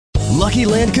Lucky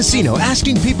Land Casino,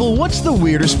 asking people, what's the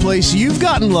weirdest place you've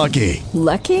gotten lucky?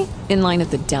 Lucky? In line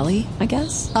at the deli, I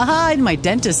guess? Aha, in my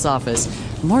dentist's office.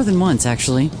 More than once,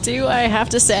 actually. Do I have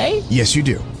to say? Yes, you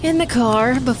do. In the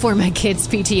car before my kids'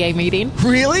 PTA meeting.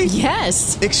 Really?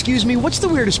 Yes. Excuse me, what's the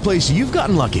weirdest place you've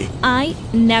gotten lucky? I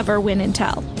never win and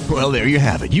tell. Well, there you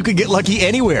have it. You can get lucky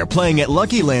anywhere, playing at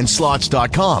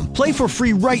LuckyLandSlots.com. Play for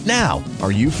free right now.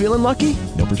 Are you feeling lucky?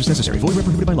 No purchase necessary. Void where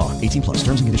prohibited by law. 18 plus.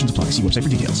 Terms and conditions apply. See website for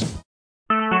details.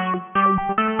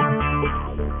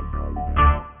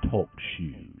 Talk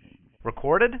shoes.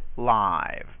 Recorded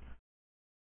live.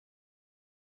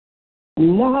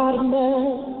 Not a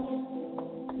man,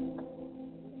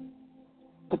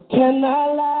 but can I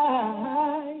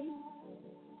lie?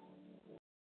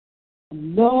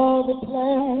 Another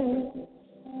plan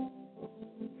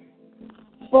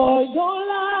for your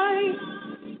life.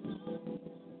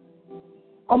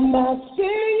 I'm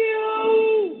asking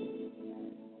you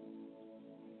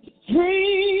to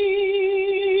dream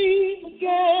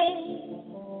again,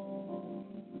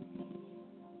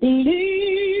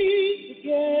 believe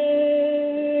again,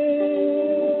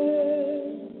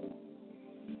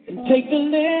 and take the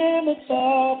limits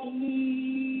off of me.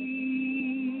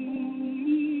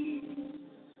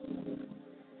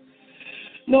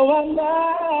 No, I'm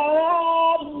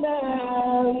not a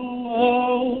man.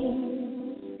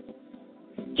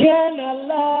 Can I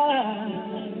lie?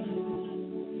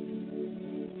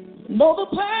 Know the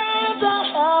plans I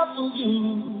have for you,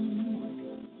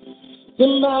 the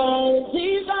my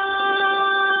design.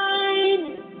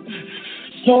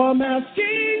 So I'm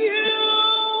asking you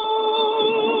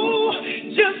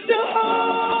just to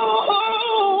hope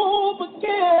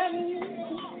again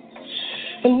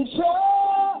and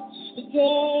trust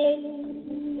again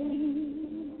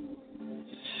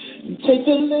and take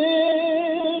the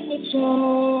limits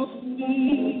off me.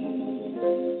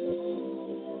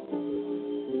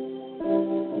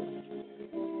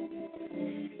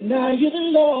 Now you're the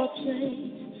Lord,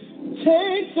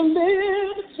 take the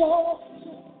limits off.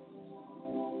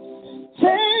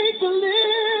 Take the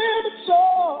limits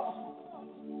off.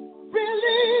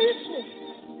 Release me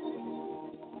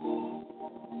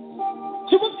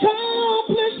to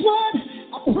accomplish what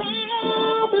I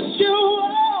promised you.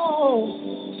 Oh,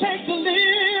 take the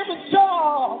limits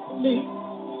off me.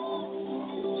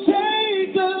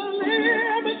 Take the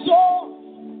limits off.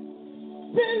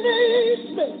 Release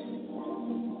me.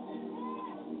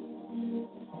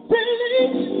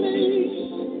 Release me.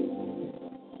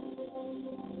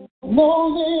 No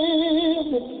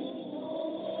limits,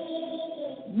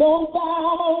 no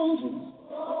boundaries.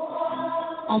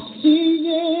 I see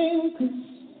increase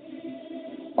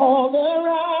all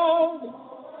around me.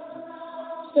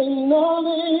 Say no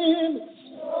limits,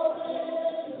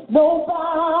 no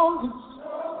boundaries.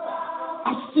 I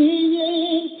see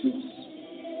increase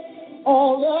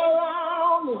all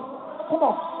around me. Come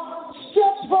on,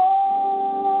 stretch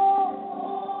forward,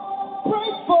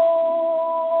 break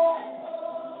forward,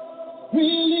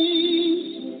 release.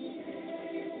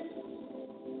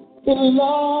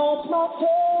 Enlarge my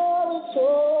territory.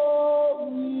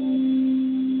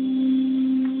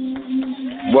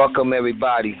 Welcome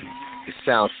everybody to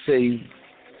Sound City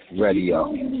Radio.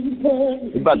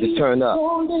 We're about to turn up.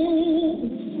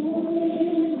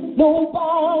 No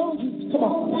boundaries, come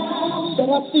on. That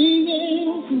I see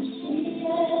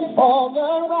increase all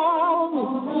around me.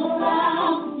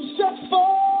 Stretch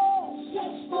forth,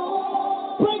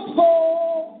 break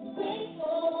forth,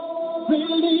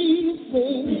 release me.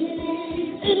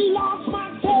 Enlarge my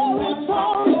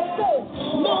territory.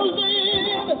 No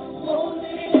limits,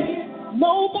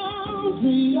 no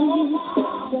boundaries.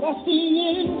 That I see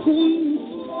increase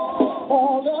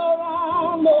all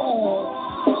around me.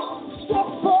 Step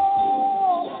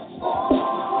forward,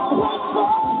 break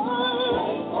forward,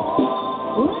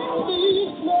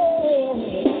 release me.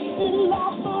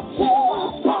 Enlarge my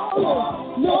territory.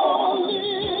 No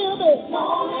limits,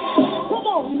 come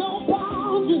on, no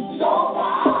boundaries.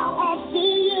 I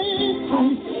see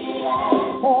increase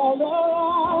all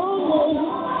around me.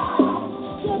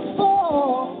 Step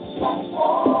forward, break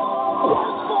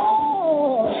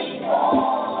forward,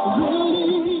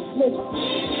 release me.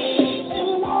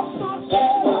 Enlarge my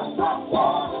territory.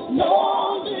 No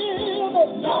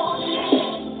limits,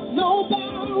 no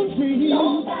boundaries.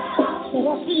 And I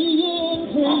see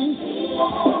increase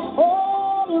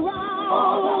all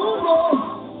around me.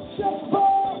 Step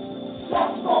forward,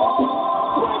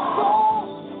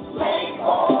 break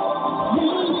forward,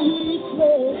 release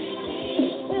me.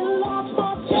 Enlarge my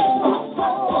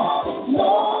territory.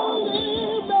 No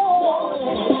limits,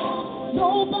 no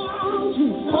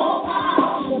boundaries.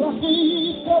 That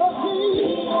I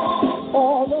see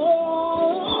all around.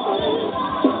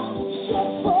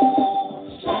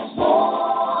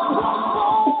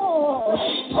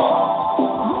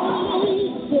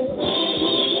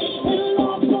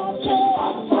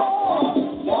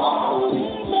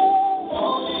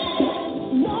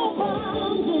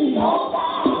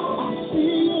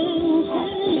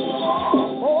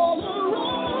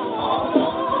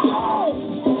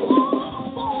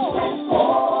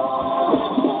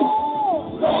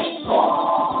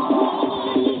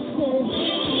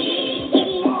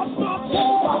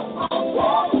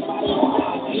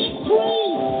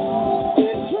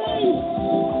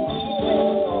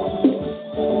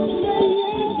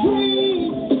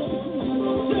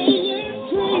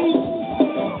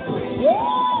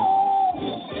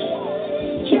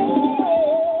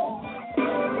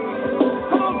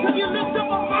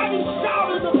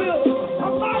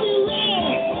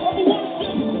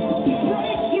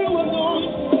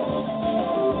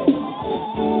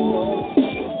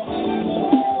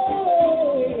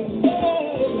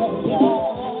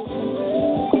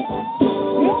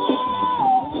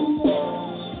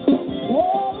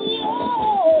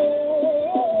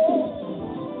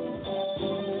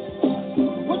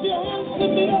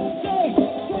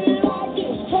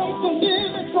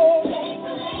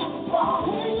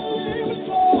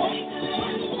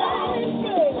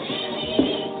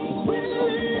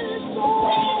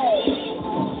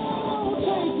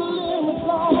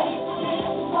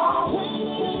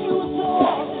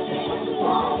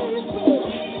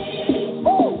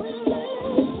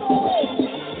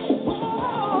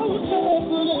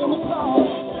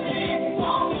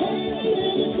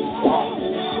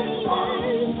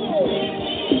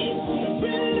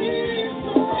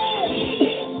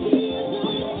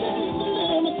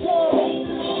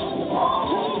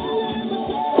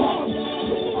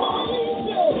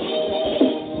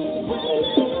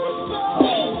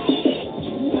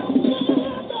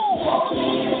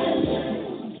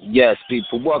 Yes,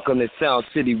 people, welcome to Sound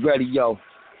City Radio.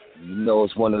 You know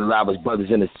it's one of the loudest brothers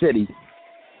in the city.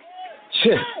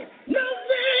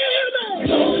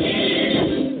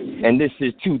 And this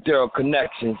is THoRough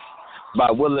Connections by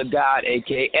Will of God,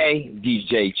 a.k.a.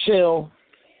 DJ CHiLL.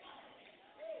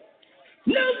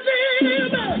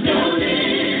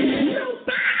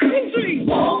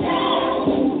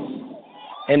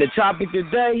 And the topic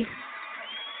today,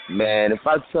 man, if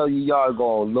I tell you, y'all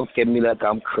gonna look at me like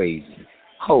I'm crazy.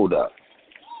 Hold up.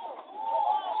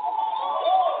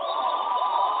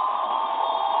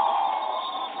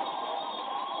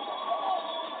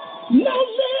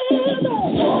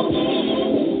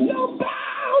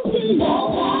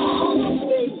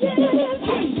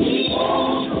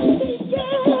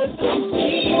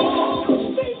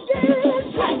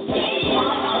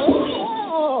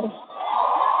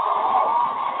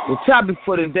 The topic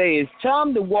for today is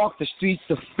time to walk the streets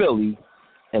of Philly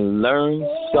and learn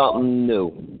something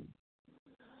new.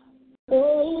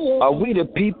 Are we the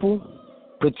people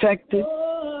protected?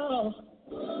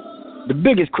 The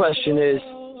biggest question is,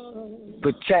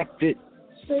 protected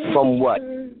from what?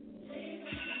 You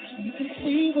can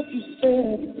see what you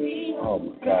said. Oh,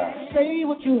 my God. Say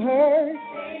what you heard.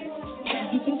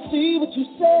 You can see what you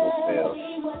said.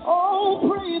 Oh,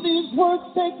 pray these words.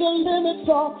 Take the limits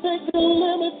off. Take the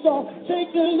limits off.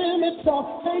 Take the limits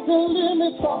off. Take the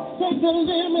limits off. Take the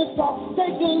limits off.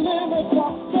 Take the limits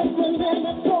off. Take the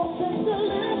limits off. Take the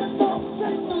limits off.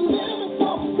 Take the limits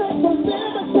off. Take the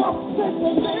limits off. Take the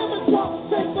limits off.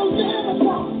 Take the limits off. Take the limits off. Take the limits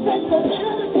off. Take the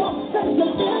limits off. Take the limits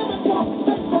off. Take the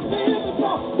limits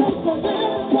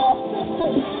off.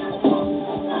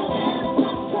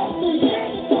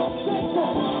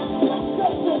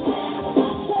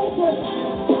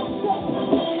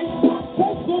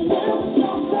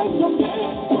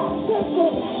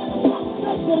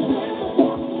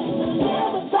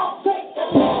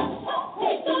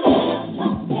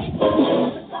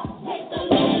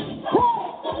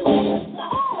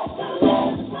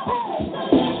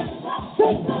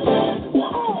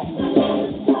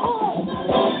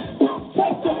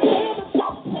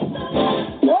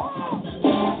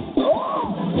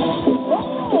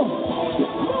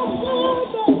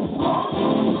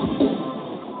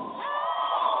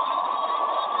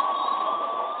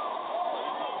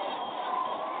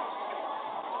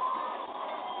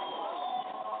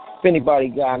 If anybody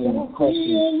got any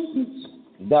questions,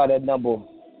 dial that number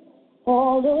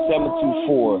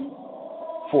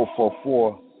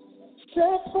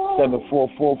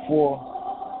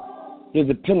 724-444-7444. Here's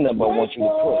a PIN number I want you to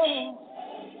push.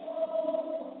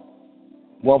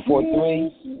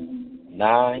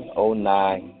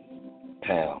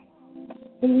 143-909#.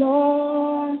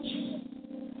 Enlarge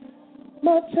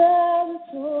my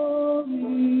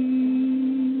territory.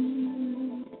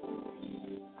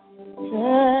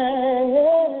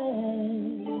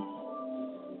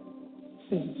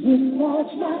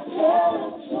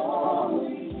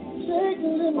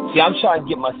 See, I'm trying to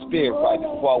get my spirit right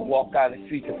before I walk out the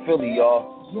streets of Philly,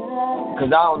 y'all. Because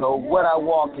I don't know what I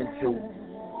walk into.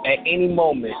 At any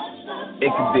moment,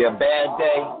 it could be a bad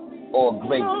day or a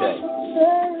great day.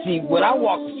 See, when I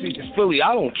walk the streets of Philly,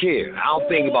 I don't care. I don't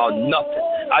think about nothing.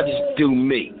 I just do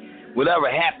me. Whatever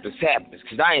happens, happens.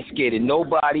 Because I ain't scared of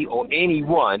nobody or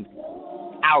anyone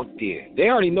out there. They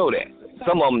already know that.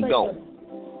 Some of them don't.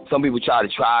 Some people try to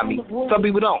try me. Some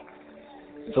people don't.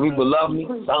 Some people love me.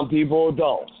 Some people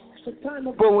don't.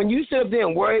 But when you sit up there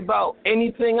and worry about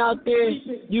anything out there,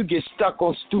 you get stuck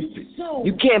on stupid.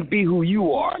 You can't be who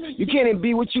you are. You can't even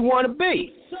be what you want to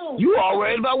be. You all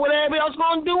worried about what everybody else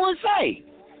going to do and say.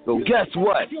 But guess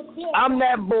what? I'm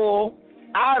that bull.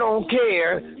 I don't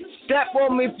care. Step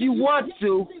on me if you want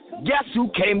to. Guess who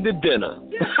came to dinner?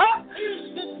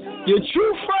 Your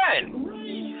true friend.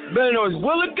 Better known as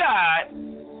Will of God,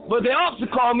 but they also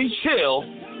call me CHiLL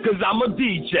because I'm a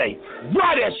DJ.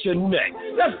 Right at your neck.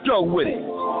 Let's go with it.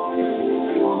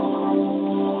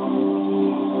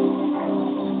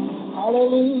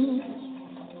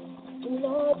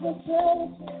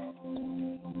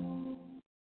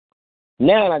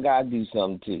 Now I gotta do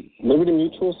something to you. Liberty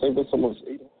Mutual, say what someone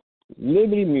said.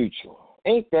 Liberty Mutual.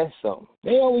 Ain't that something?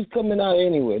 They always coming out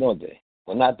anyway, don't they?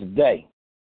 Well, not today.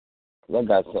 'Cause I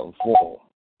got something for them.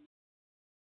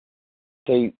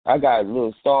 See, I got a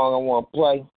little song I want to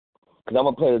play. Because I'm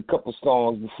going to play a couple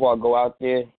songs before I go out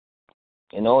there.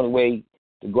 And the only way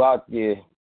to go out there,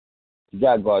 you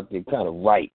got to go out there kind of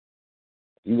right.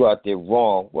 You go out there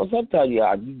wrong. Well, sometimes you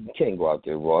can't go out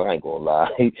there wrong. I ain't going to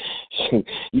lie.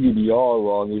 You can be all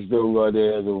wrong and still go out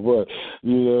there as a what.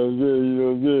 You know what I'm saying? You know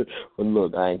what I'm saying? But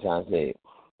look, I ain't trying to say it.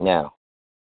 Now,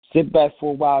 sit back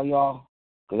for a while, y'all,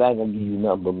 because I ain't going to give you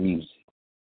nothing but music.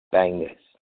 Bang this.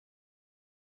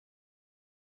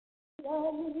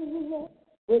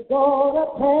 We're gonna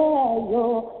tear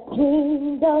your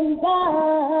kingdom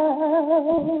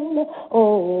down.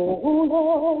 Oh,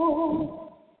 Lord.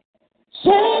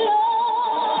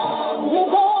 CHiLL,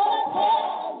 we're gonna tear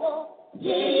your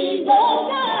kingdom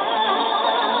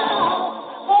down.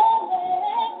 Oh,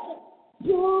 yes,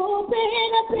 you've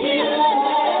been a building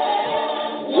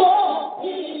your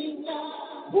kingdom.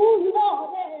 Oh, Lord.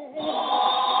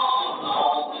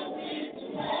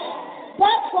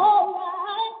 That's all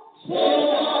right.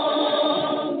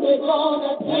 CHiLL, we're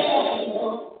gonna tear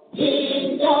your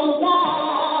kingdom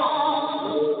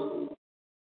down.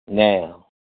 Now,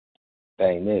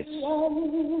 bang this.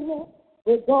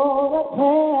 We're gonna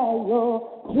tear your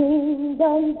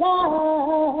kingdom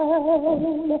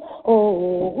down.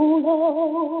 Oh,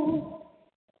 Lord.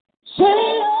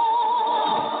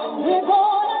 CHiLL, we're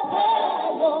gonna tear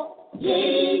your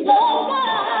kingdom down.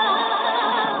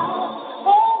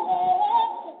 Oh,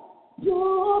 yes,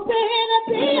 you've been a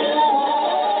building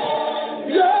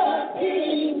your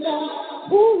kingdom.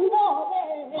 Oh, Lord.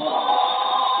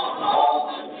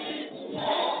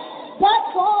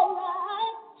 That's all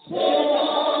right.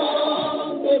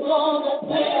 CHiLL, we're gonna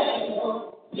tear your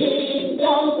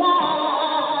kingdom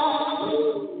down.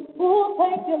 Oh,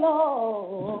 thank you,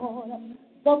 Lord.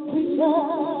 The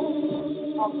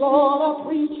preachers are gonna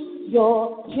preach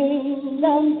your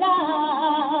kingdom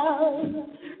down.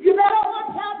 You better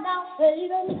watch out now,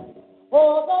 Satan.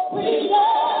 Oh, the preachers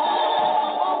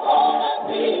are gonna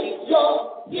preach your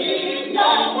kingdom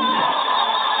down.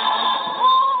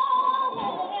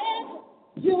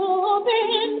 You've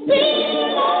been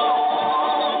feeling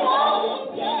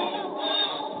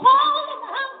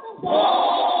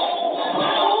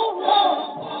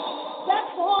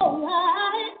that's all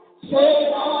right.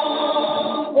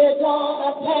 CHiLL, we're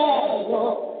gonna tear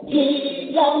your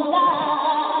kingdom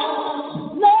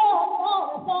down.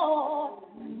 Lord, Lord,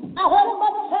 I heard a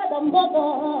mother say the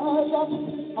mothers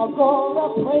are gonna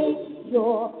break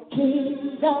your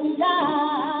kingdom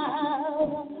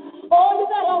down. Oh, you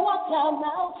better watch out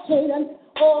now, Satan.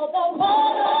 Oh, the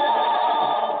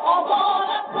mothers are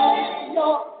gonna break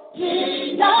your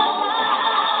kingdom down.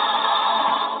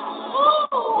 Oh,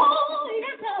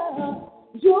 yes, sir.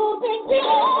 You've been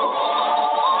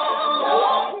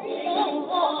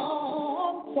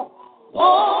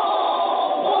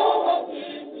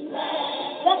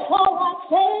that's all right,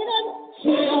 Satan.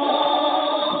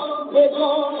 CHiLL, we're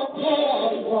gonna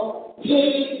tear your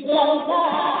kingdom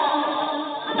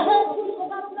down. I heard people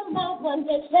up the mountain,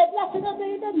 they said, blessed are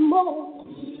they that mourn.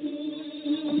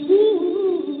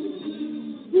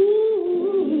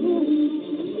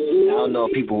 I don't know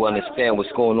if people understand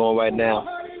what's going on right now.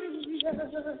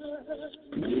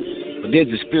 But there's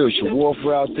a spiritual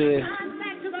warfare out there.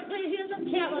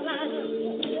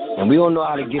 And we don't know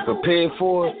how to get prepared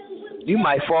for it. You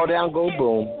might fall down, go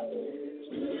boom.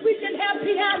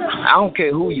 I don't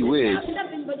care who you is.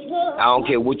 I don't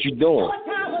care what you're doing.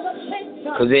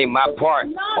 Because it ain't my part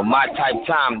or my type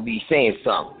time to be saying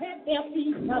something.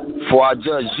 Before I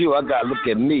judge you, I got to look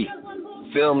at me.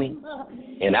 Feel me?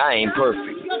 And I ain't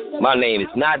perfect. My name is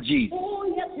not Jesus.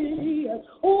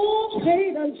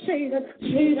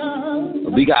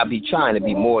 But we got to be trying to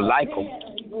be more like him.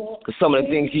 Because some of the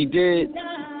things he did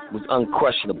was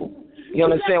unquestionable. You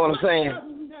understand what I'm saying?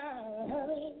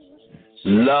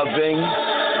 Loving,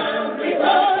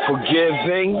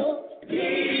 forgiving,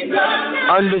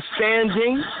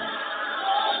 understanding.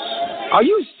 Are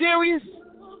you serious?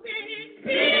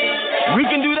 We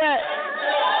can do that.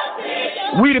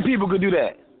 We the people can do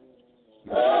that.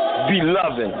 Be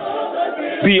loving,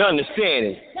 be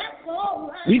understanding.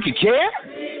 We can care?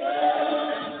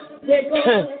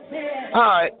 All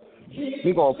right.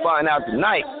 We're going to find out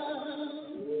tonight.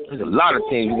 There's a lot of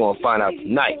things we're going to find out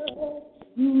tonight.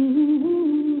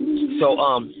 So,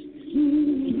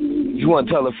 you want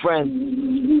to tell a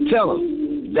friend? Tell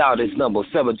them. Dial this number,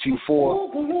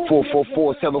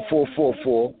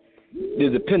 724-444-7444.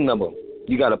 There's a PIN number.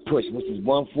 You got to push, which is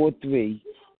 143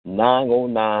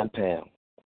 909 pounds.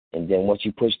 And then once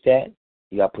you push that,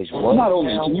 you got to push one Not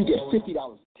only pound can you get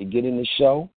 $50 to get in the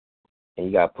show, and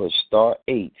you got to push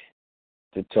 *8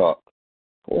 to talk.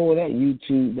 Oh, that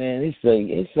YouTube, man, it's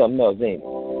something else, ain't it?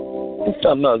 It's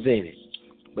something else, ain't it?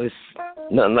 But it's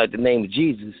nothing like the name of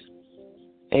Jesus.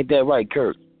 Ain't that right,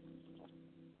 Kurt?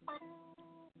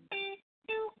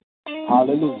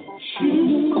 Hallelujah.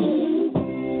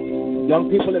 Young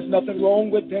people, there's nothing wrong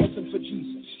with dancing for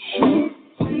Jesus.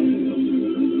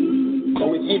 But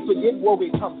we can't forget where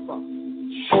we come from.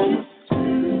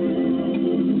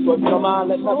 So if you don't mind,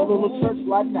 let's have a little church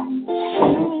like that.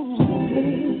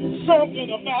 Something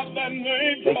about that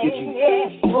name. Thank you,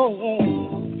 Jesus.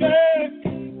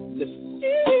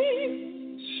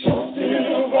 Something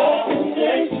about the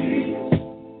name Jesus.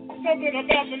 Something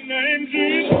about the name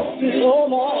Jesus.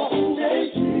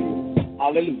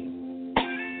 Hallelujah.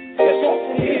 Yes,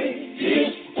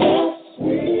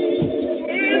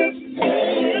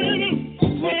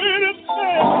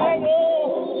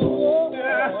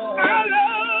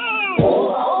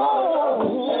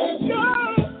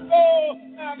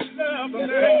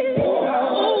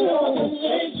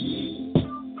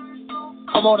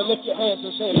 come on and lift your hands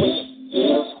and say it with me.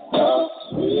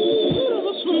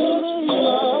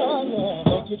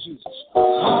 Thank you, Jesus.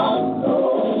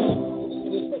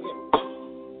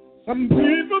 Some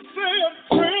people say I'm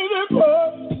crazy,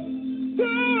 but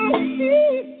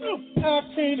I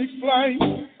can't explain.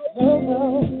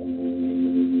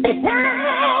 The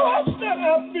power that I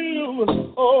feel,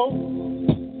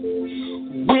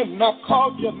 when I call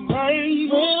your name,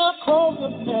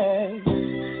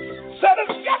 said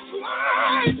it's just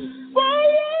like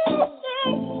fire.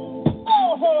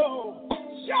 Oh,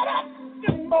 shut up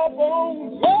in my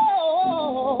bones.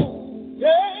 Oh,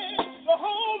 yeah, the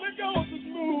Holy Ghost is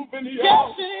moving here.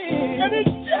 Yes, and it's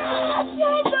just so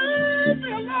baby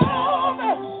alone.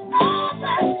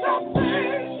 That's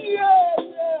something, yeah.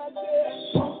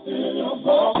 Something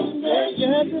about the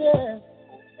name, yeah.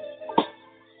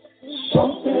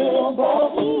 Something about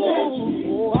the name.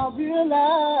 Oh, I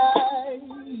realize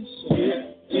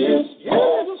it's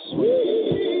sweet.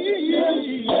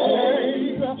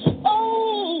 Oh,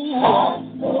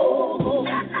 I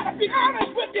gotta be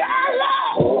honest with you. I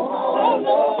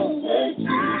love the name.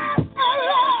 I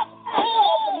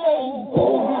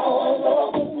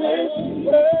love the name. It's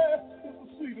the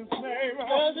sweetest name.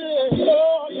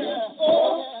 Oh, yeah.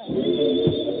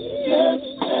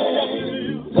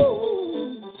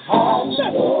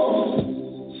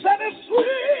 Said it's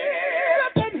sweeter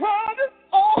than honey.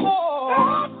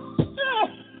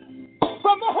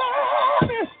 From the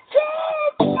honey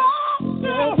comes out.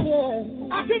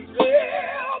 I can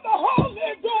feel the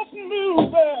Holy Ghost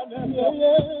moving.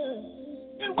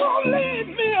 It won't leave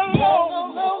me alone.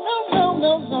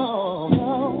 No.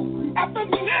 At the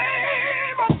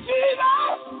name of Jesus,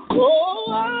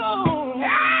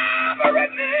 every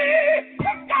knee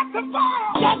has got to bow.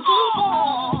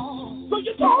 So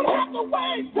you don't have to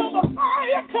wait till the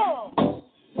fire comes.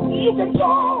 You can go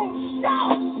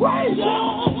shout, praise God,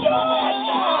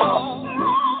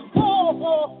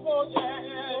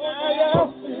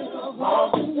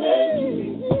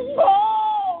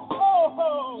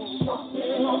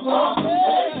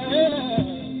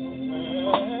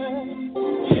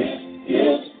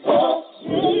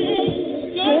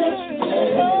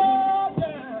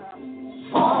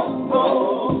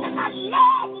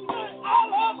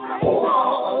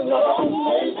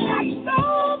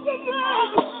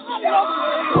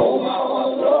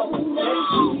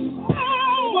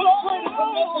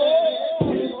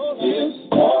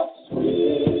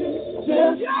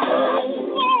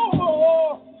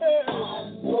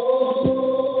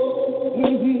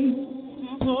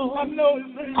 I know his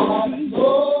name.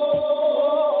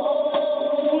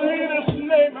 Sweetest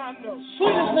name I know.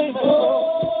 Sweetest name I know.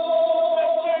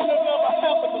 That thing that never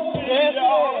happened to me,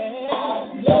 y'all.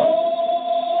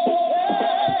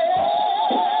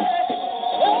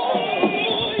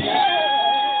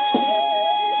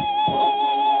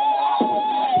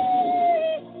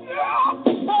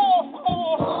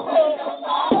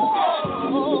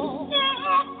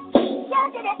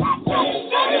 Something about that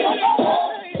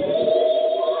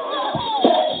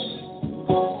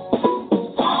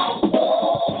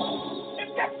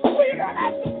it's just sweeter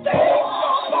at the same.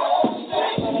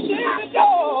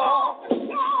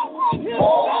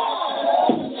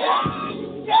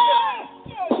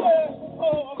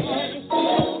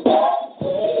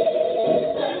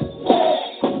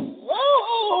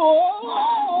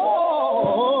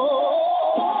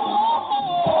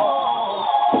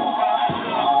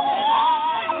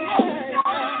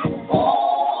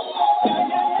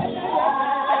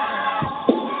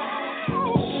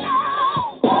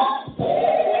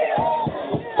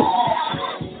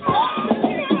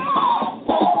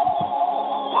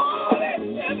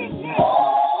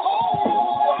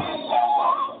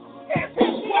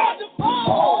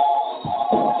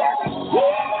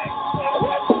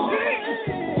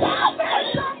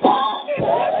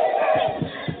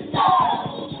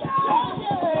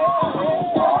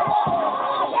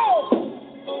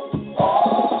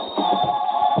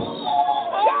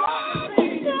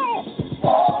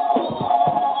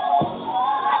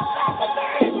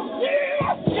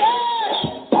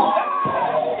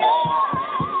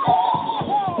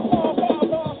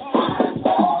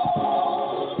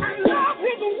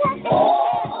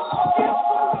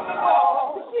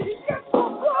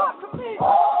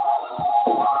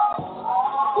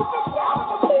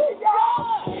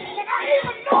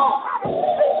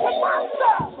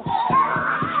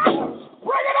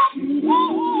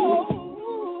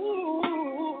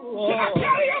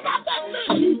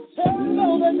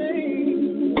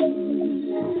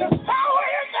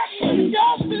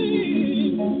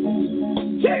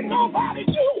 Can't nobody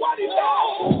do what he does.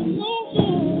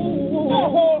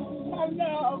 Oh, I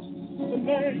love the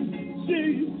name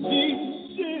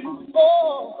Jesus.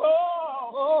 Oh,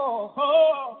 oh,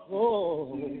 oh, oh,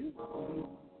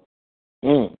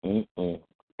 oh.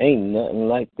 Ain't nothing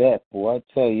like that, boy. I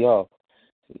tell y'all,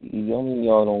 some of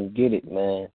y'all don't get it,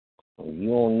 man. If you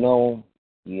don't know,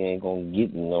 you ain't gonna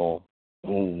get to know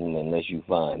unless you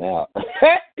find out.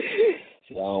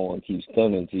 See, I don't want to keep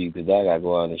stunning to you because I gotta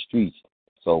go out in the streets.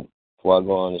 So before I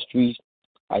go out in the streets,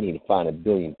 I need to find 1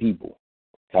 billion people.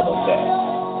 How about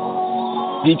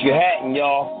that? Get your hat in,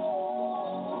 y'all.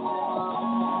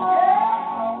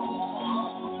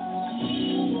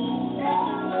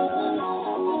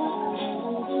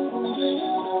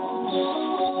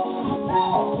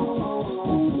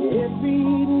 Every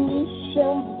knee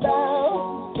shall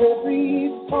bow, every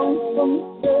tongue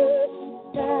confess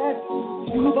that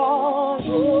you are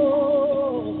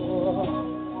Lord.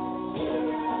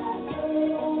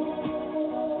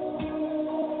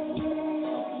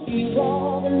 You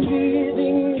are the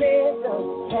living dead, the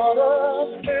God of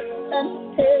earth and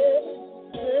heaven.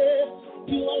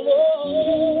 You are Lord.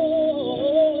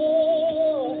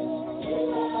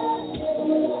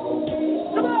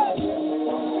 Come on.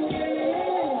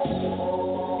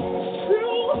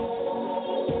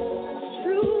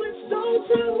 True, it's so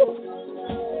true.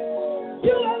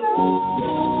 You are Lord.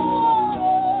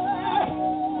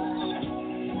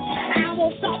 I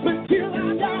won't stop until I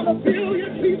got 1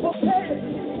 billion people say,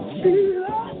 Jesus.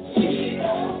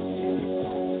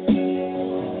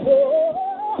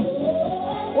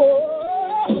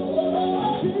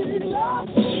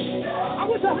 I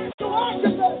wish I had no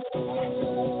argument.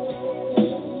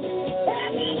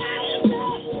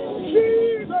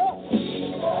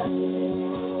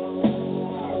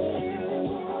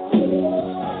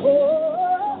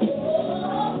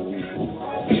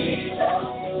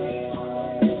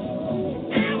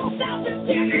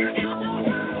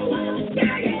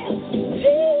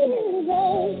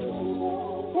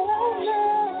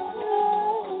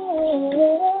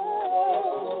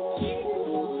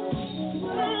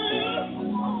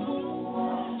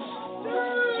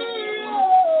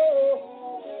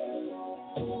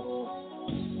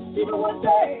 Even one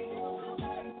day,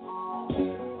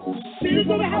 she's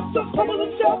gonna have to come to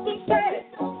himself and say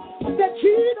that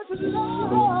Jesus is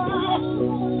Lord.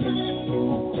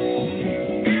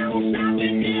 I will stop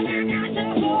until I got the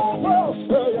whole world.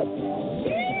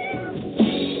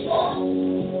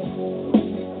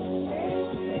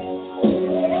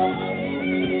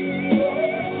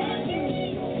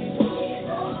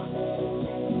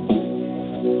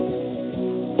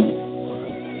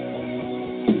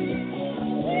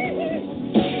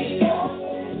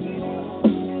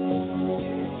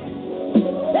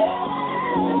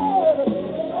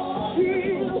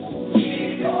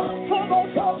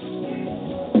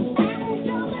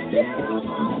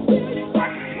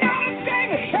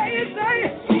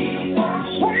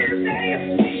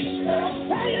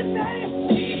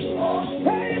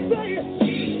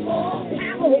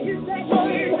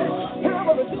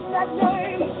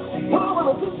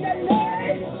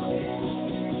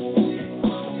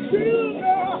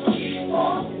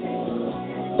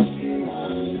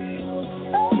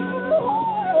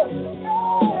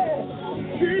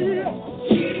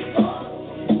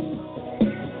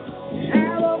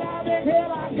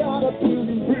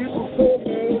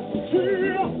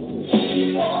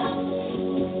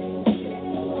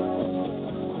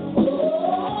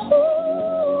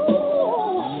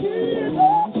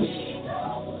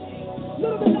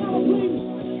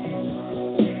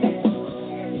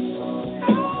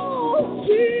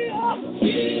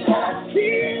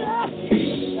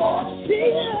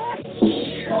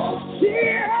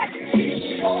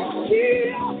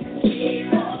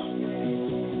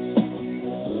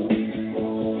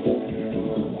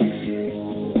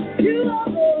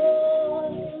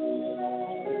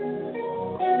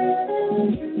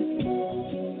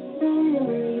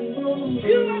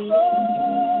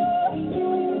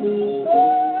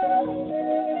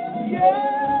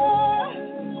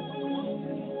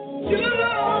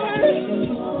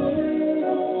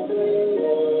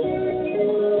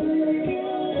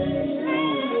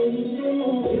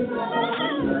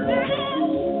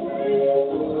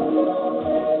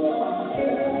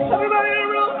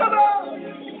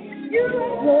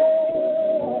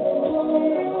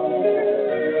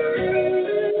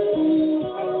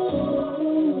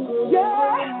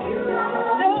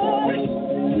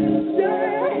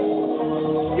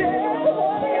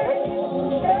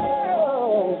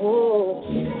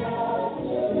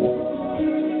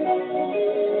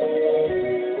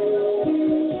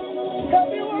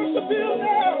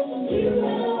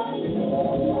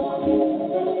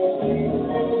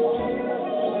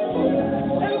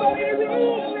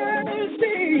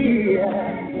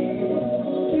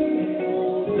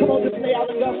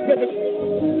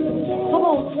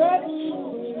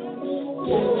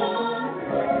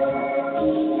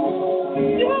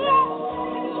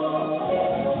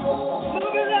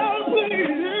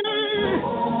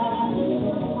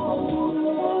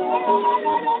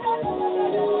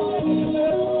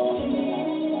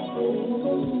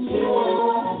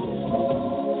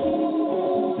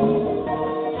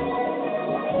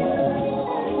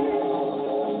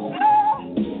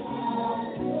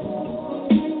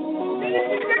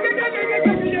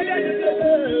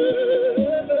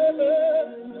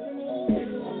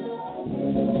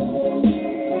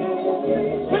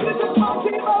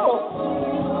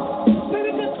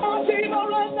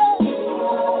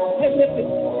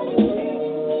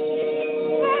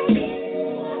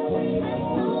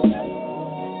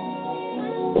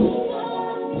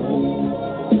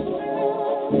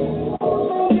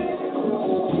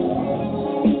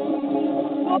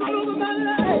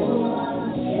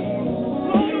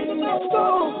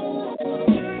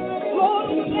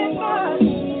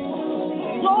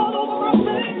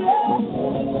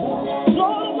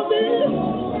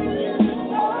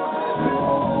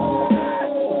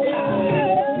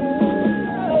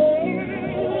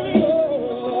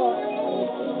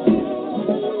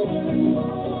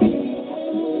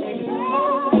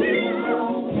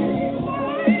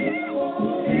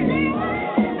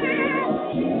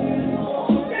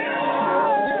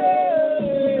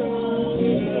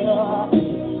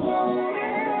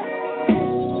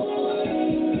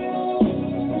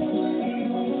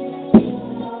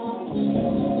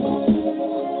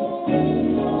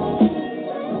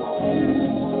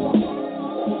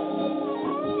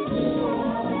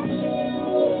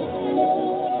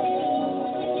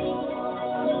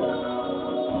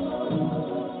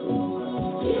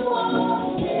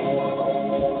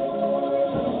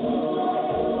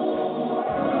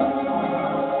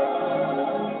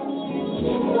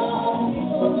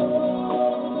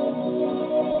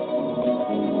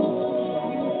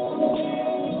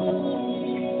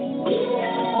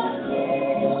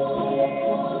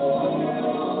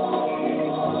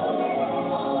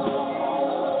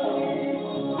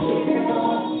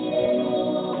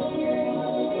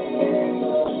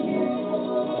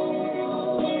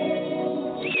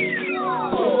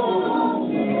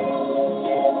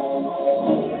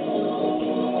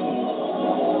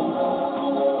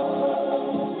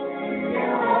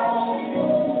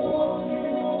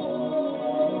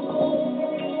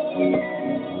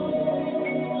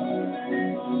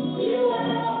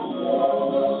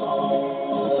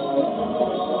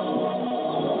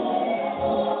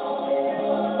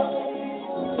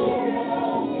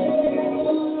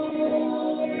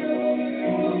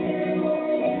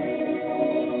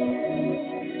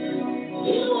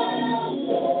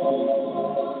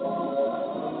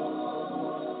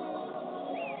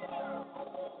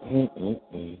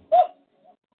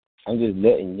 I'm just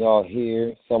letting y'all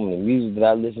hear some of the music that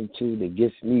I listen to that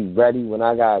gets me ready when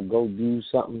I gotta go do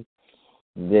something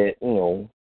that, you know,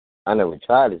 I never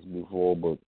tried this before,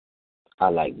 but I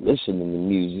like listening to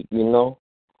music, you know?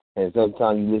 And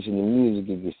sometimes you listen to music,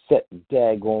 it can set the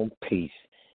daggone pace.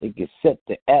 It can set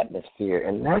the atmosphere,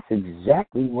 and that's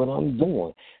exactly what I'm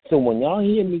doing. So when y'all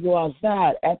hear me go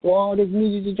outside, after all this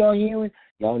music that y'all hearing,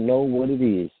 y'all know what it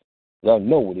is. Y'all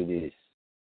know what it is.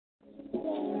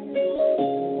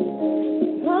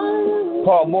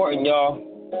 Paul Morton, y'all.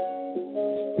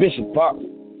 Bishop Park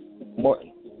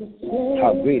Morton.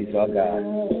 How great is our God?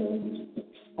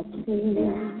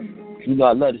 You know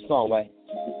I love this song, right?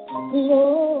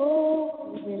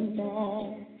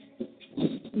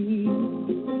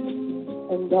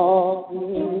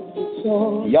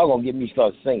 Y'all gonna get me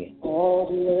start singing. I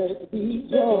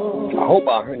hope I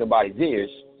don't hurt nobody's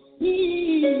ears.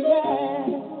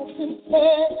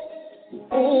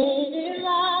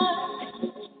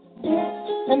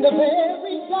 And the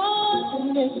very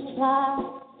darkness tries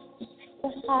to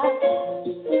hide.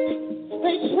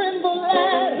 They tremble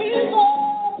at his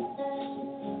voice,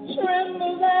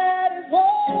 tremble at his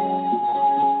voice.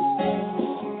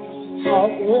 How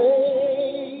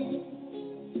great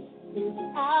is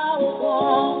our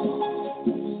God?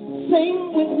 Sing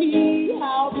with me,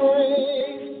 how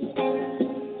great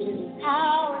is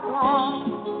our God?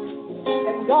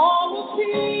 And all will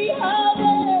see how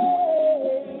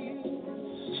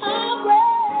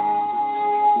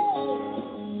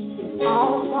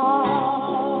our God.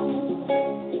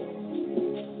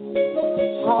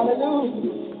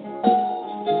 Hallelujah.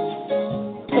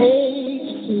 Age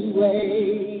to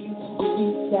age we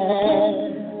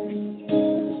stand.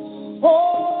 Oh,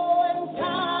 and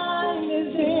time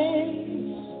is in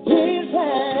his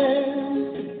hand.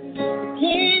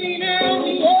 Beginning and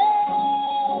the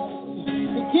end.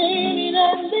 Beginning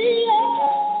and the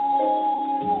end.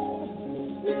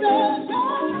 The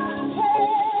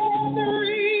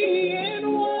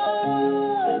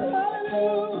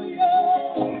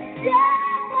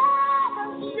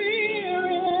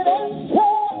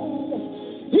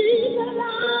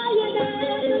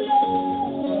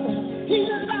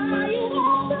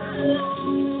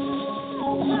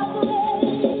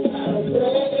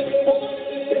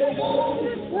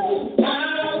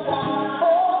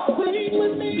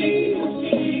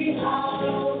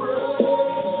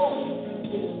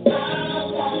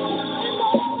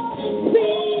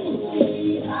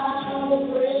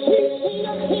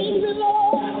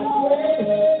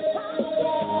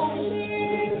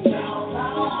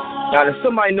Now, does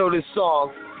somebody know this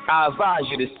song? I advise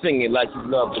you to sing it like you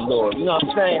love the Lord. You know what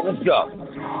I'm saying? Let's go.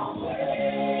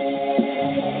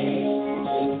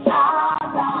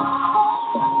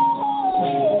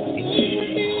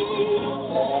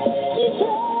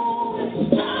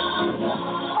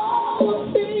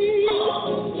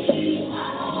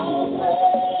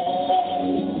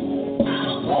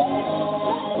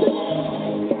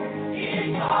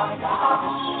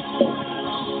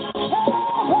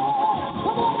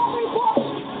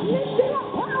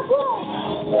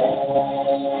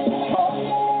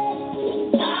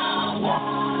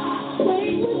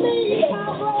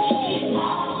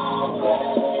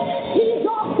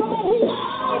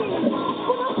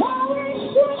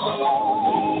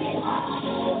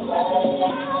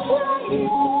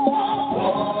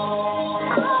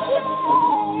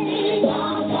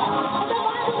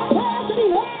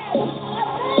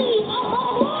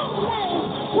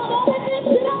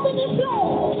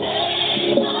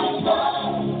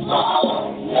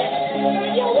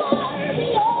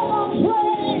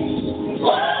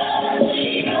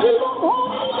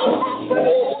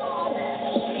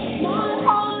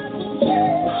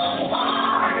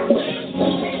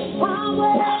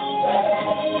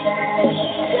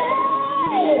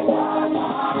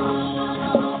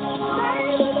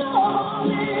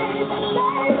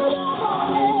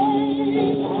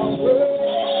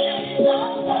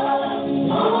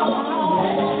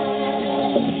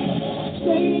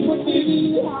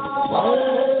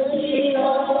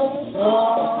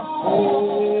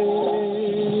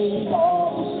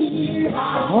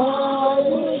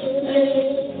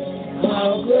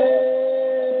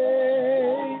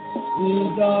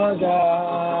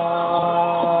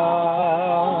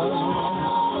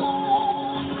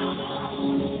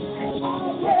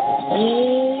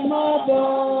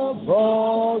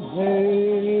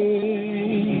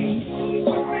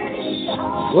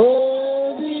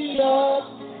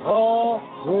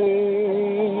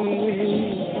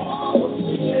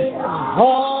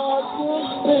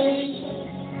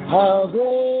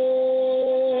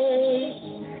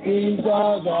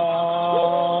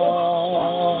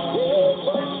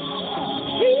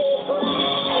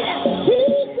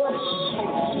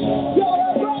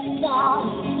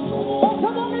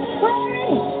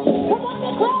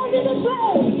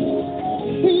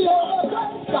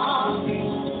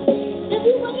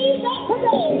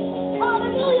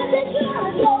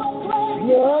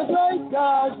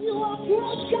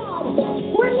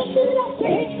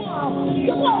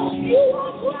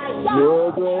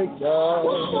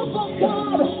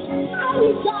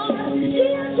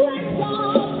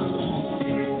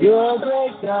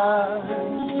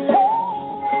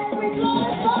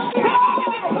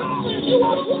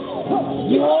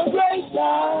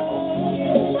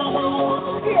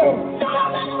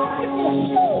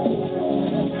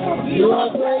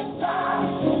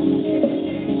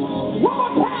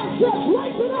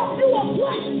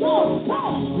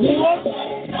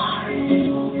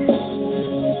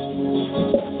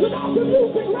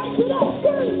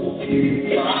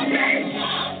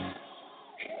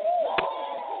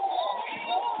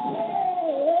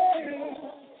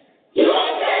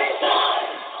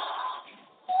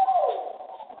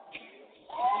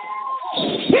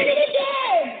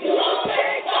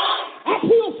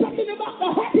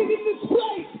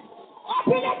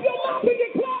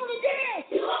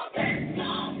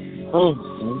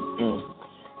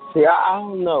 See, I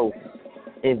don't know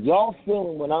if y'all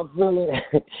feeling what I'm feeling,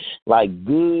 like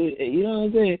good. You know what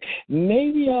I'm saying?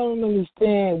 Maybe y'all don't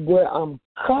understand where I'm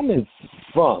coming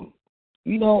from.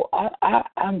 You know,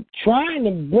 I'm trying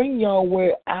to bring y'all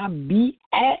where I be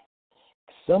at.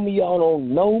 Some of y'all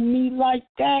don't know me like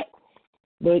that,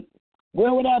 but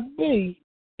where would I be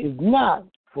if not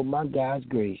for my God's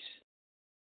grace?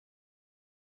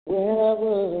 Where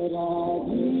would I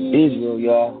be? Israel,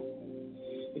 y'all.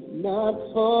 Not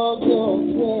for your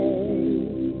grace,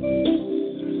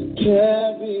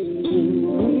 carrying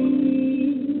me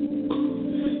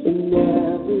in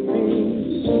every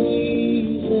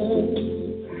season.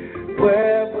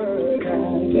 Where would I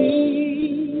be?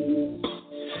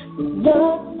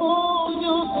 Not for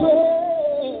your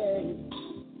grace,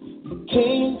 you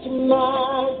came to my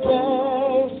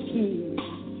rescue.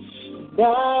 And I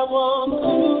want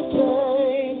to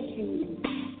thank you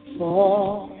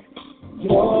for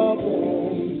your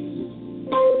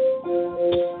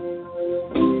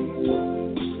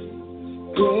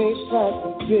grace has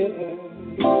forgiven.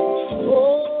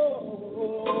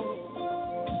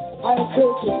 I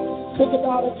encourage you, think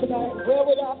about it tonight. Where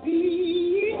would I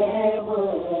be? Where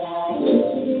would I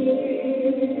be?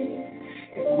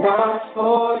 Not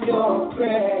for your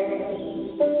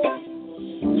grace,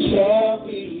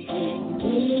 carrying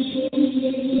me Where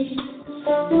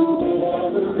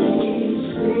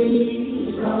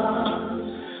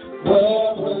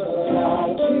would I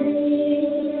be?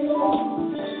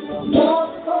 Not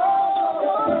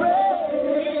for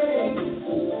rain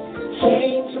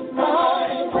came to my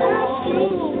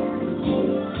rescue.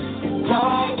 I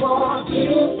want to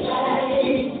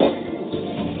thank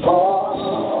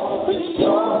all the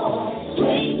your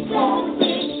grace and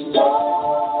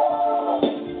restore,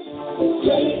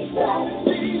 grace and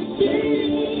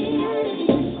redeem,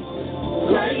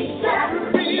 grace and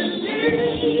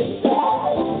release.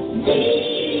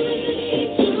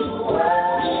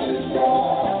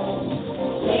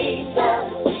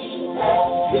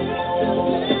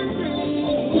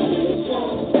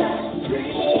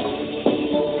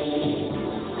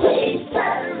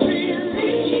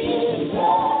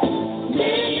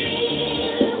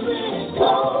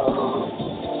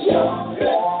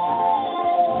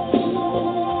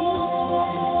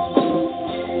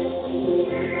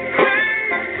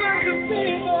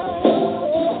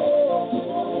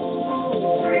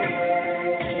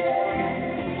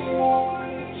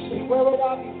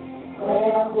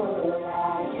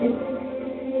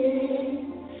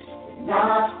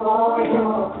 Not for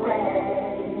your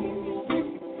grace,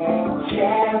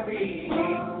 carrying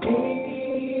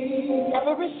me,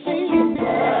 never receive,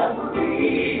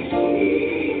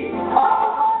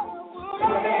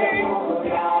 where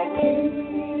would I be?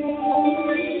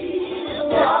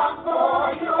 Not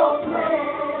for your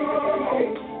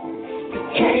grace,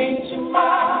 came to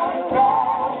my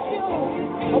rescue,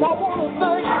 and I want to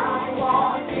thank you.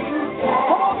 I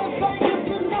want to thank you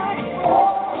tonight.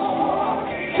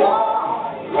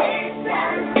 Grace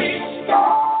and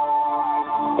restore,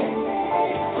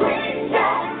 grace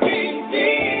and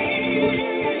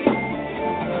redeem,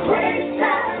 grace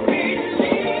and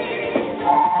release,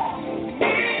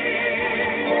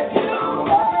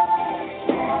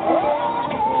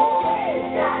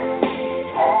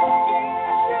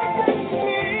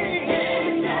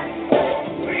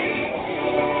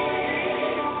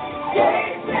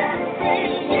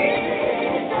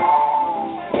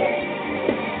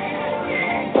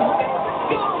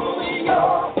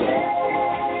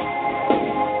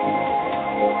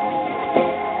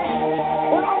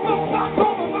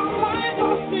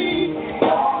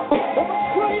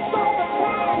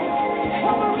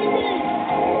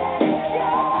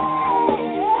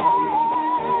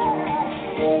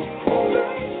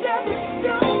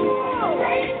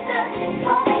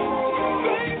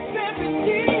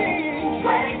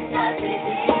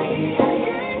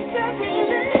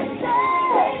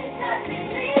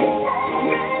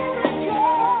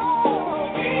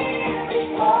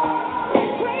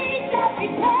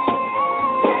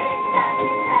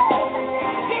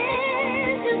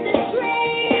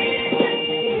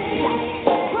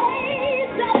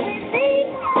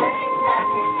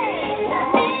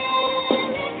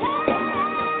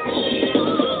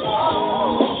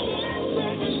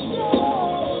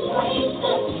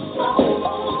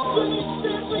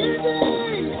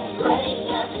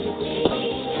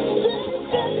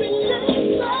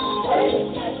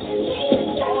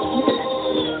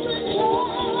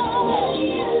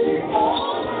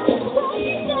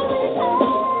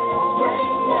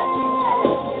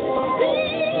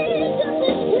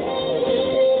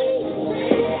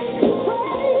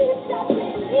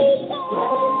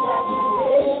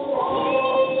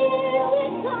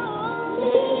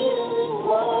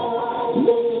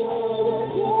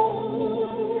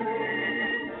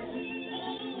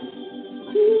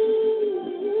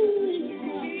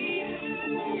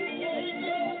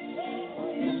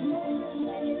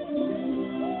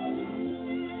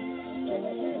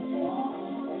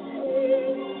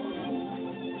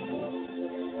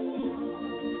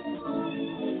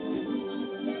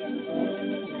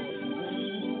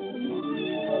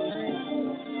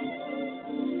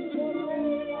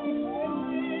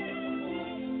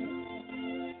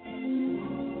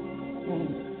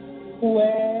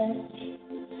 where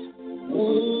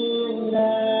would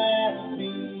I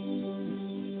be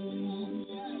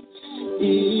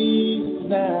if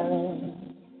not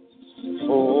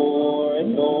for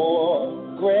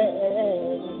your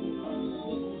grace?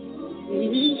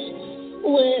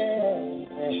 Where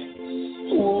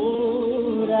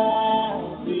would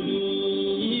I be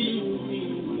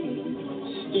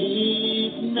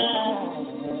if not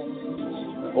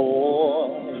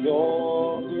for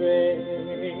your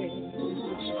grace?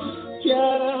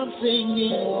 God, I'm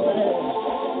singing,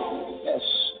 yes.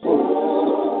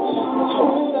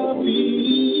 Would I be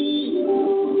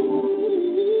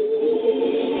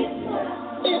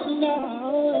if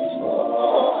not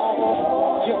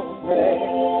for your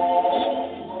grace?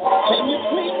 Can you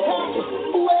please come?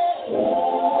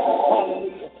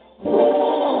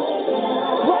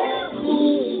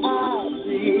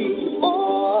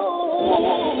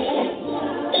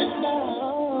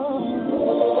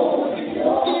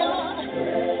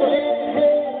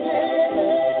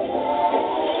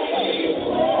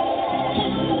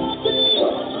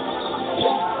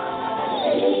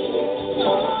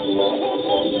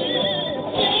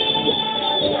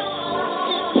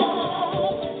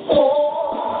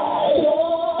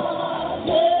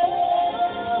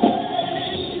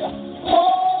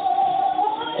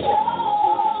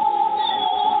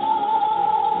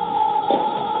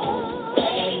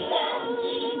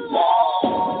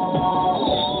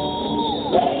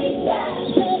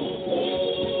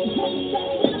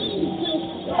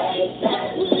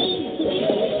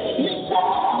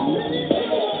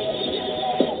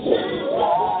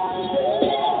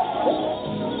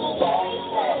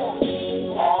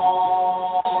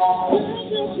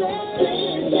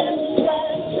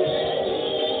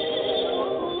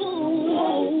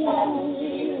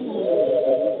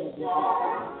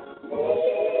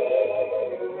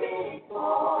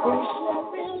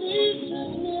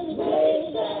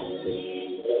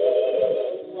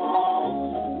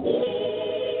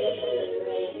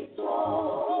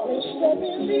 that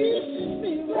releases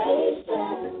me, grace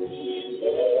that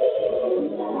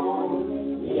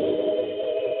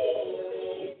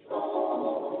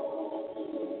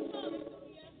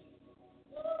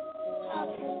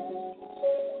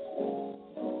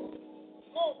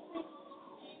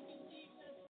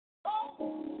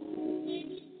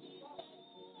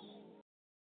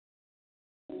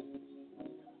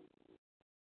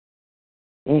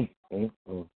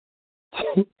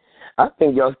I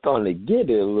think y'all starting to get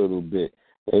it a little bit.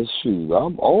 And shoot,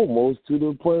 I'm almost to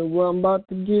the point where I'm about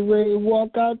to get ready to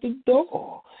walk out the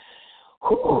door.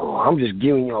 Whew, I'm just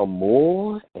giving y'all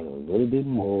more and a little bit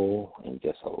more and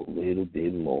just a little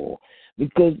bit more.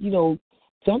 Because, you know,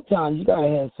 sometimes you got to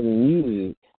have some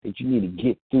music that you need to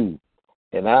get through.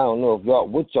 And I don't know if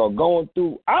what y'all going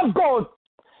through. I'm going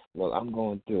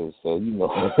through. So, you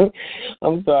know,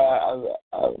 I'm sorry.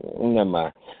 Never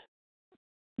mind.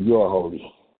 You're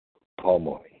holy. Paul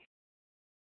Morey.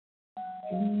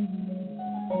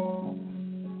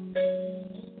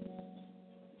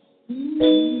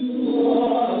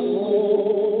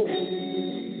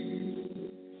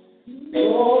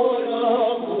 Lord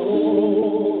of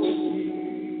glory,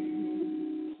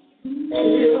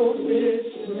 filled with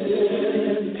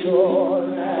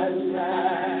splendor and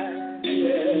majesty,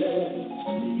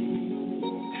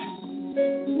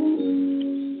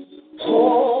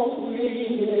 all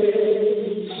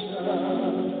creation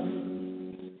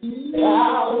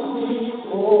bows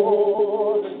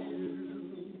before you.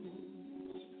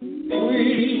 We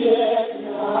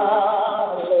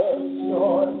acknowledge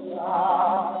your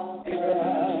sovereignty.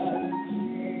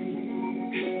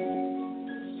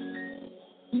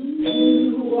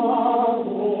 You are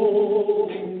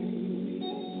holy,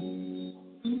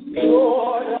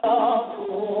 Lord of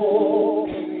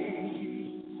glory,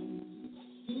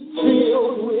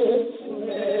 filled with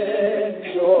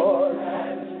splendor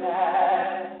and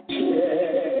majesty.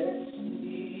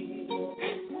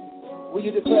 Will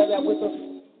you declare that with us?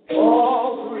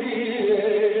 All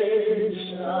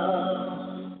creation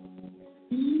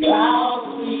bows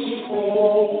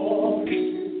before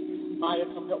you. Maya,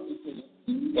 come help me sing it.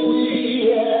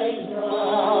 We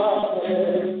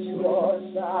acknowledge your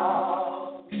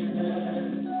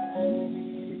sovereignty.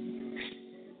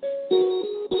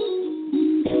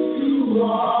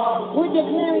 We're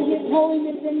declaring His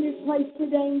holiness in this place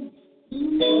today.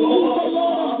 He's the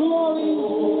Lord of glory.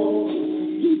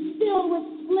 He's filled with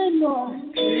splendor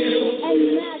and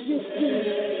majesty.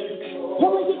 Can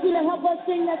we get you to help us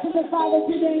sing that to the Father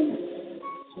today?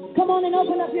 Come on and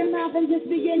open up your mouth and just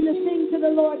begin to sing to the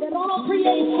Lord that all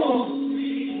creation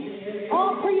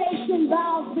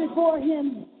bows before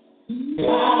Him.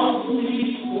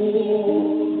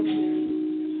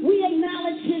 We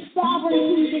acknowledge His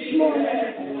sovereignty this morning.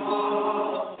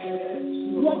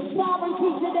 Your sovereignty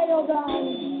today, oh God.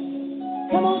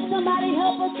 Come on, somebody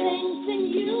help us sing. Sing,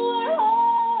 you are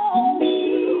holy.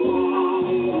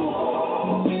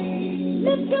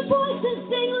 Lift your voice and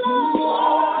sing, Lord.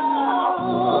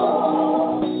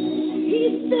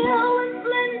 He's filled with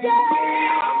splendor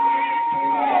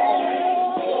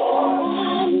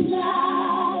and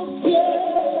majesty.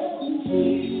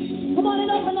 Come on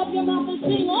and open up your mouth and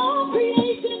sing. All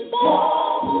creation bow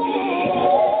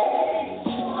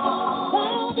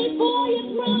before your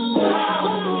throne.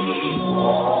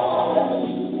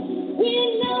 We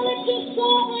acknowledge your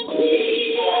sovereignty.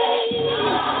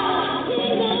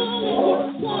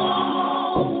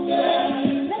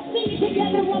 Let's sing it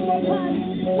together one more time.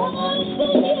 Come on,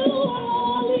 sing, you are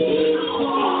holy.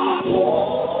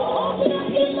 Open up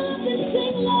your mouth and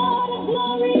sing, Lord of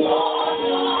glory.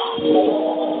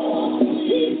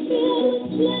 He's filled with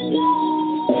splendor.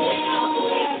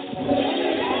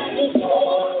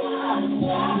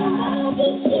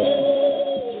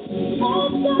 Oh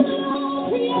God, all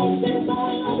creation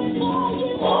bows before you.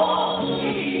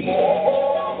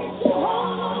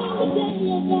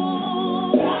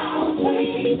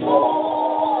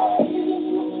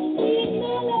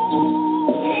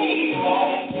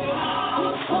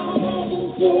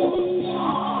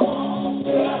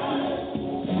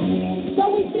 So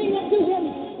we sing unto Him,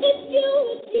 it's you,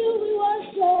 we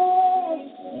worship.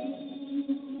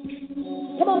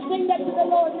 Come on, sing that to the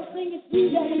Lord and sing, it's you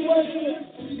that we worship.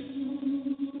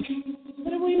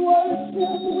 That we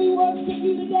worship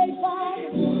you today, Father.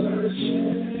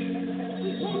 We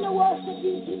come to worship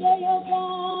you today, oh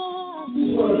God.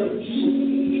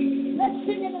 Let's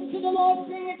sing it unto the Lord,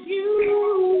 sing it you.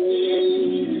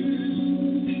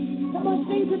 Come on,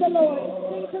 sing to the Lord.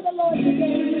 Sing to the Lord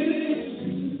today.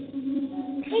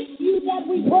 It's you that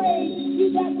we praise. It's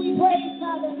you that we praise,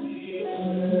 Father.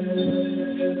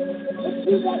 It's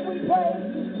you that we praise.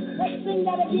 Let's sing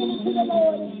that again to the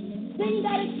Lord. Sing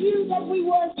that it's you that we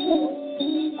worship.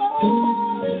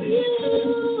 Oh, it's you,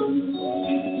 Lord.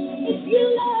 It's you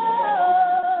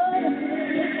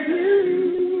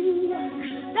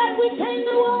that we came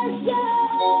to worship.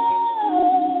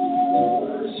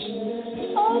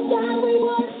 Oh, God, we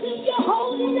worship your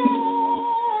holy name.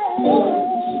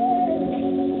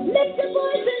 Lift your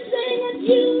voice and sing it's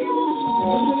you, Lord.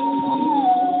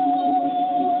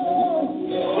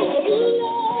 It's you,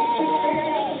 Lord,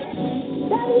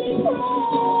 that we praise.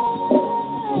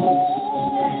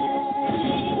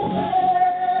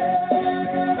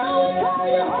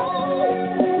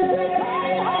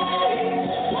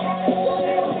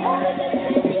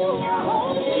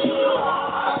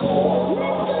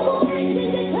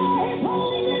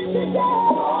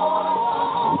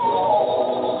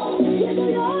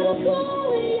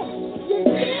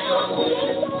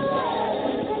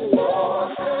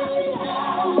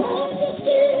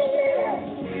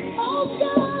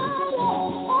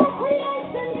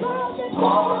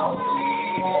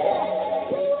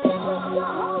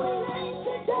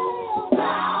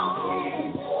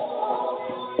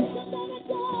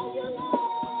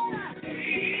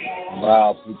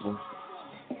 Wow, people.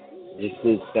 This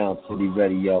is Sound City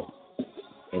Radio,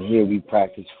 and here we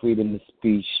practice freedom of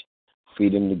speech,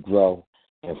 freedom to grow,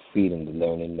 and freedom to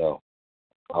learn and know.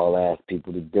 All I ask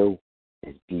people to do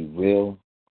is be real,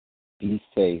 be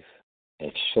safe,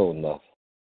 and sure enough,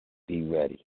 be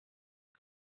ready.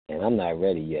 And I'm not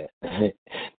ready yet.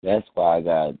 That's why I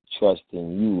got to trust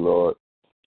in you, Lord.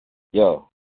 Yo,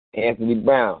 Anthony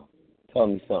Brown, tell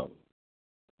me something.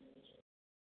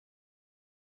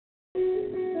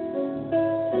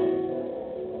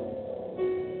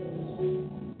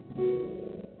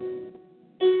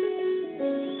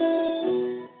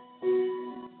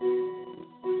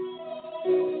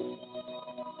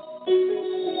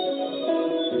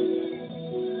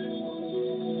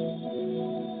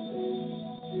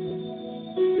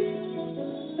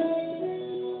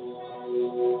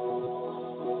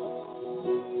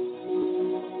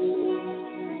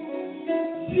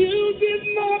 You did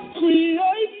not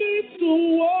create me to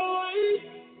worry.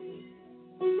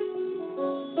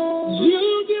 You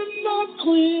did not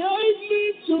create me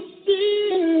to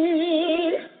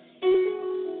fear.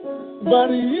 But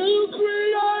you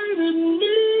created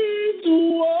me to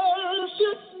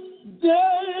worship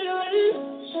daily.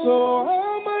 So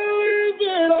I'm leave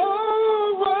it all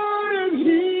right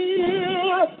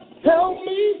here. Help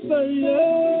me say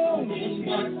yeah. You did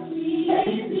not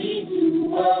create me to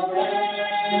worry.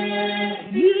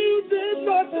 You did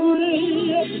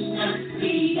not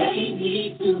create me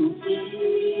to fear.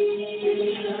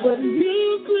 But you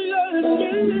created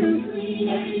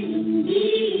me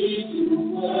to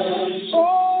worship.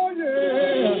 Oh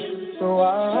yeah. So I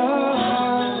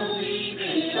leave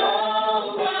it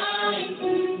all right.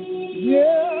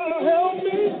 Yeah, help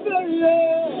me say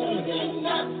yeah. You did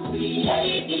not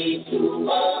create me to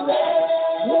worry.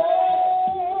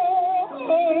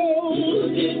 You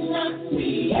did not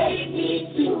create me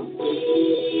to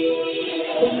fear.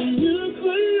 You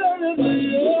created me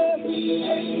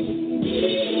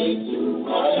to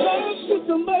worship.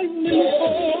 To make me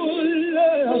whole,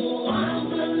 yeah. I'm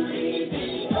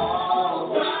believing all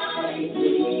right.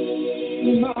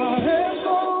 My hands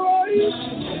are raised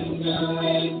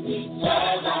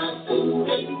because I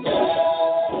surrender.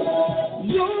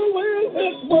 Your will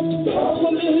is what's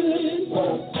happening.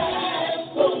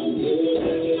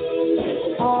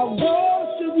 I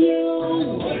worship you.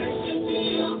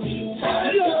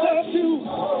 Yes, I do.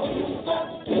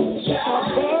 I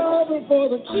bow before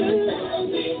the King.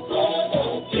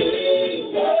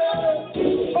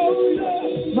 Oh, yeah.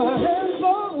 My hands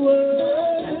are raised.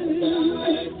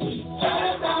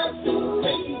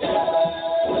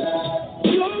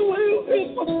 Your will is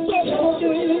perfect.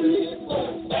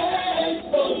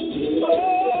 Oh,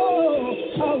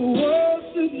 I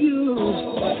worship you.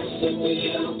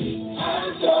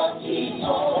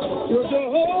 You're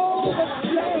Jehovah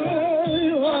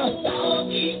Jireh,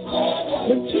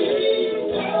 the King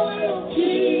of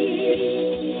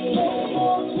Kings. No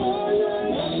more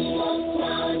crying,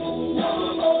 no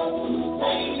more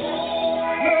complaining.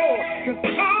 No, 'cause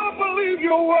I believe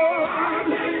your word.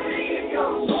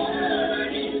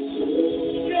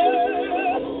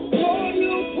 Yeah.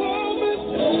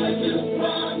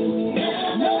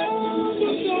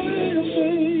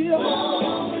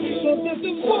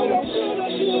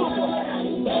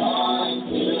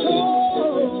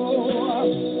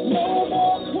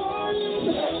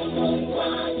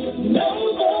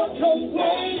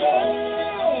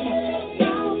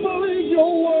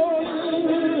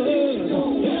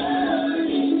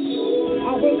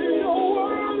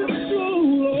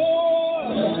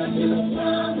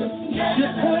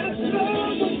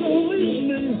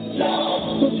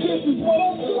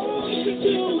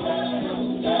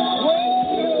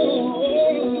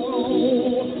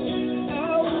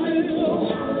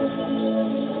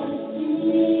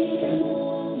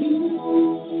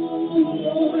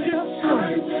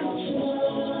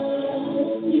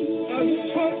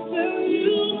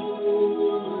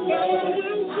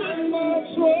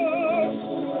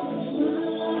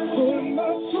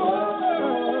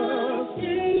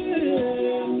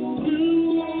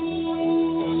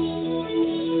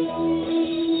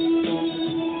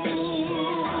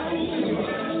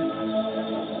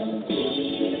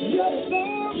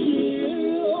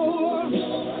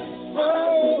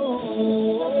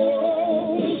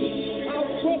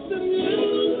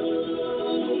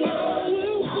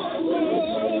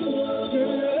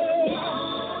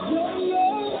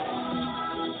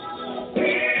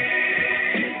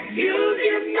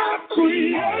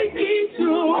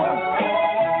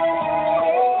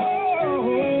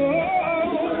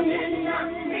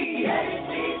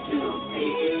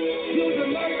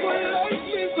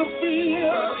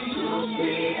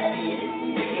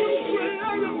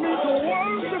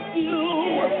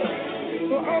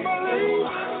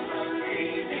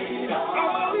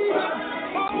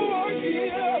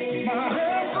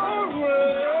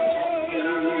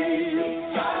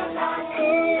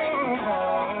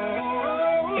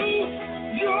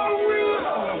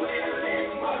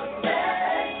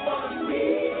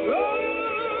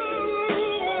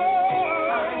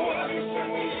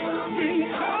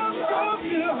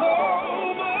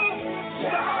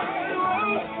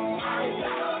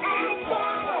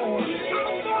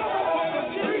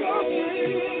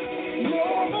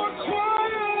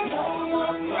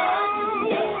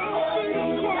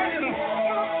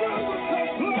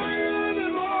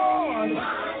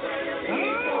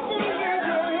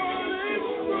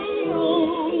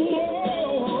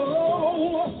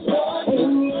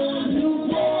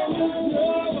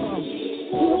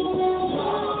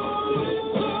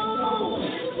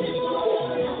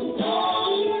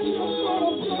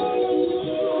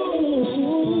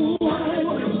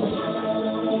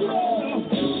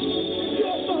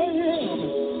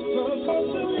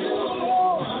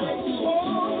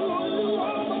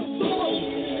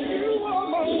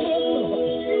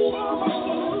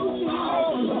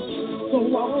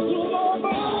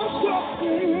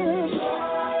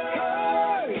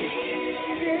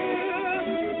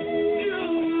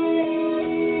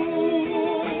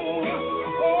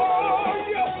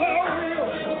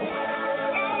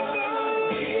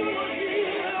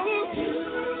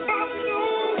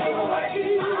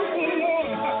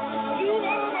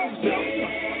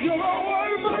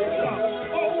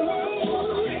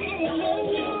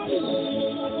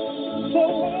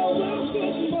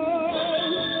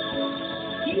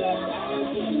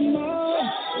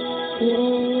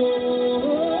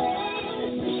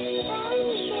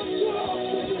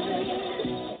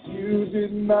 You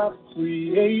did not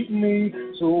create me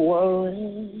to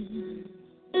worry.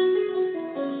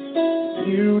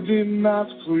 You did not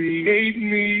create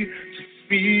me to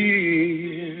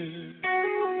fear.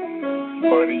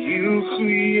 But you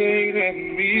created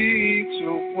me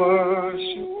to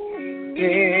worship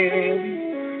Daddy.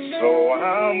 So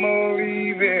I'ma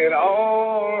leave it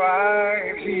all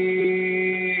right here.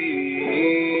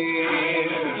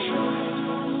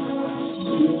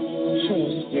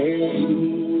 Trust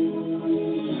Daddy.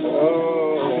 Oh,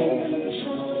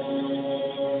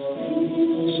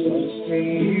 trust in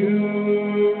you,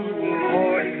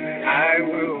 Lord. I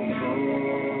will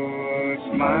put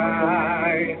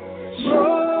my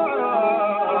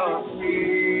trust in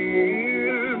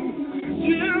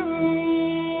you.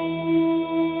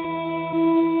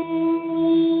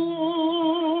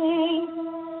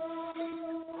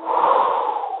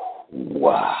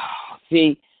 Wow. See,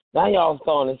 now y'all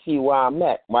starting to see where I'm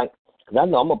at, right? Because I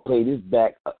know I'm going to play this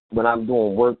back when I'm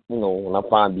doing work, you know, when I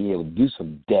finally be able to do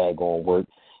some daggone work.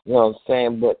 You know what I'm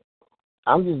saying? But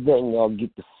I'm just letting y'all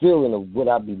get the feeling of what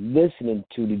I be listening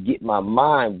to get my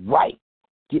mind right.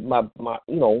 Get my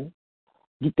you know,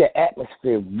 get that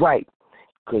atmosphere right.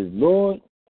 Because, Lord,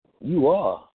 you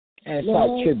are. That's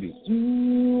our tribute.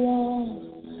 You are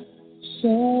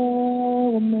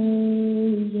so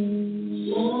amazing.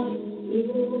 Lord,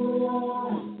 you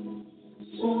are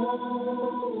so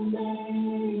amazing.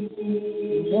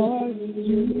 Lord,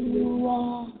 you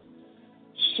are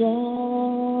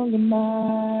strong and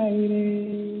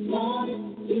mighty. Lord,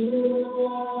 you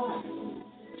are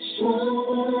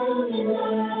strong and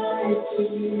mighty.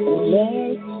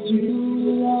 Lord,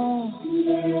 you are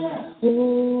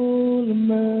full of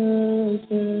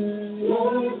mercy.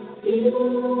 Lord, you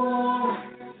are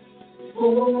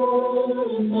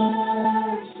for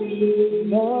mercy.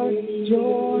 Lord,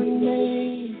 your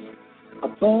name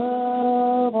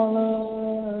above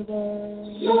all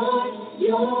others. Lord,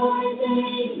 your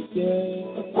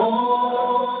name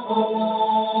above all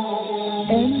others.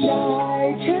 And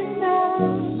I cannot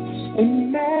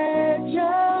imagine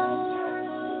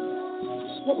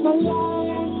what my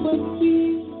life would be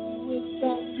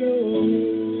without you.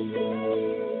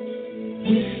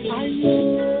 I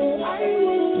know I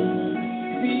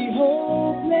would be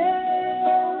hopeless.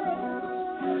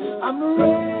 I'm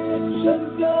wretched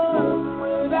done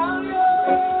without you.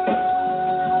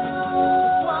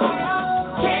 Why I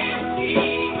can't be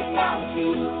without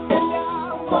you, and I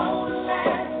won't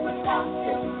last without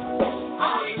you. I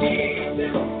need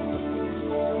you.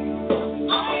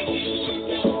 I need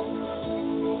you.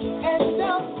 And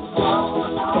I'm so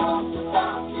lost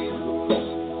without you.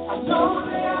 I know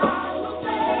that I will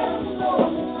never know.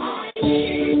 I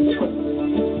need you.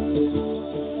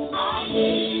 I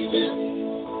need you.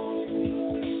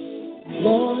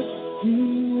 Lord,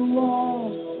 you are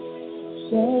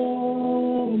so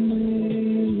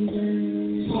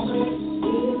amazing.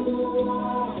 You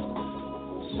are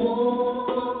so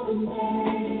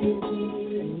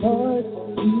amazing. Lord,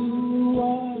 you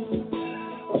are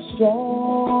a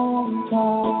strong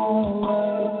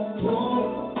tower.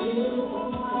 Lord, you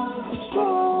are a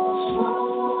strong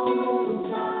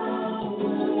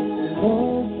tower.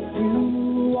 Lord,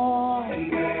 you are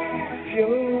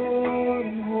pure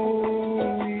and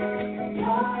holy.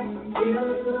 Lord, you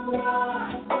are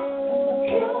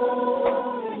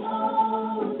pure and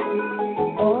holy.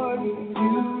 Lord,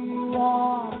 you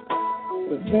are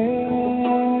the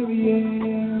very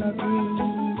air I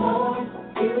breathe. Lord,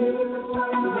 you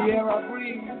are the air I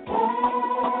breathe.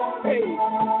 Hey.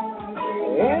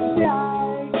 And I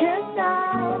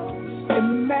cannot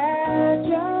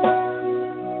imagine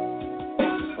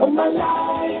what my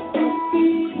life would be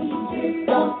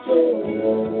without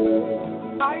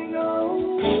you. I know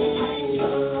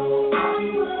I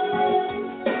would.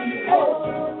 Hey.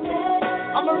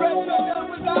 I'm a wretched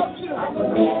without you.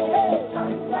 Hey.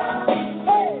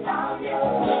 Without you.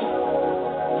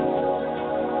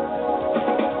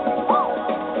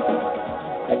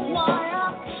 That's why I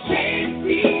can't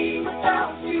be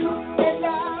without you, and I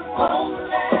won't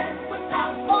last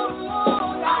without you.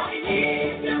 Lord, I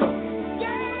need you.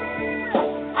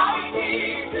 Yeah, I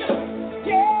need you.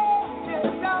 Yeah,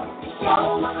 and I'm so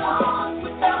lost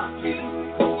without you.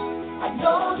 I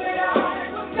know that I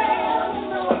will never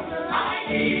know. I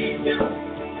need you.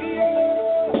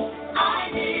 Yeah, I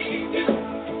need you.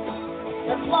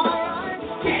 That's why I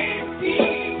can't be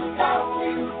without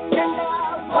you, and I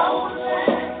won't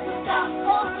last without you.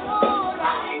 Lord, I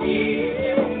need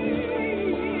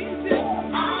you.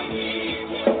 I need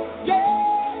you.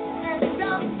 Yeah, and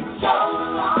I'm so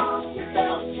lost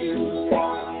without you.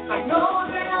 I know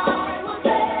that I will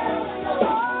never know.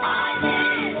 I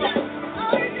need you. I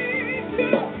need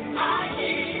you. I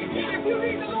need you. If you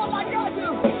need the Lord like I do,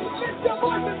 lift your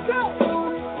voice and say,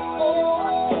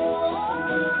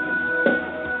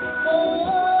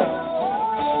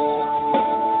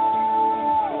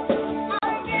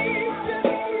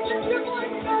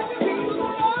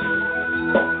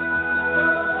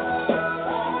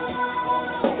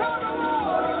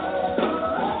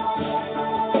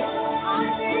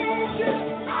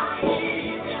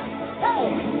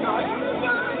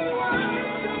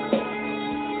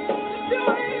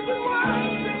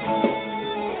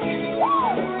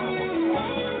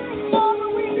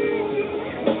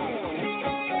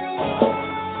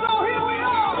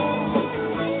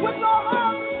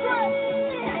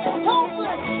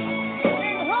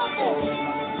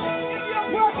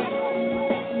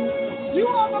 you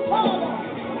are the Father,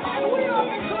 and we are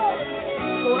the Son.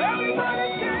 So everybody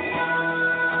say, come on.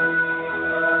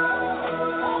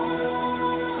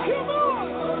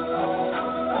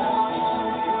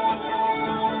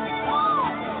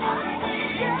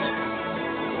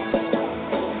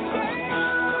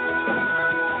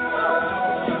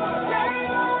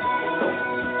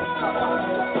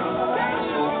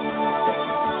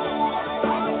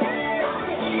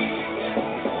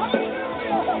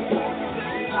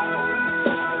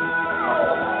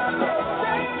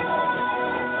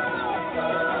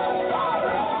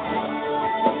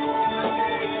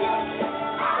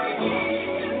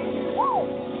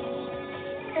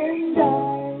 And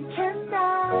I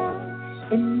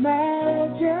cannot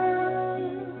imagine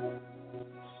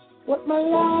what my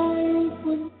life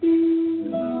would be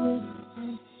without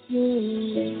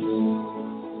you.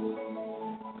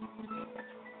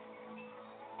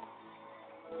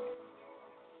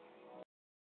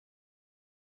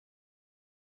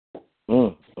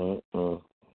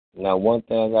 Now, one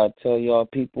thing I got to tell y'all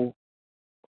people,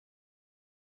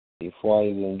 before I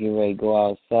even get ready to go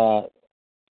outside,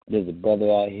 there's a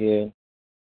brother out here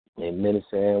named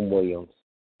Minister Aaron Williams.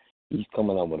 He's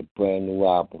coming out with a brand new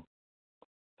album.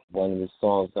 One of the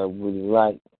songs I really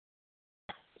like,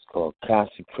 it's called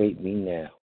Consecrate Me Now.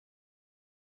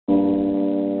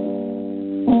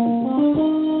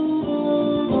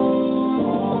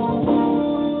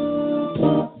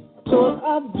 So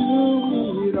I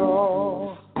do it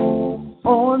all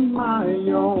on my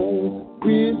own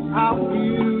without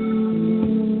you.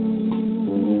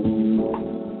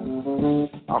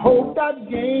 I hope I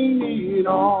gain it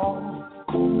all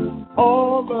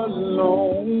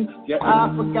alone, yet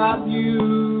I forgot you.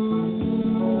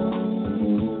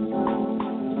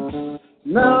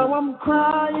 Now I'm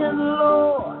crying,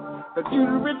 Lord, that you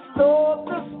restore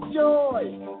the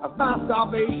joy of my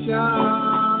salvation.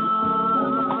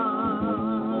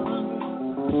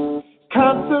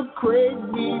 Consecrate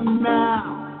me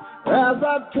now as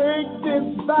I take this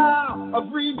vow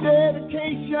of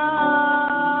rededication.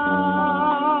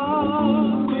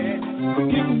 Yeah.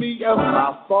 Forgive me of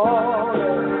my fault,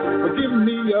 forgive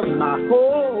me of my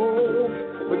hope,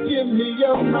 forgive me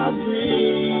of my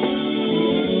dreams.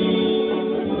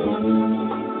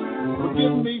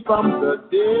 Forgive me from the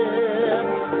death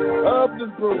of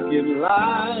this broken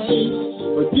life.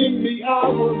 Forgive me, I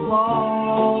was wrong.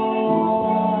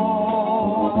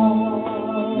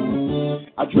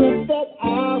 I dreamt that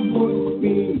I would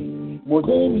be more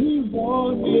than he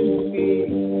wanted me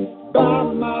by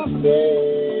myself.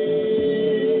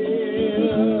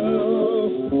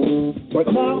 But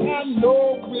now I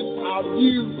know without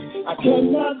you, I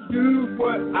cannot do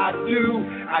what I do.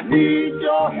 I need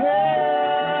your help.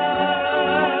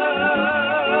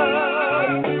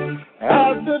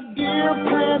 As the deer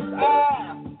pants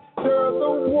after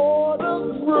the water's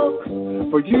brook,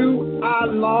 for you I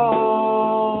long.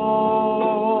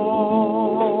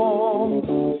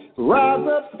 Rise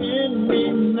up in me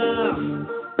now,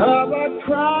 as I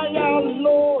cry out,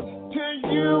 Lord, to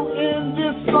you in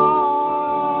this song.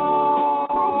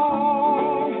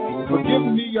 Forgive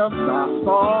me of my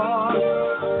thoughts,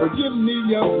 forgive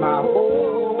me of my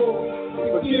hope,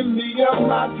 forgive me of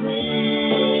my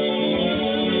dreams.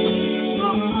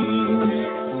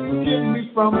 Forgive me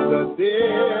from the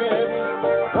death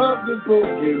of this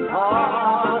broken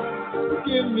heart.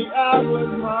 Forgive me, I was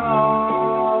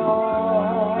wrong.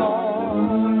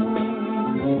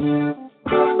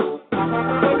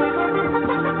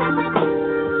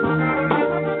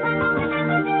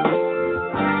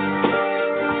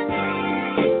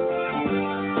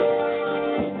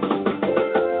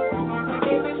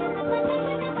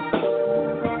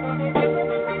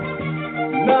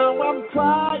 Now I'm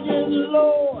crying,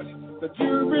 Lord, that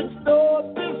you restore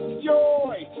this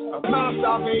joy of my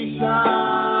salvation.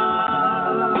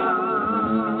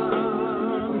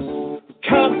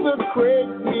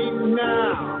 Consecrate me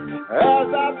now as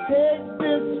I take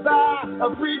this vow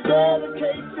of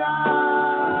rededication.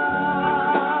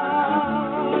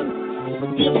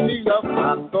 Forgive me of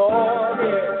my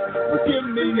glory, forgive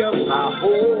me of my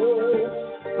hope,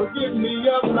 forgive me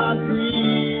of my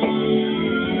dreams.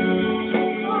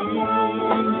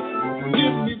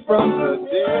 Forgive me from the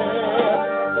death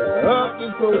of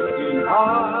this broken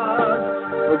heart.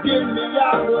 Forgive me, I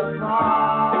was wrong.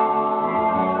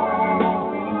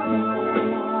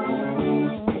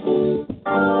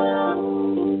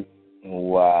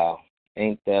 Wow.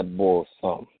 Ain't that bull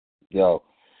something? Yo,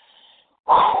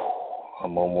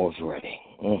 I'm almost ready.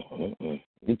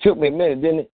 It took me a minute,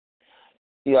 didn't it?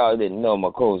 Y'all didn't know my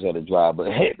clothes had to dry, but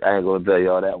hey, I ain't gonna tell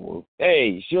y'all that one.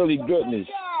 Hey, surely goodness.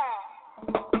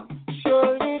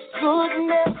 Surely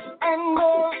goodness and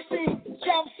mercy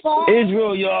shall follow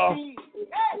Israel, y'all. me.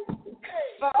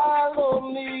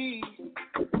 Follow me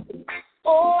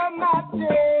all my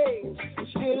days.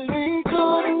 Surely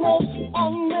goodness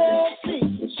and mercy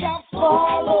shall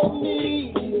follow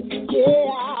me.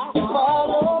 Yeah,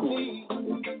 follow me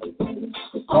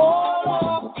all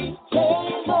of the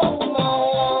days of my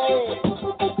life.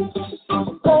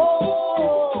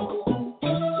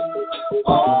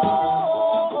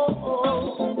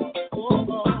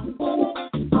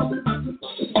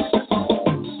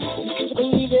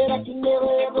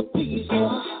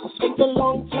 A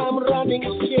long time running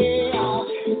scale.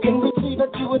 Can we see that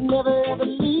you would never ever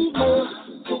leave me?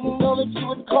 Didn't know that you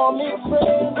would call me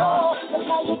friend. Oh, and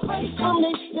how your grace for me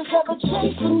is ever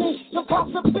chasing me. The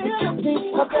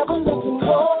possibility of ever letting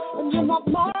go. And you're not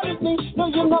mad at me. No,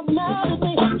 you're not mad at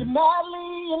me. You're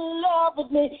madly in love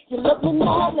with me. You love me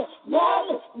madly,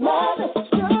 madly, madly.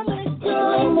 Surely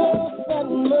goodness and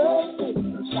mercy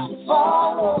shall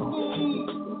follow me.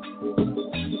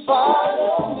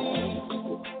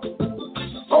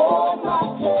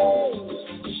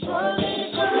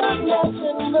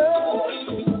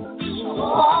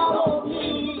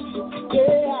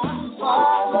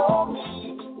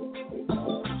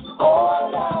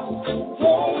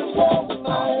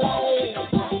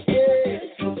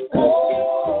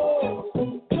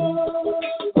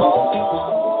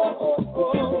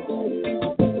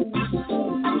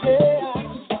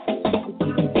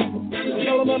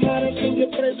 of my mind into your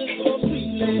presence so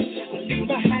sweetly. I leave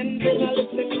my hands and I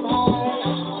lift and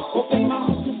cry. Open my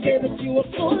heart to say that you are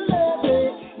so lovely.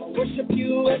 Worship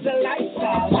you as a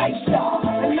lifestyle, lifestyle.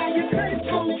 And now you're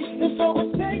faithfully, it's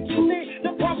overtaking me.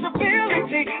 The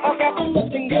possibility of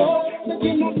everlasting God. But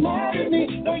you're not mad at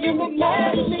me, no, you're not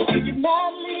mad at me. You're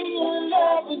madly in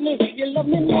love with me. You love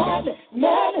me madly,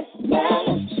 madly,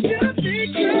 madly. You're the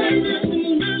good.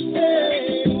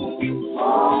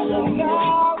 Follow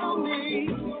me,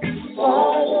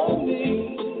 follow me,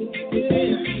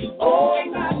 yeah. All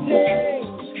my days,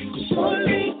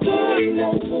 surely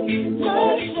goodness and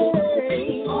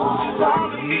mercy. Follow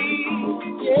me,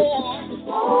 yeah.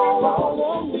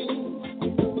 Follow me,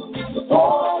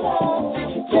 follow the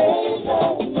days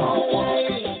of my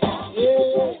life,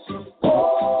 yeah.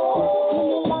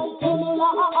 Oh, come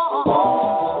along,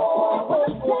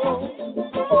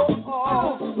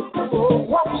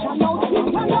 what I know, I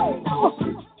know.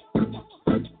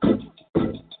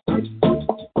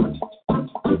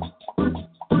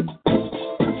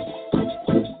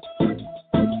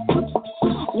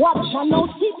 Watch, I know,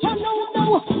 teach, I know,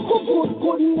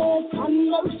 goodness and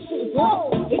mercy.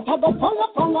 Oh, it had a follow me.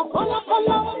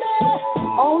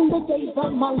 All the days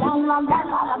of my life,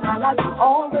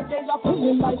 all the days of my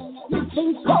life, you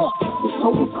think so. So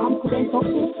be confident of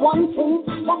this one thing,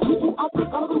 that you are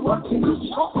going to work in this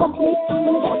shop of me.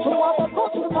 And that's why I go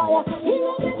to the fire.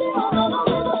 Here it is,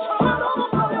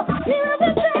 here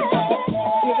it is.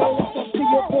 You don't listen to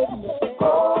your goodness.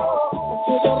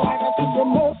 To the right and to your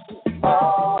mercy.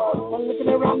 I'm looking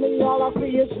around me, all I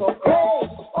see is so great.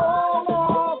 All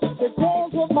of the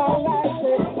days of my life,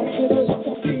 I should have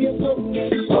listened to your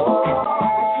goodness. To the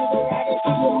right and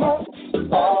to your mercy.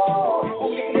 I'm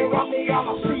looking around me, all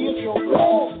I see is so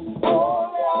great. All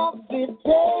of the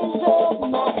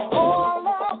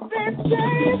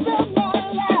days of my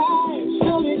life,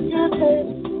 surely goodness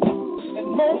and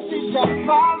mercy shall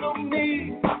follow me.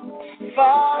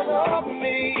 Follow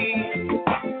me.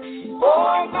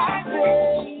 All my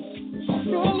days,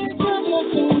 surely goodness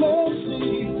and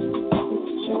mercy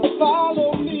shall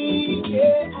follow me,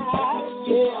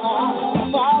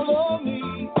 follow me.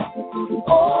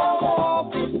 All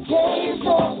of the days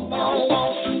of my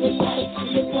life,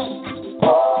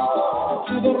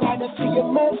 to the right and to your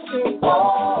mercy.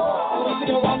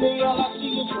 Looking around me, all I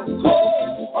see is your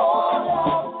grace. All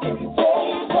of the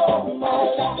days of my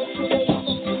life,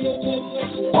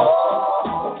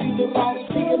 to the right and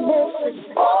to your mercy.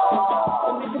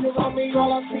 And looking around me,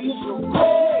 all I see is your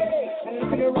grace. And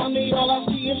looking around me, all I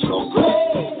see is your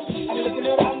grace. And looking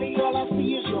around me, all I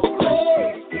see is your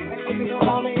grace. And looking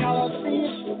around me, all I see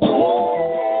is your grace.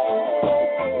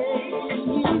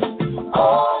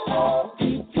 All of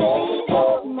the days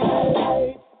of my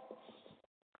life.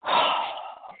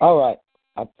 All right,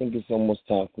 I think it's almost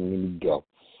time for me to go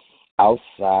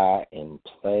outside and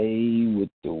play with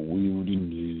the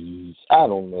wilderness. I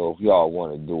don't know if y'all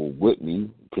want to do it with me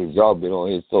because y'all been on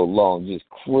here so long just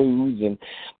cruising.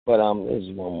 But there's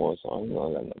one more song. I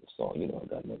got another song. I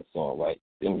got another song, right?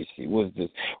 Let me see. What's this?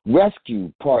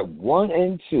 Rescue Part 1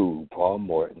 and 2, Paul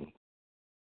Morton.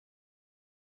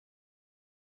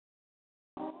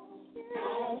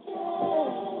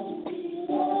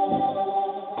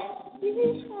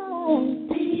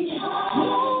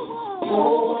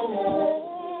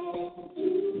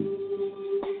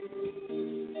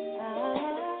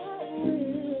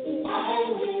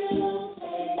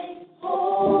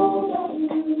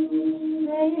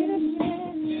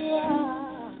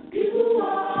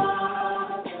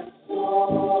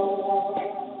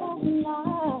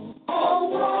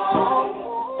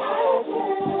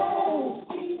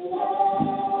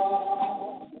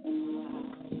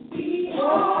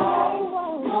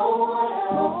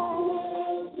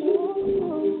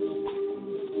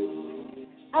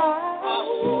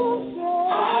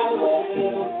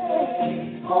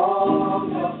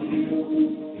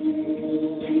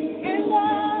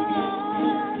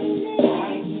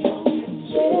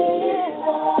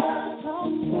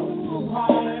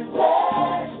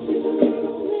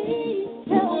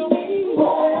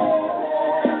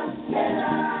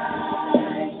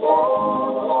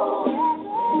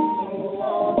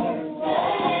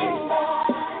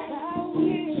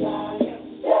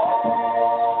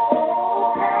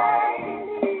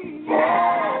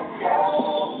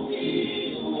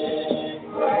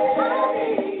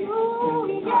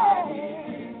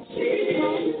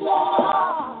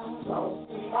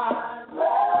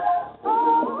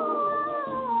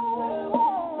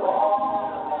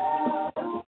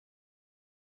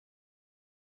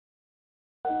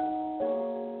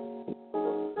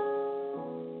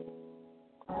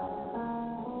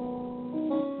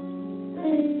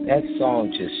 That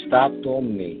song just stopped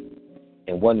on me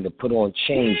and wanted to put on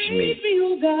Change Me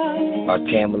by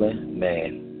Tamala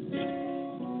Mann.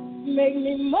 Make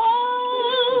me more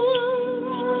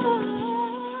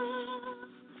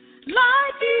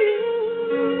like you.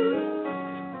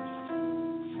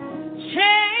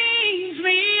 Change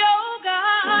me, oh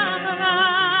God.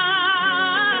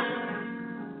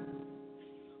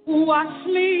 Wash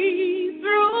me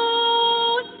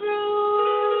through and through.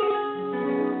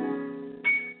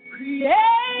 Create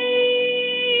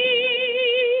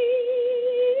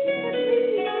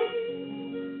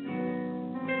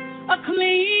a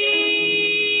clean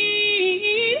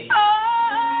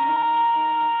heart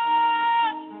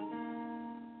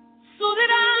so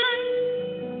that I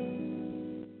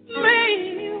may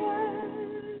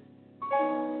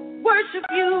worship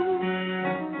you.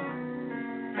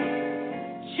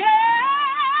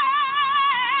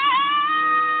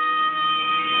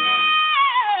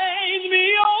 Change me,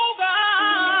 oh God.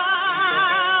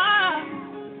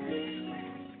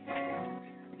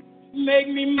 Make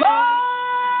me more.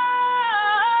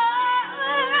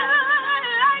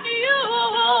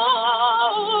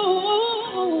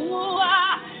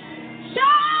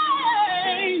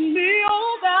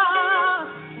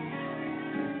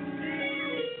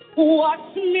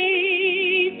 Watch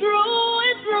me through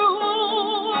and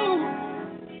through.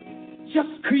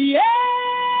 Just create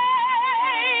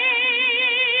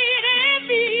in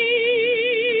me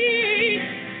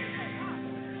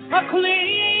a clean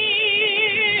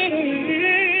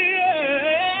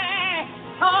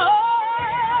heart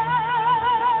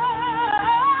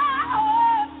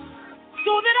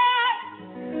so that I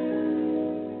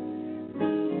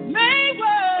may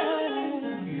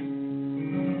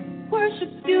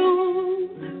worship you.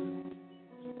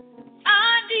 I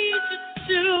need you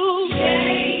to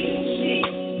change me.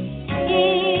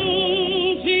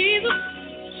 Jesus,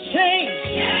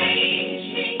 change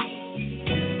me.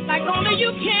 Like only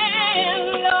you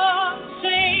can, Lord,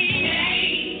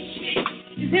 change me.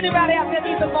 Is anybody out there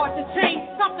need the Lord to change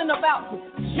something about you?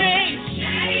 Change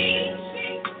me.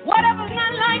 Whatever's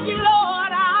not like you,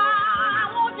 Lord, I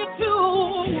want you to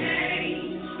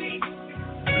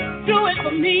do it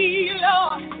for me,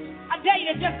 Lord. I dare you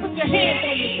to just put your hands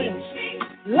on yourself.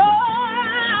 Lord,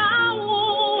 I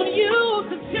want you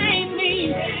to change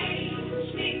me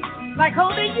like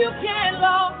only you can,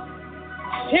 Lord.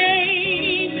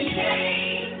 Change me.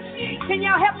 Can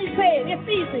y'all help me say it? It's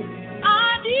easy.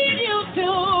 I need you to.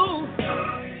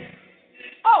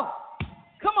 Oh,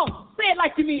 come on. Say it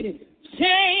like you mean it.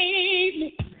 Change me.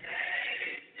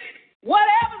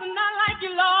 Whatever's not like you,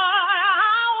 Lord,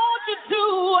 I want you to.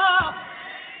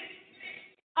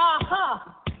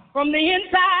 From the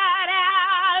inside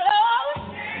out.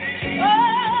 Oh,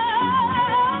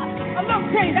 a little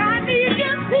change. I need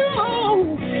you to.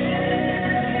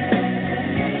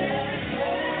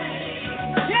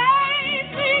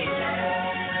 Change me.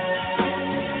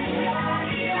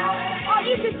 Or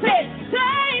you can say,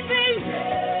 change me.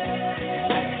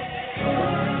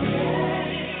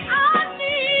 I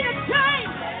need a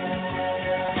change.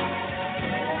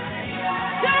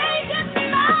 Change it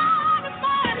now.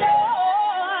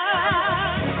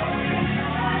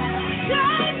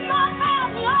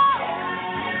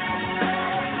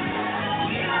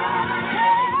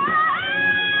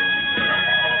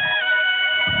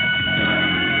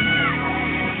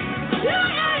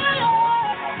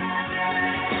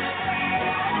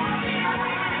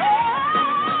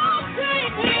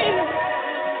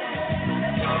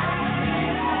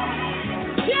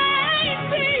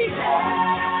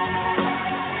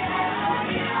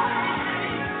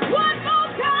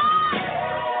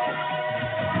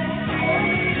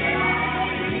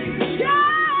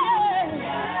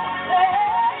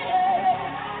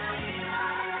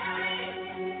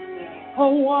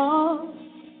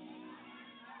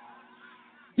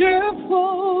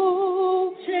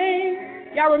 Wonderful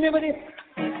change. Y'all remember this?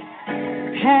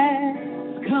 Has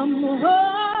come over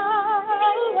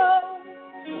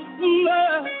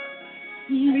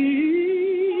me.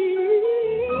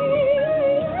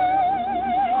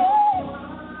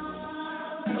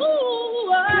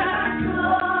 Ooh,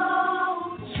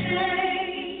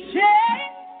 change.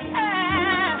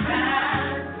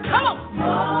 Come on.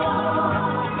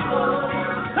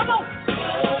 Come on.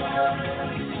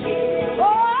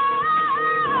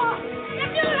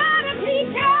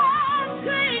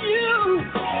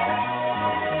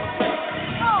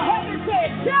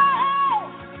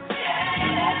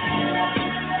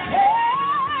 Hey!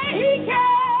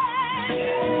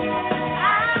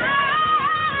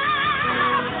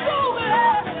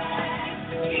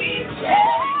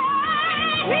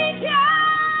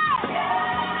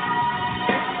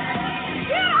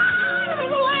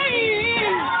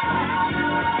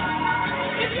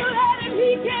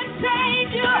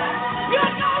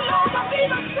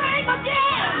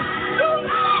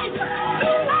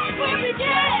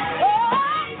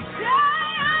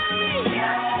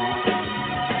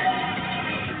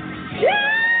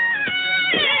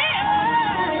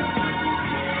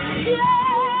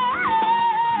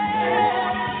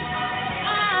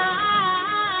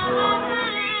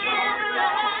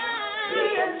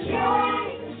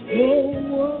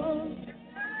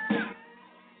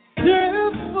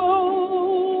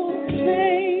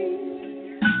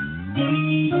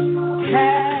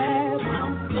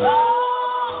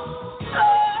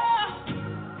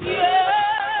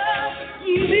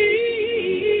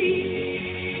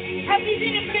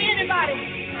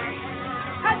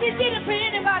 he did it for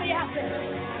anybody out there?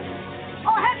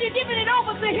 Or have you given it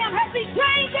over to him? Has he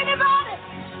changed anybody?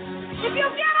 If you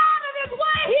get out of his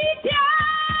way, he can.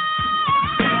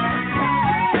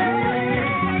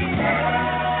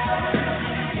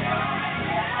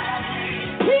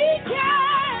 He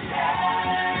can.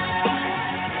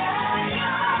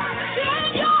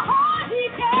 In your heart, he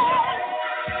can.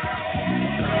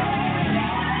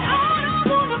 I don't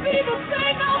want to be the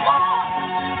same no more.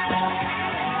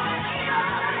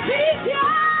 He can.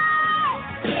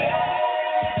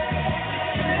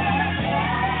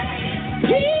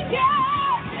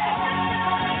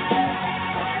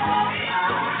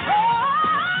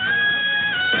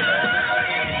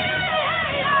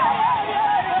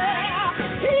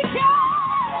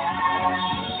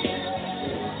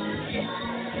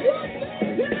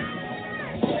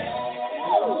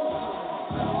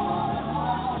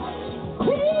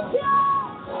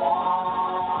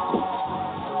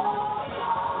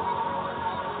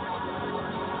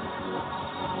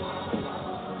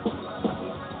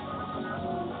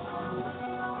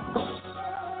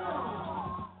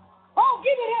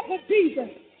 Jesus.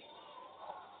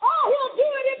 Oh, he'll do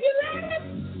it if you let him.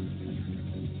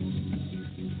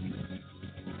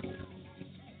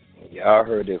 Y'all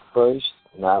heard it first,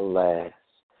 not last.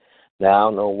 Now, I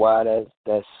don't know why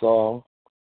that song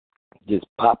just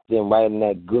popped in right in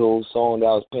that good old song that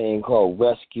I was playing called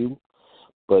Rescue.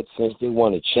 But since they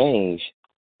want to change,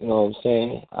 you know what I'm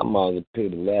saying, I might as well play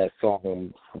the last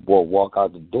song before I walk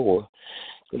out the door.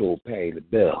 Good old Pay the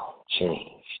Bell,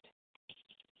 Changed.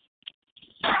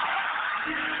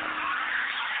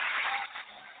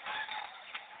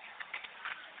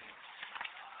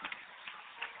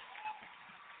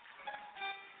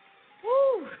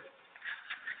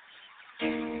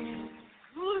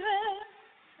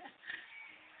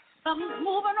 Something's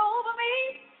moving over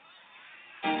me.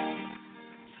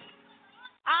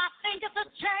 I think it's a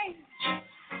change.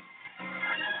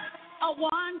 A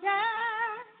wonderful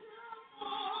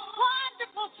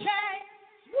change.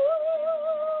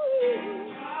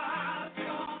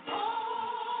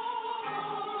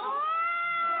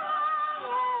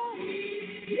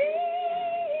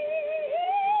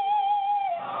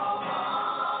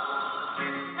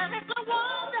 And it's a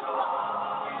wonderful.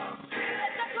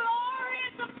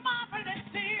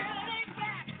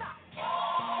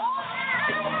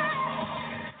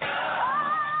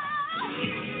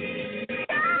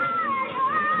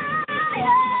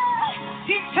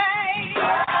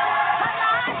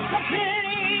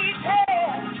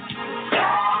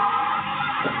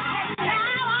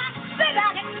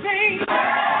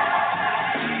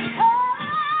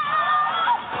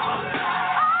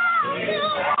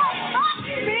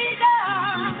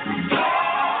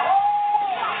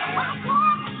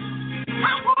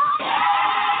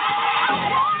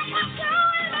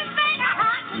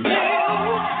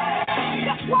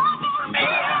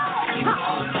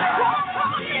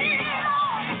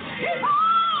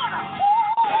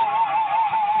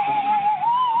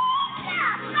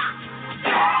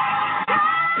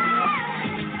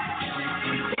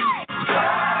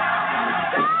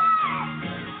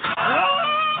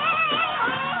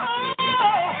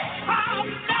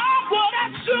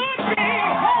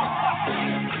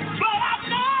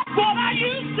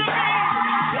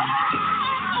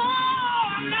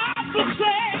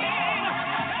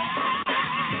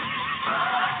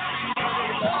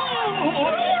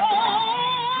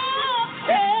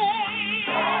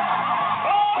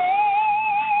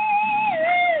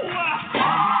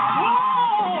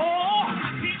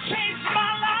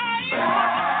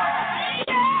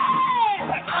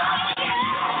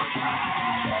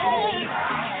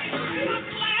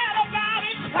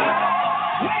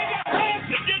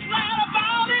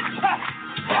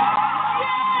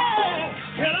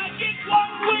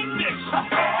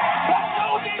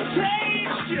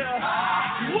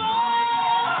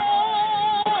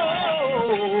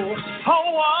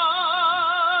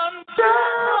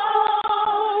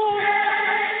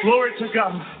 Glory to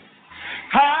God.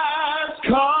 Has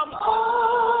come over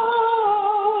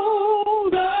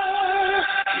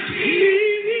me.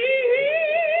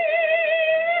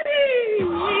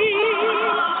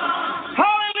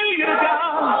 Hallelujah to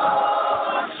God.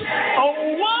 A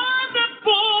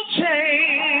wonderful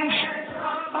change.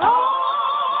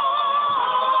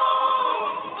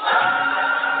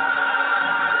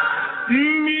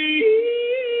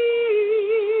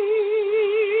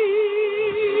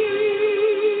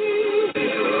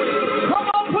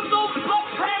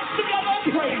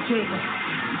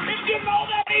 If you know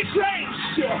that he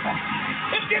changed you,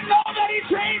 if you know that he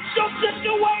changed your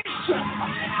situation,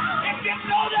 if you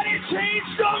know that he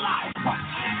changed your life,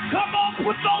 come on,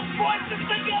 put those voices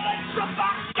together,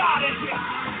 Shabbat.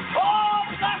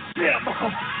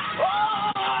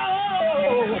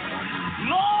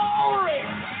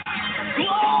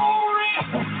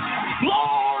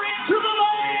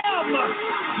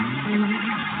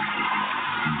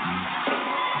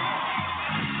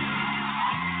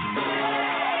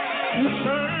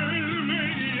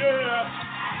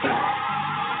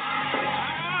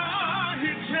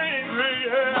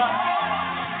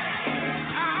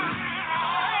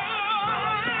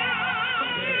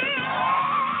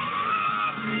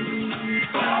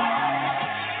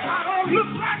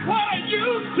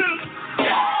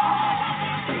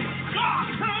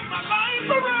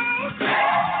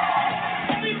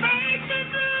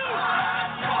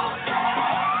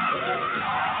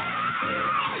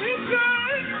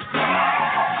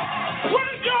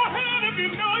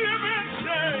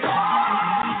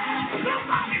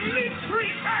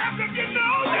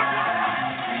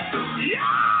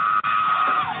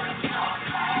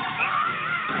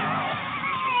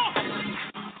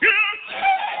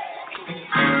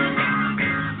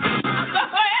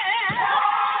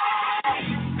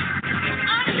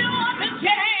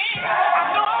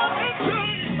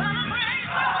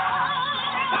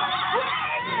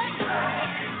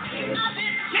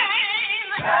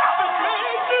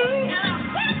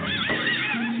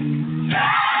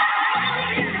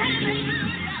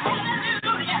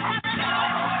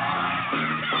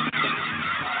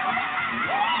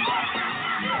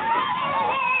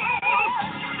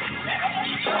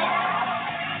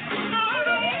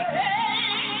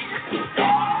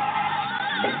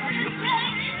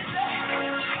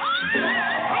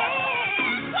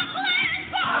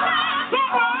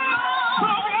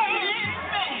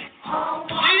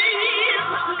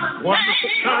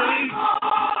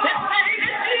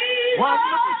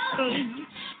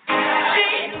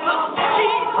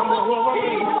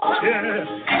 Yeah.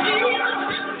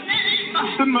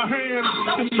 It's in my hands,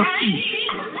 it's in my feet.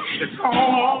 It's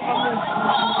all over me.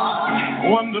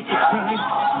 Wonderful thing.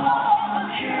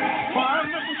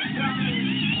 Wonderful thing.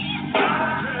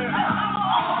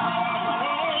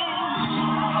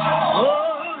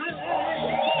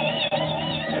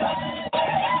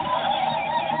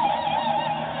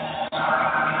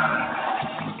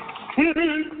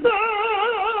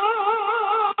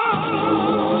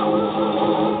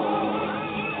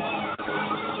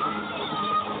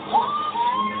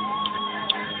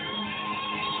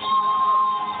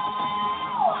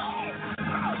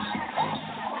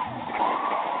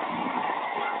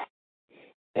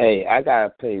 Hey, I gotta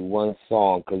play one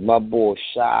song because my boy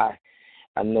Shy,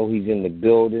 I know he's in the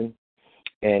building,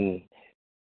 and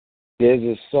there's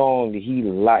a song that he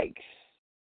likes.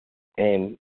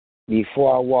 And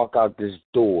before I walk out this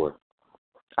door,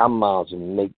 I might as well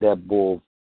make that boy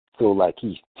feel like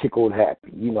he's tickled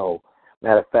happy. You know,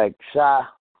 matter of fact, Shy,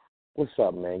 what's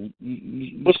up, man?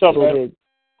 You What's up, man? Here?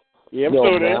 Yeah, I'm Yo,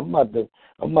 still man, there.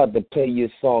 I'm about to play your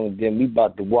song, and then we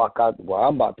about to walk out. Well,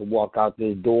 I'm about to walk out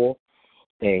this door,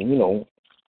 and you know,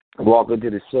 walk into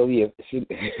the city of I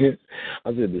said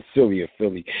the city of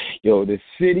Philly. Yo, the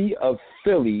city of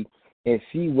Philly, and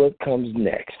see what comes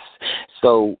next.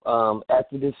 So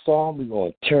after this song, we're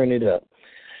gonna turn it up.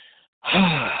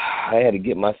 I had to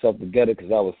get myself together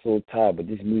because I was so tired, but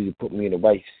this music put me in the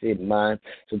right state of mind.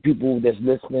 So people that's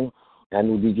listening, I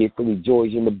know DJ Philly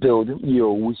Joy's in the building.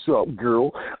 Yo, what's up,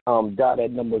 girl? Dot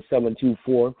at number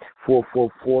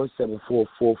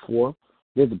 724-444-7444.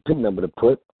 There's a PIN number to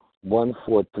put,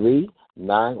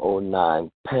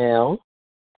 143909 pound.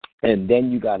 And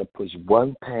then you got to push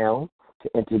 1 pound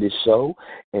to enter the show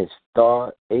and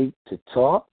star 8 to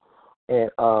talk.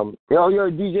 And yo,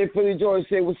 DJ Philly Joy,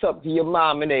 say what's up to your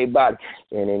mom and everybody.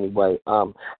 And anyway,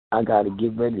 I got to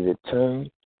get ready to turn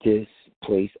this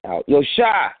place out. Yo,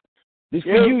 Shy, this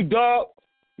for you, dog.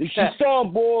 This is your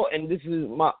song, boy, and this is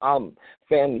my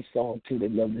family song too. They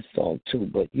love this song too,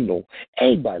 but you know,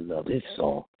 everybody love this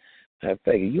song. I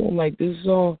figure you don't like this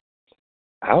song,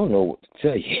 I don't know what to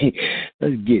tell you.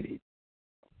 Let's get it.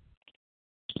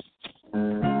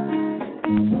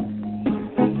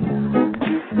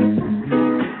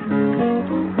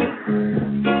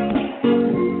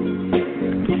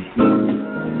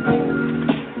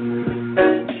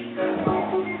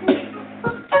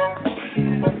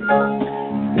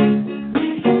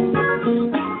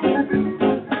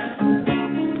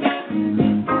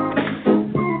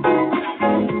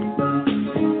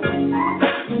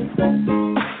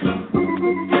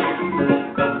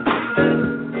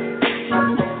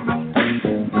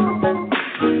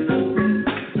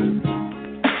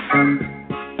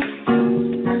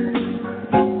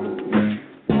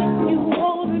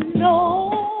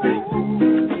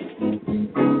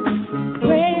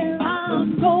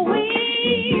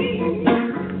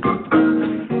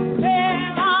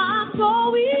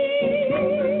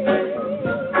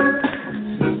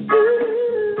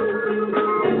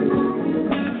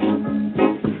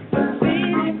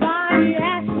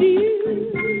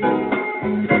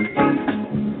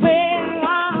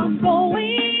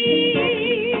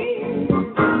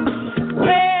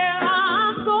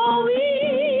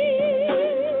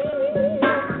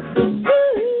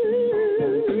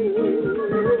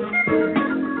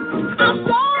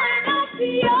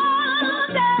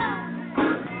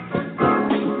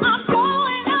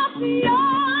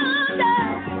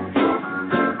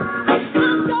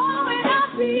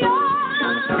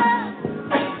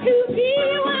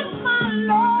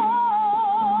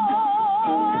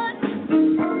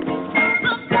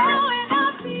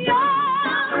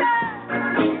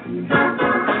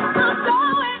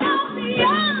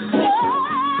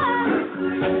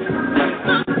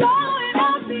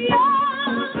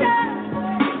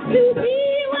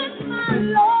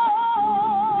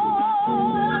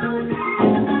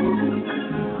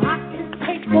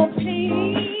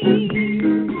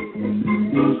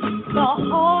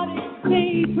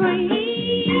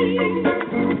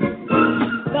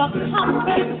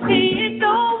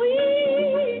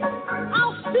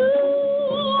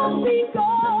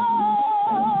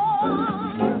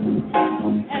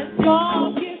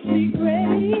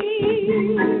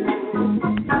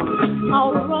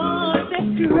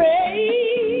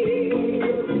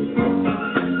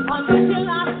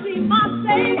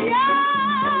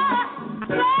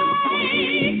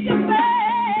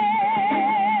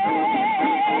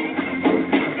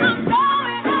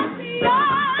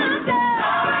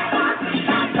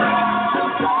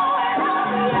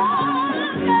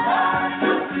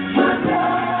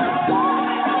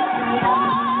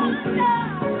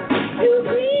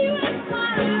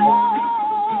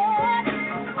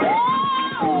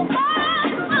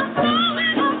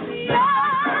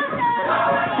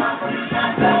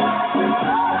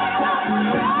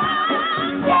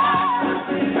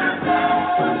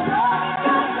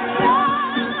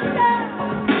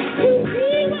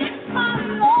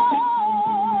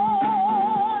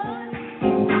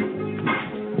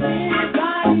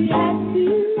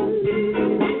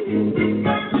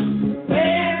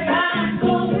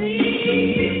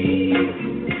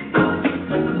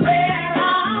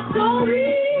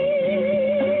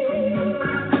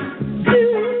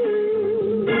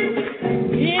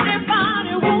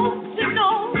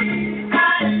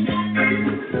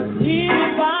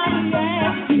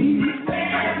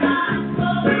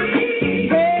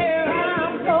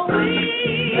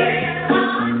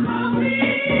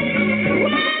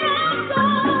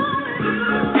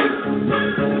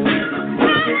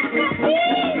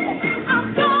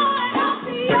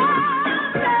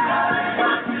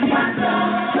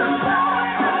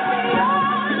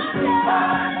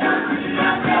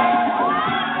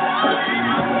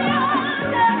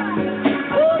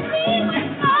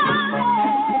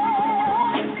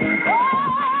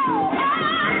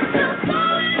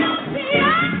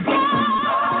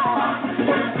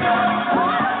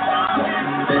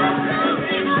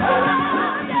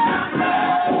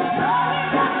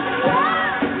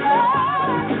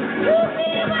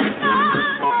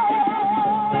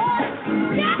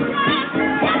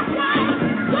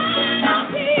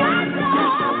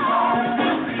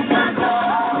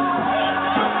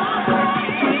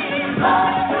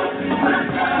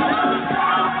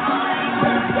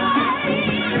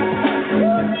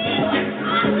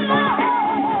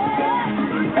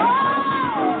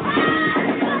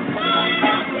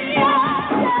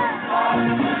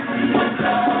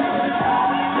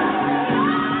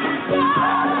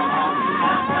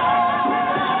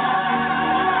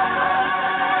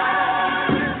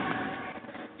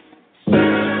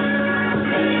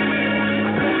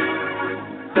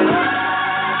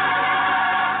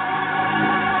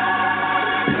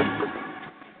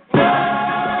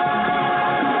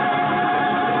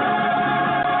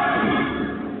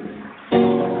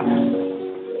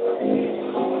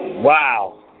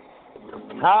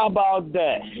 How about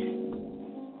that?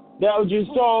 That was your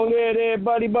song there,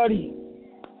 buddy. Take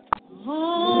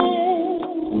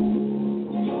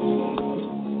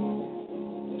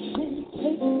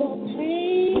the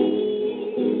pain.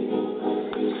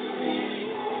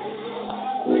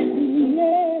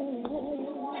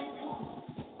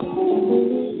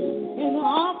 And I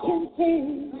can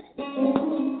take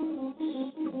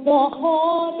the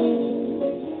heartache,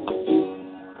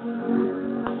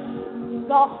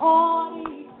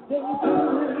 baby.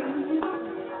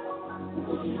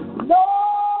 Lord,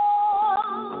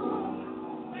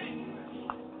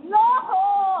 the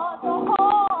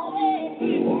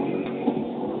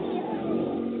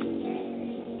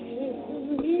heartache.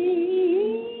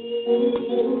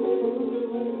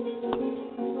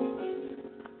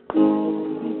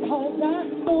 Because I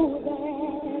know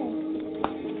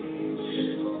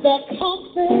that the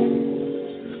comfort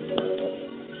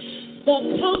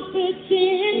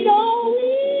in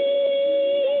knowing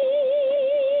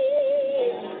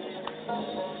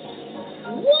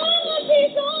what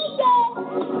is on that,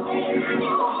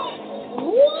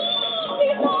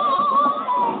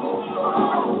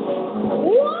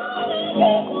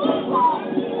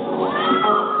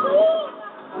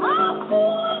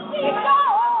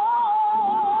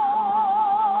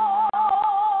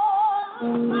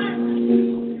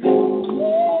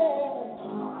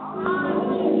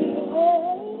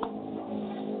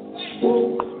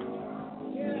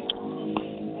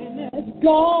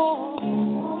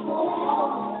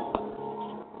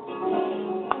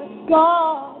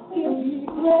 God give me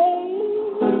grace.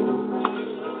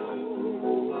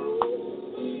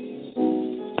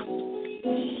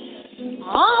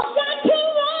 I've got to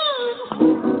run.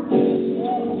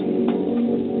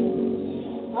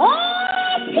 I've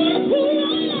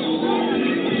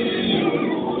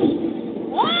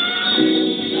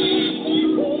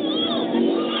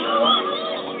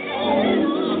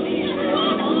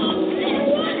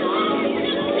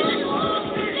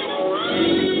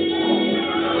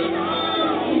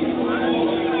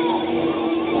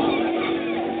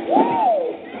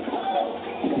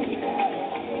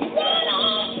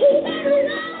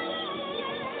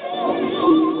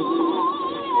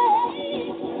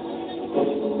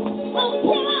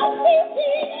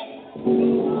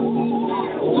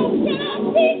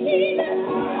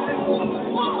to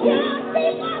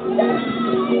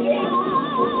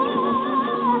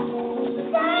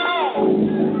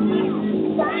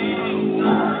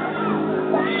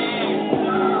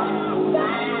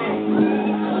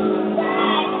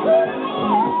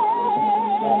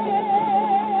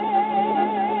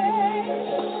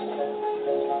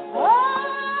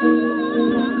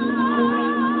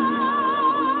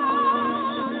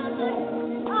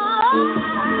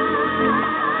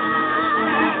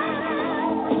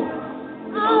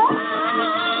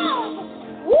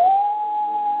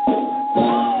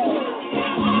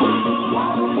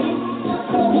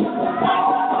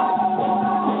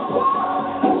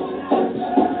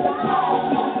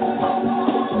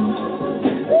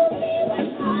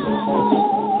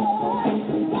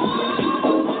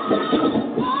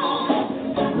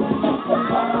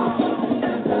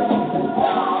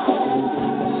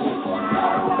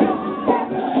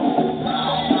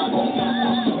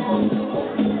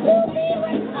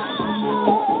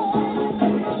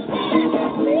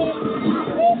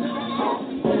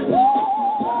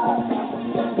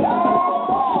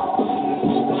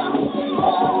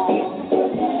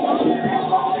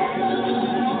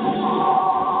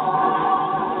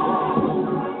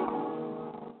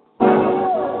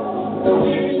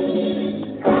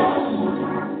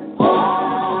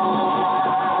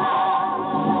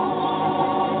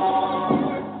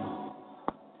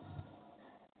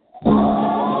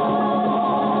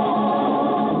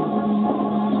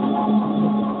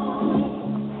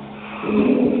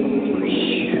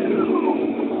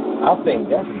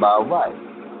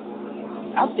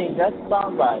I think that's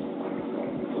about right.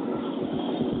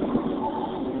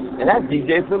 And that's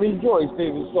DJ Philly Joy's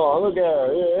favorite song. Look at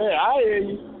her. Yeah, I hear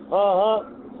you.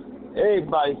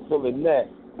 Everybody's feeling that.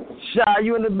 Shy,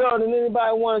 you in the building?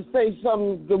 Anybody want to say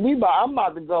something? I'm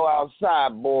about to go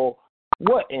outside, boy.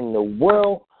 What in the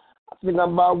world? I think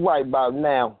I'm about right about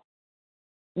now.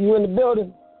 You in the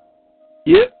building?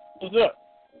 Yep. What's up?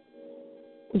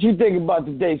 What you think about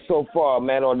the day so far,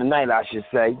 man, or the night, I should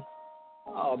say?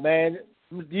 Oh, man,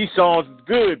 these songs are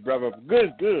good, brother.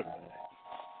 Good.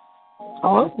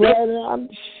 Oh,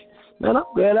 I'm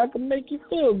glad I can make you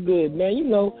feel good, man. You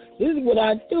know, this is what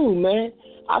I do, man.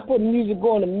 I put music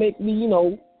on to make me,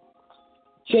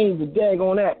 change the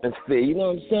daggone atmosphere. You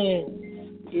know what I'm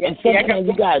saying? And sometimes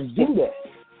you got to do that.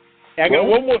 I got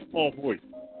one more song for you.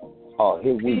 Oh,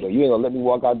 here we go. You ain't gonna let me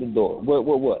walk out the door.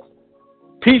 What?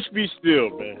 Peace be still,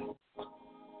 man.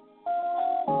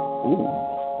 Ooh.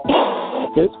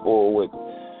 This forward.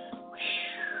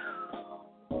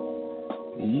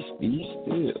 Peace be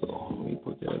still. Let me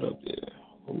put that up there.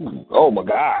 Ooh. Oh my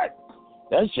God.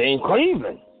 That's James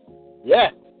Cleveland.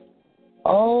 Yeah.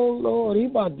 Oh Lord, he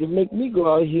about to make me go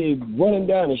out here running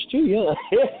down the street, huh?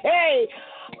 Hey.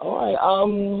 All right.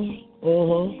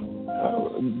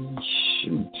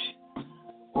 Shoot.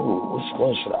 Ooh, which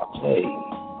one should I play?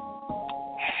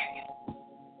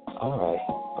 All right.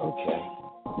 Okay.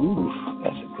 Ooh,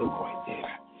 that's a good one right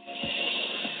there.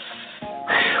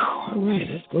 All right,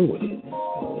 let's go with it.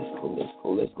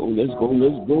 Let's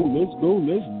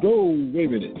go. Wait a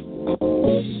minute.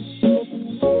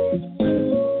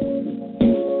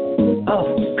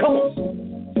 Come on.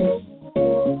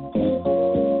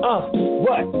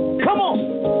 What? Come on.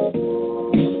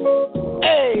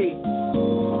 Hey.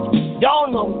 Y'all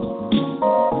know.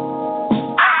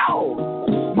 Ow!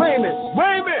 Wait a minute.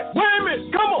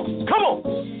 Come on.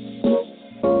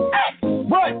 Hey,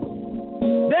 what?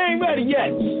 They ain't ready yet.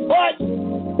 What?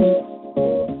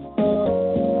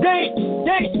 They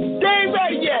ain't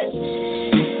ready yet.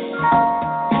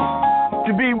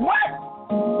 To be what?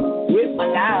 With my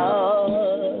love.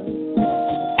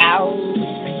 Out,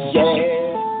 yeah.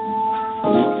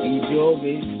 Keep your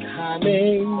wish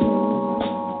coming.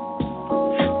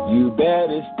 You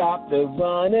better stop the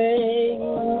running.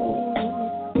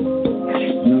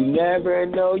 You never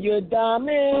know you're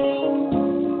dumbing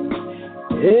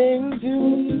into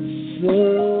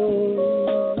soon.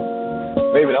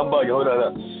 Wait a minute, I'm bugging. Hold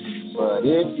on. But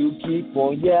if you keep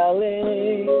on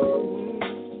yelling,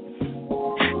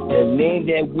 that name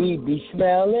that we be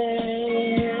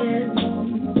smelling,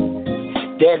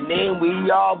 that name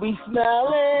we all be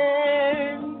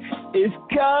smelling, is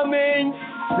coming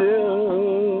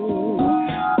soon.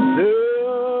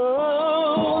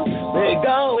 We're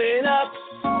going up.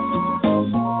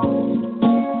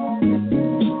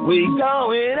 We're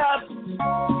going up.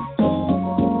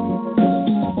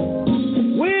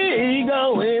 We're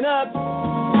going up.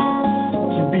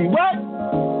 To be what?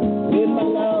 With my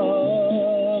love.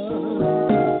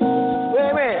 Wait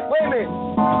a minute.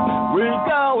 We're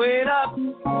going up.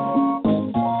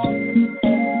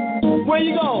 Where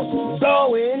you going?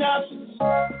 Going up.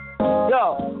 Yo,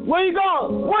 where you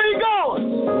going?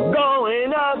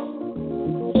 Going up.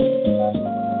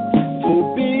 To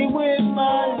be with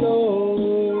my Lord.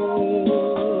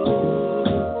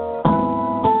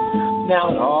 Now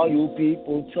all you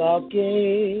people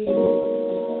talking,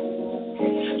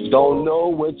 don't know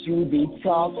what you be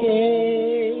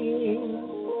talking.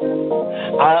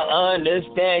 I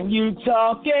understand you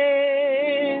talking.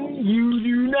 You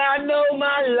do not know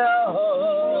my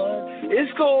Lord.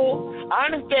 It's cool. I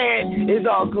understand. It's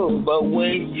all cool. But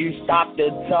when you stop the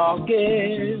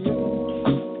talking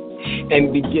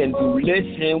and begin to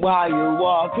listen while you're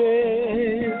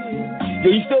walking, are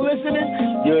you still listening?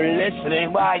 You're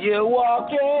listening while you're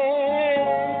walking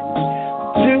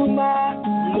to my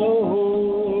Lord.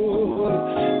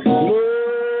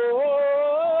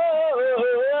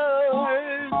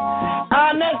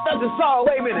 I messed up the song.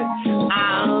 Wait a minute.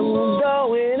 I'm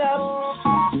going up.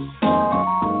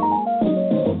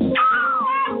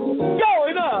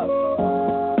 Going up.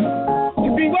 To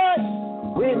be what?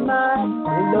 With my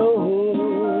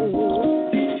Lord.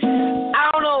 I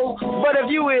don't know, but if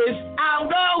you is, I'm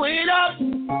going up.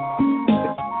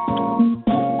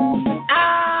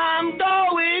 I'm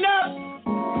going up.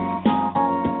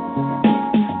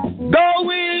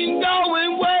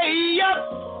 Going way up.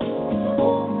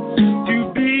 To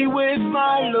be with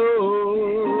my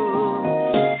Lord.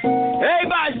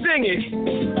 Everybody sing it.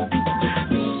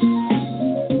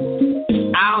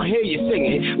 I don't hear you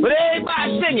singing, but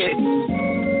everybody sing it.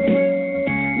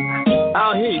 I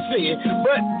don't hear you singing,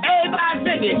 but everybody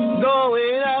sing it.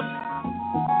 Going up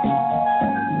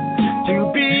to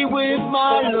be with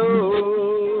my Lord.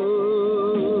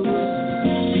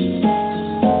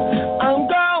 I'm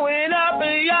going up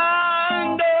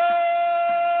yonder.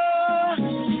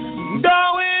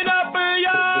 Going up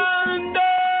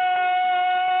yonder.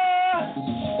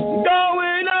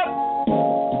 Going up.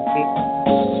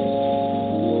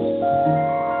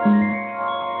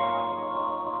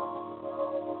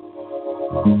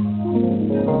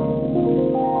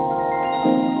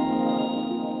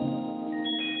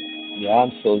 Yeah,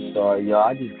 I'm so sorry, y'all.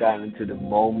 I just got into the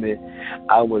moment.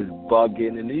 I was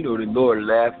bugging, and the Lord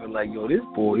laughing like, yo, this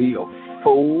boy, he a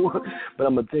fool. But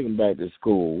I'm gonna take him back to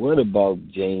school. What about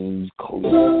James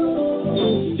Cleveland?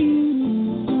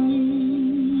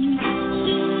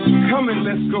 Come and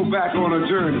let's go back on a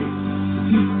journey.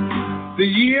 The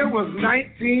year was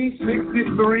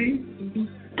 1963.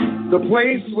 The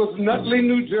place was Nutley,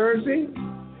 New Jersey,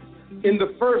 in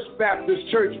the First Baptist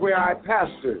Church where I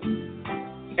pastored.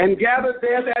 And gathered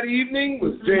there that evening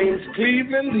was James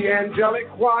Cleveland, the angelic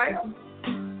choir.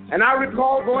 And I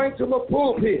recall going to the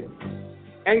pulpit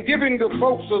and giving the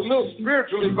folks a little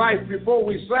spiritual advice before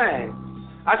we sang.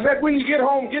 I said, when you get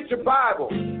home, get your Bible.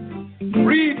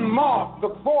 Read Mark, the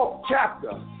 4th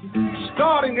chapter,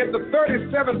 starting at the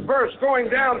 37th verse, going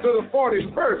down to the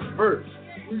 41st verse.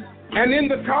 And in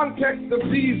the context of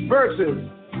these verses,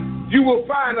 you will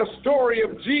find a story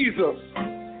of Jesus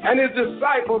and his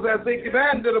disciples as they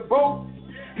landed a boat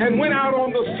and went out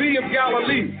on the Sea of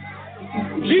Galilee.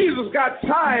 Jesus got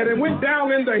tired and went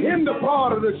down in the hinder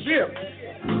part of the ship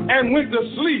and went to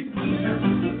sleep.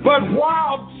 But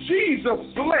while Jesus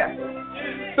slept,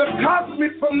 the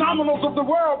cosmic phenomenals of the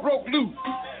world broke loose.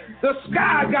 The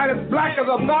sky got as black as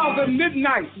 1,000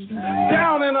 midnights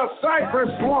down in a cypress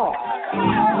swamp.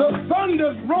 The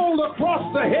thunders rolled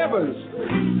across the heavens.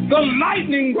 The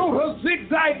lightning wrote her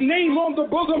zigzag name on the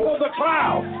bosom of the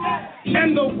cloud.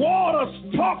 And the waters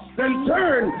tossed and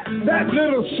turned that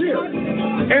little ship.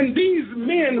 And these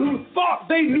men who thought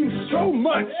they knew so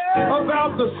much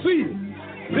about the sea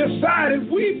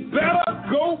decided we better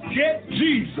go get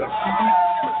Jesus.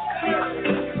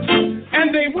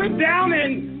 And they went down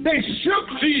and they shook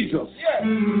Jesus.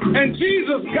 And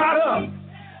Jesus got up,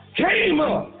 came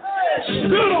up,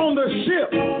 stood on the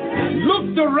ship,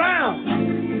 looked around,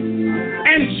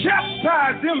 and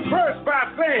chastised them first by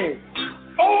saying,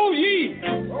 "O ye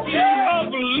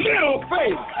of little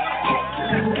faith,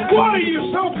 what are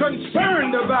you so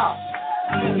concerned about?"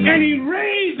 And he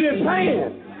raised his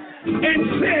hand and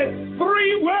said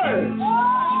 3 words,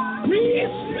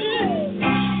 "Peace,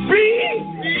 be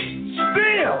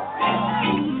still."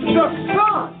 The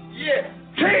sun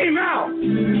came out.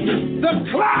 The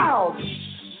clouds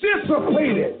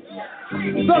dissipated.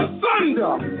 The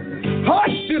thunder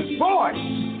hushed its voice.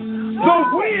 The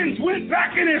winds went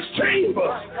back in its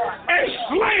chambers and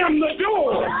slammed the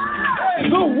door.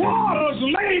 The waters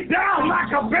laid down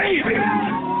like a baby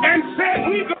and said,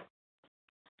 "We go."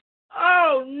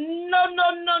 Oh, no.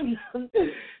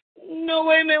 No,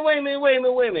 wait a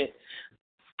minute.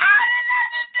 I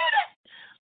didn't do that.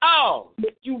 Oh,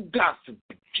 you got to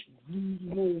be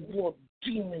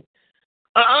demon.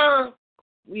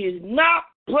 We is not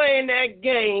playing that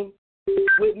game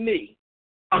with me.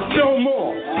 No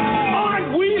more.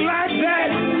 Aren't we like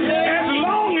that? As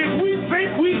long as we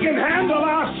think we can handle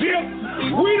our ship,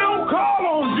 we don't call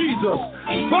on Jesus.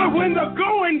 But when the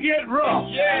going get rough,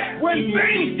 when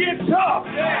things get tough,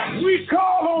 we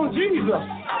call on Jesus.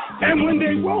 And when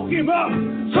they woke him up,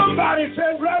 somebody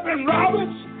said, "Reverend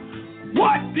Roberts,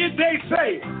 what did they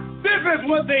say?" This is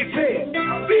what they said.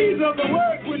 These are the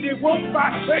words when they woke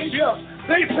my Savior up.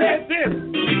 They said this.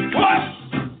 What?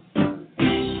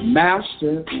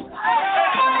 "Master,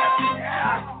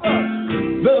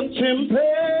 the tempest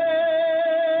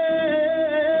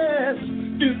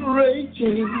is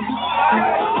raging.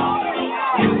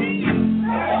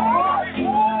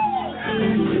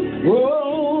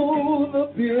 Oh, the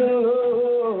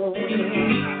billows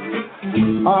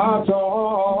are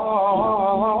tossing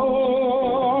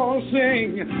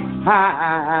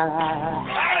high.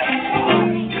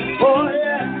 Oh,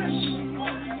 yes.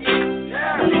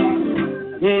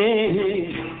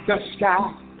 The sky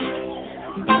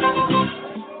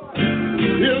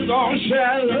is all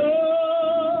shallow,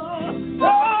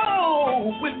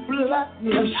 with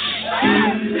blackness.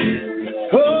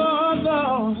 Oh,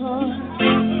 Lord,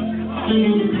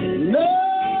 no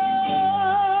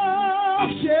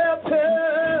shelter.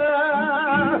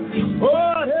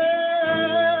 Oh,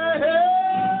 hey,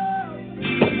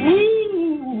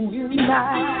 ooh, you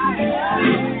night.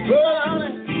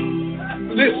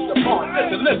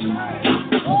 Listen, listen.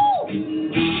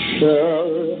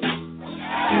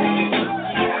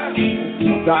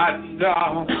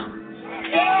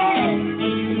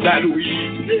 That we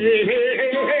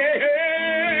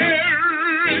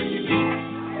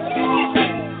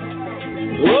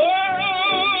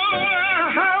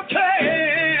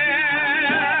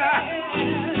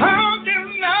how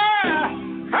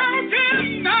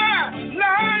can I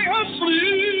lie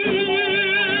asleep?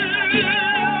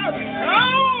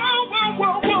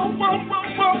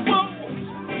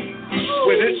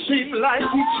 When it seems like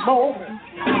each moment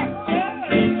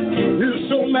is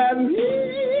so magnificent.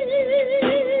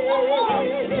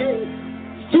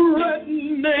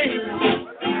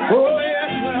 Oh,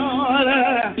 yes, Lord.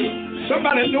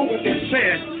 Somebody know what they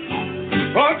said.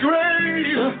 A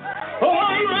grave.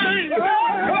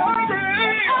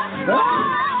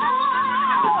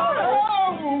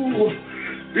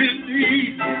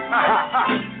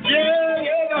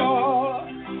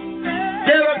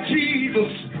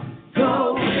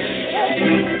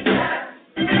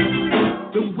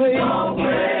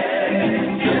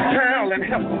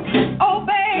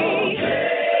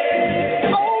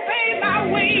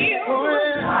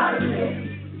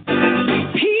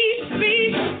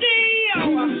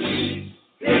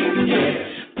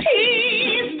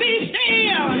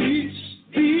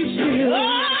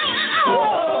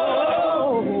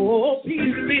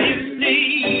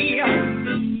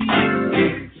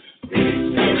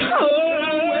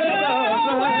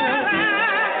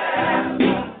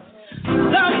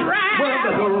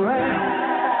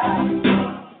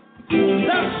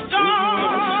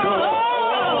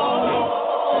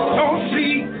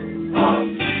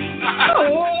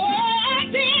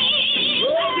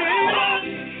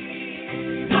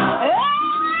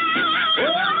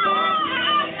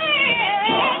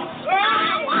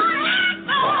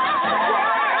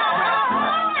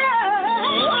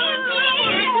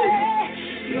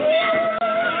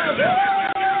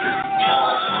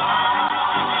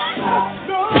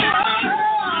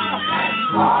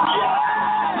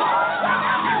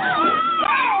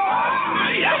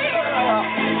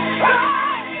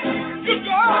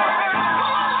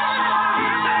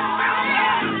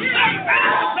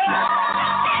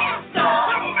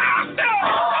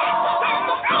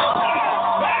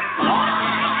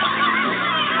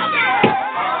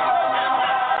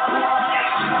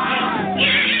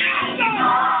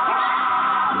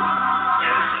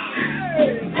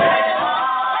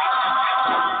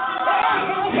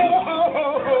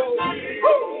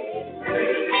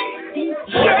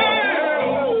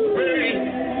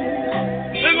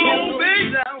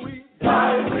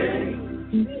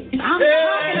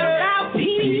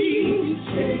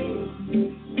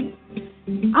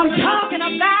 I'm talking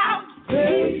about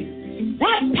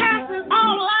that passes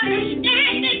all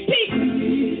understanding peace.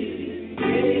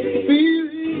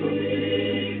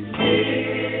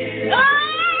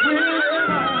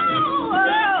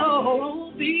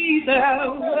 Oh, be there.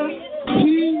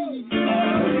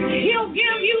 He'll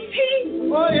give you peace in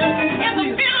the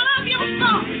middle of your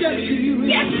storm.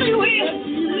 Yes, he will.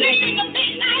 Leading the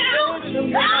midnight hour, early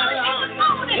in the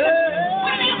morning,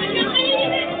 whenever you need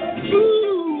it.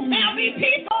 There'll be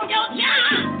peace on your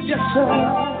job. Yes, sir.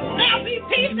 There'll be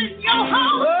peace in your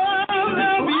home.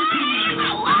 There'll be peace.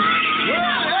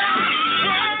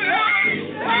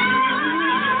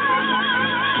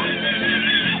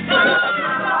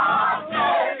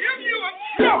 If you are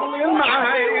trouble in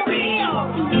mind,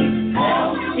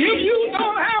 if you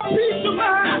don't have peace of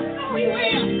mind,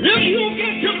 if you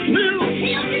get confused,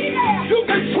 you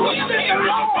can trust in the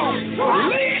Lord.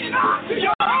 Lean not to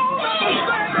your own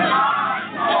understanding.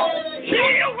 He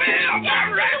will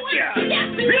direct you.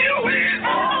 He will.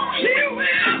 He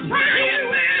will. He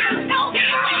will.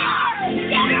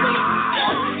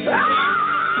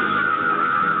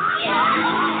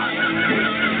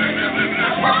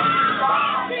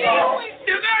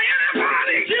 Is there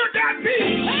anybody here got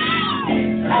peace?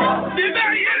 Is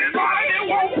there anybody that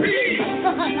want peace?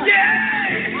 Yeah.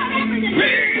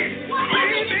 Peace.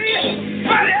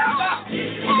 Whatever.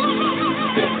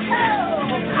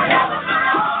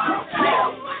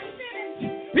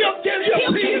 He'll give you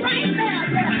peace.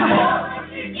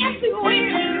 Yes, he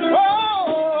will. Oh.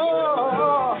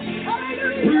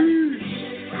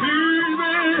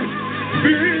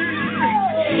 Peace.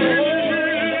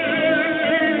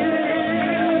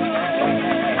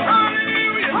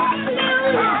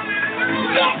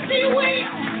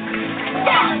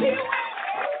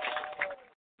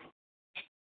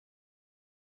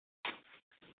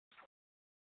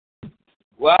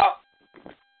 Well,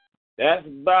 that's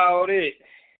about it.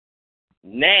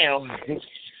 Now,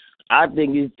 I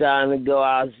think it's time to go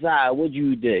outside. What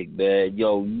you think, man?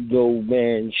 Yo,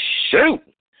 man, shoot.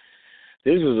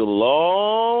 This was a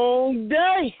long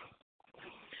day.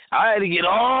 I had to get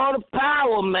all the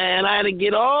power, man. I had to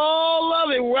get all of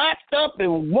it wrapped up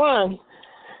in one.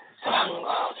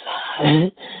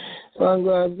 So I'm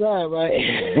going outside, right?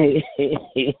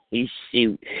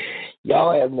 Shoot.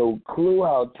 Y'all have no clue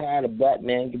how tired a black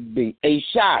man can be. Hey,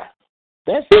 Shy,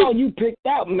 that's all you picked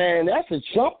out, man. That's a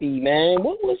chumpy, man.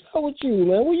 What's up with you,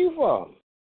 man? Where you from?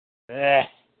 Yeah.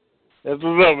 That's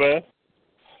what's up, man.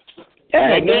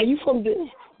 Yeah, man, you from the...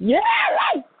 Yeah,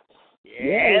 right.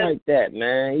 Yeah, like that,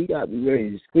 man. You got me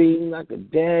ready to scream like a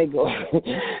daggone.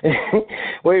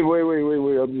 Wait.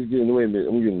 I'm just getting, wait a minute.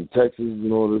 I'm getting Texas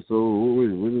and all this. So,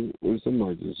 wait,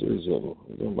 somebody just said something.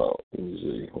 What about? Let me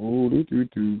see.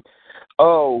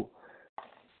 Oh,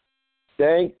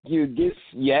 thank you. This,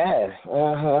 yeah.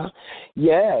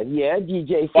 Yeah,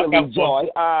 DJ Philly Joy.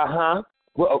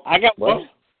 Well, I got what? one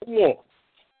more.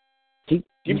 Give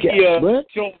me a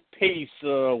short pace,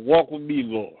 Walk With Me,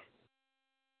 Lord.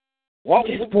 Walk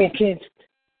with me.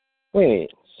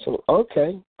 Wait, so,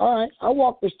 okay. All right. I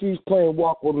walk the streets playing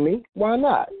Walk With Me. Why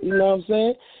not? You know what I'm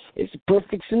saying? It's a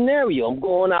perfect scenario. I'm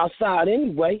going outside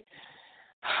anyway.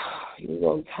 You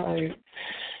know, I'm tired.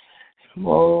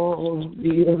 Oh,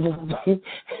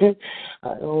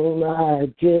 I don't know how to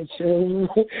get you.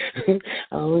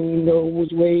 I don't even know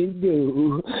which way to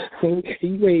do.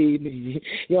 Wait,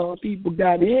 y'all people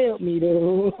gotta help me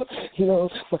though. You know,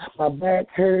 my back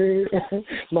hurt,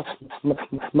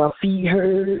 my feet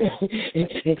hurt,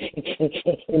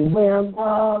 and where I'm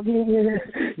walking,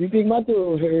 you think my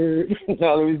throat hurt?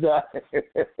 No, let me stop.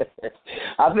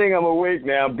 I think I'm awake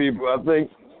now, people. I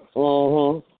think,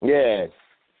 yeah.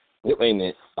 Wait a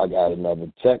minute, I got another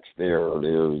text there.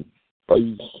 Good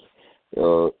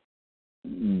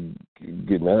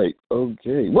night.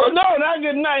 Okay. Well, no, not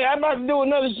good night. I'm about to do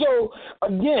another show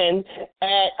again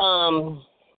at,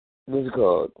 what's it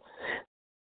called?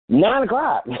 9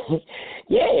 o'clock.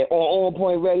 Yeah, on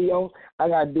Point Radio. I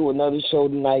got to do another show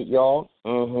tonight, y'all.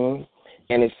 And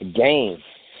it's a game.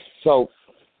 So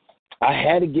I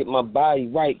had to get my body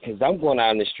right because I'm going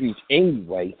out in the streets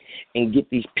anyway and get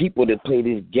these people to play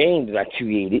this game that I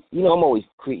created. You know, I'm always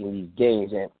creating these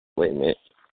games. And wait a minute.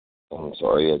 I'm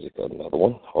sorry, I just got another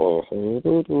one. What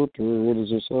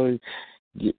does it say?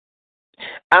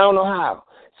 I don't know how.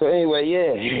 So anyway,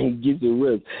 yeah, get the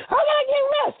rest. How can I get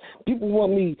rest? People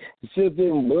want me to sit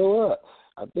there and blow up.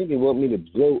 I think they want me to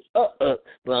blow up, but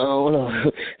I don't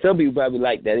know. Some people probably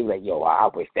like that. They be like, yo, I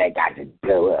wish that guy could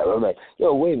blow up. I'm like,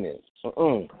 yo, wait a minute. So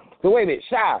wait a minute,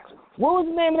 Shy, what was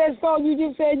the name of that song you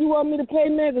just said you want me to play,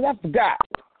 man? Because I forgot.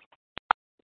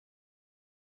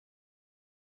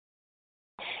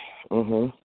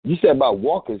 You said about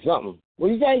walking something. What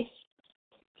did you say?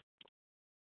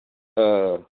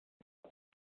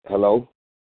 Hello?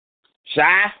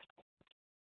 Shy?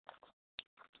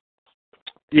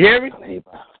 You hear me?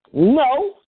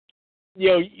 No.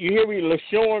 Yo, you hear me?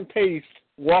 LaShawn Pace,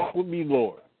 Walk With Me,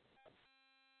 Lord.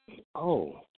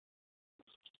 Oh.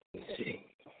 Let's see.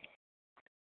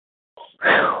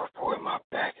 Whew, boy, my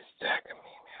back is jacking me,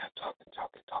 man. Talking.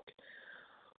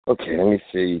 Okay, let me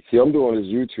see. See, I'm doing this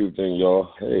YouTube thing,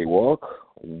 y'all. Hey, walk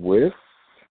with.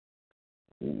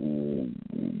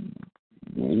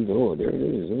 Oh, there it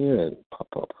is. Yeah, pop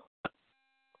up.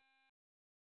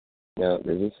 Now,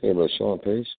 does it say LaShawn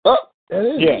Pace? Oh, that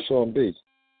is LaShawn Pace.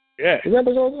 Yeah. Is that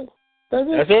LaShawn Pace? That's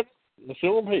it? That's it.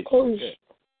 LaShawn Pace. Oh, yeah.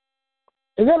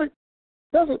 Is that it?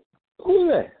 That's it. Who's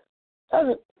that? That's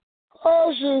it.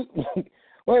 Oh, shoot.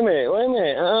 Wait a minute.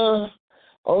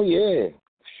 Oh, yeah.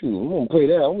 Shoot, I'm going to play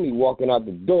that. I'm going to be walking out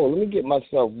the door. Let me get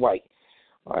myself right.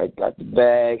 All right, got the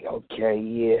bag. Okay,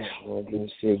 yeah. Well, let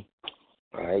me see.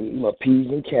 All right, eat my peas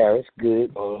and carrots.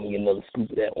 Good. Oh, let me get another scoop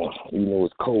of that one. Even though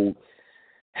it's cold.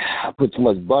 I put too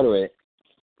much butter in it.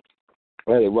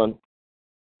 I had to run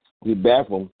to the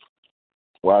bathroom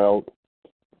while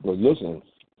I was listening.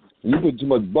 You put too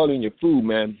much butter in your food,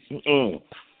 man.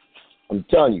 I'm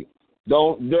telling you,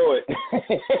 don't do it.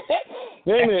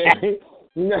 Wait a minute.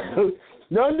 No,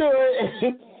 don't do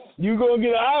it. You gonna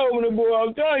get an eye opener, boy.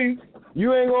 I'm telling you,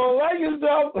 you ain't gonna like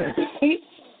yourself.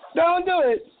 Don't do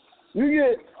it. You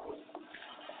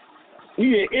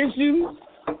get issues.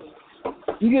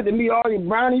 You get to meet all your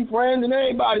brownie friends and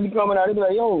everybody be coming out. They be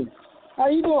like, yo, how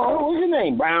you doing? What's your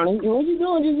name, Brownie? What you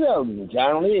doing yourself?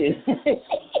 John is.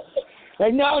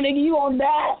 Like, no, nigga, you gonna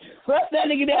die. Fuck that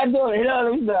nigga that doing it. No,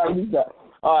 let me stop.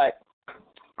 All right.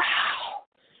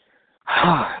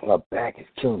 My back is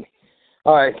killing me.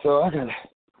 All right, so I gotta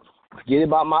forget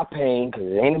about my pain because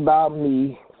it ain't about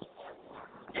me.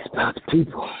 It's about the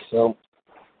people. So,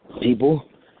 people,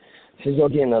 since you're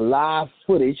getting a live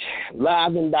footage,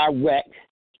 live and direct,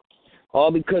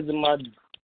 all because of my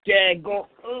daggone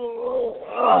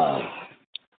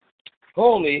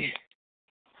homie,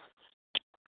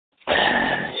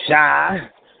 Shy,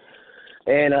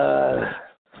 and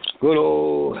good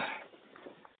old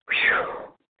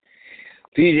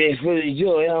PJ Philly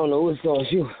Joy. I don't know what song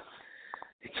you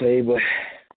play, but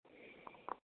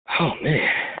oh man,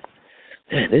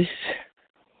 this.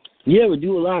 You ever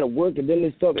do a lot of work and then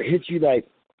this stuff hits you like,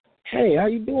 hey, how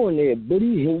you doing there,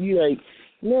 buddy? And you like,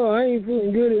 no, I ain't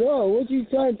feeling good at all. What you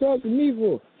trying to talk to me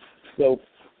for? So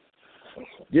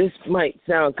this might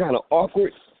sound kind of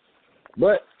awkward,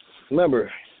 but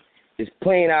remember, it's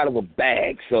playing out of a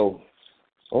bag. So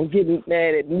don't get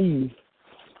mad at me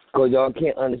because y'all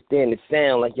can't understand the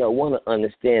sound like y'all want to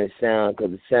understand the sound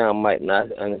because the sound might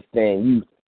not understand you.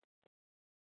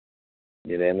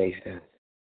 Did that make sense?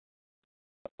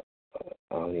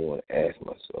 I don't even want to ask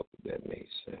myself if that made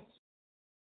sense.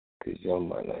 Because y'all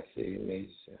might not say it made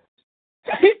sense.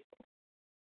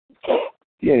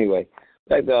 Anyway,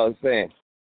 like I was saying,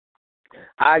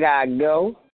 I got to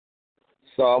go.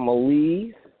 So I'm going to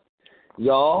leave.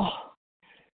 Y'all.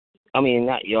 I mean,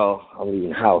 not y'all. I'm leaving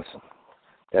the house.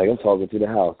 Like, I'm talking to the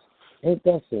house. Ain't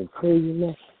that some crazy,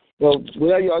 man? Well,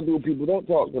 whatever y'all do, people, don't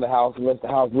talk to the house unless the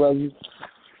house loves you.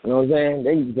 You know what I'm saying?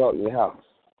 Then you can talk to the house.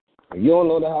 If you don't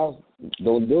know the house,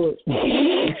 don't do it.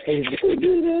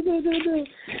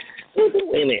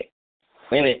 Wait a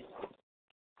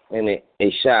minute.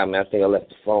 Hey, Shy, man, I think I left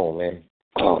the phone, man.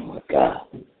 Oh, my God.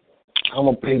 I'm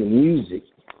going to play the music.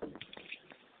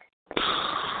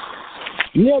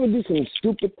 You ever do some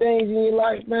stupid things in your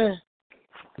life, man?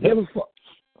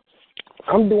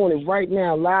 I'm doing it right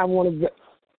now, live on the...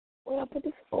 Where I put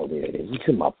this? Oh, there it is. It's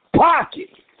in my pocket.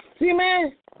 See,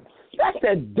 man? That's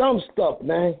that dumb stuff,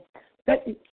 man. I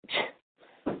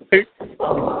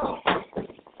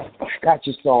got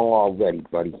your song already,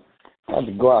 buddy. I have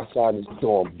to go outside this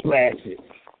door and blast it.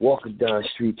 Walking down the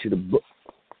street to the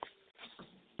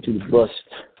bus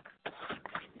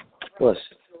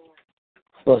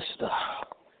stop.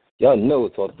 Y'all know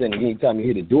it's authentic. Anytime you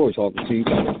hear the door talking to you.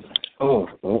 All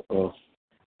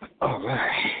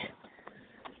right.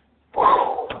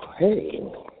 Hey,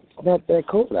 it's not that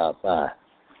cold outside.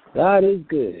 God is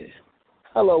good.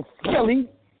 Hello, Philly.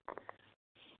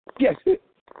 Guess it.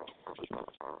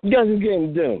 Guess who's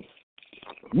getting done?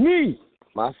 Me,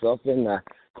 myself, and I.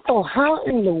 Oh, how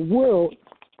in the world?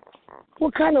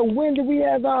 What kind of wind do we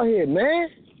have out here, man?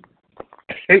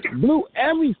 It blew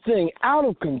everything out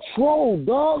of control,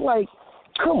 dog. Like,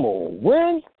 come on,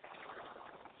 wind.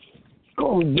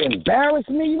 Gonna embarrass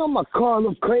me? You know my car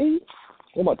look crazy?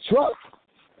 Or my truck?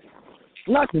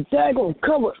 Knock the daggone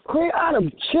cover clear out of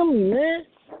the chimney, man.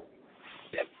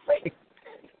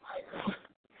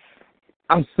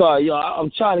 I'm sorry, y'all. I'm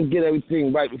trying to get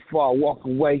everything right before I walk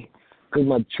away because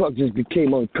my truck just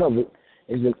became uncovered.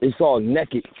 It's all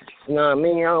naked. You know what I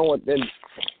mean? I don't want that.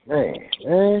 Man.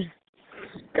 It's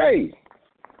crazy.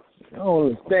 I don't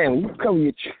understand. When you cover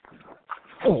your truck.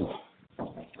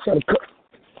 Try to cut.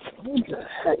 What the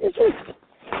heck is this?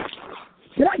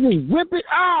 Did I just rip it?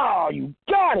 Oh, you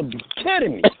gotta be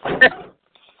kidding me.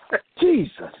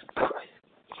 Jesus Christ.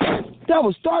 That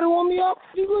was started on me up?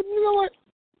 You know what?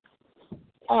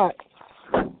 All right.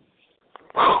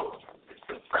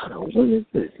 God, what is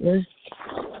this, man?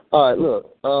 All right, look.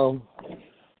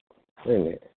 Wait a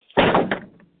minute.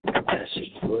 That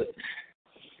should put.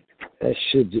 That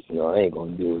should just. No, I ain't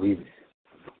gonna do it either.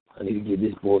 I need to give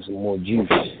this boy some more juice.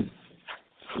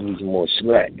 He needs some more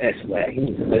slack. That's slack. He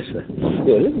needs this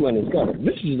one is kind of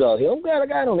vicious out here. I'm glad I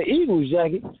got on the Eagles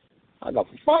jacket. I got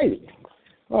to fight it.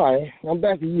 All right, I'm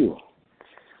back to you.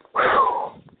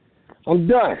 Whew. I'm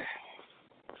done.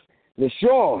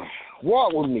 LaShawn,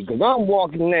 walk with me, because I'm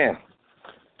walking now.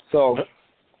 So,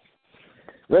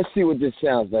 let's see what this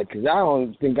sounds like, because I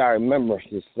don't think I remember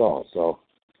this song. So,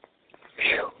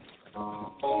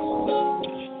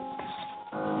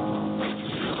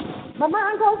 my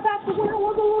mind goes back to when I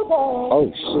was a little boy.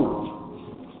 Oh,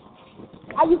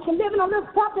 shoot. I used to live in a little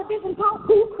subdivision called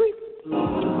Cool Creek.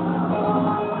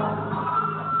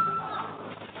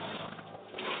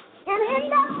 And in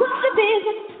that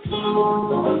subdivision,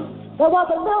 there was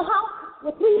a little house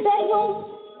with 3 bedrooms,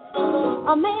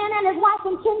 a man and his wife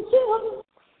and 10 children.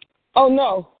 Oh,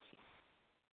 no.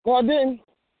 No, I didn't.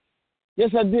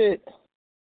 Yes, I did.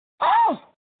 Oh!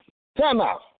 Time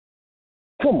out.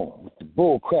 Come on with the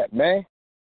bull crap, man.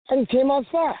 I just came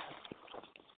outside.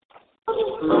 Out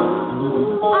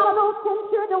of those 10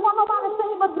 children, one nobody say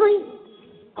but 3.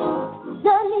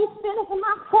 Journey finished in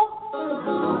my coat.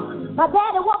 My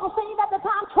daddy wasn't saved at the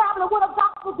time, traveling with a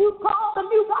gospel group called the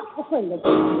New Gospel Singers.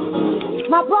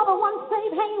 My brother wasn't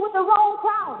saved, hanging with the wrong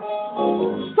crowd.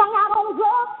 Strung out on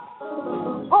drugs,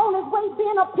 on his way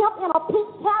being a pimp in a pink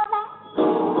Cadillac.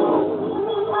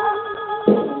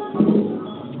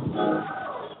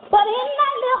 But in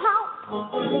that little house,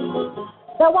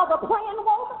 there was a praying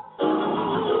woman.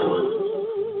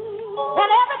 And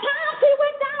every time she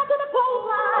went down to the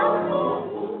clothesline,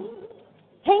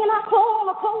 hanging her clothes on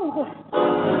the clothesline,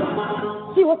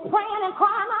 she was praying and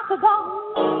crying out to God,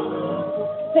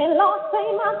 saying, Lord,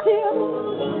 save my children.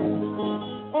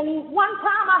 And one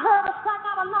time I heard her sing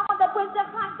out a number that went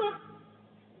just like this.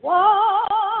 Woe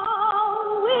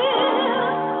will be.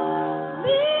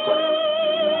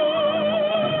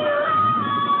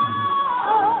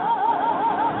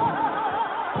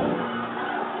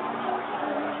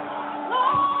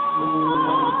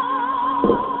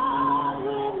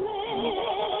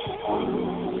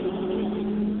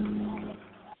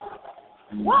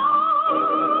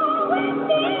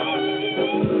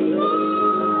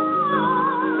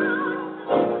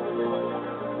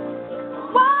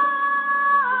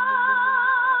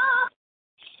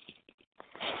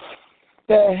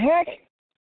 The heck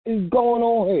is going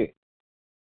on here?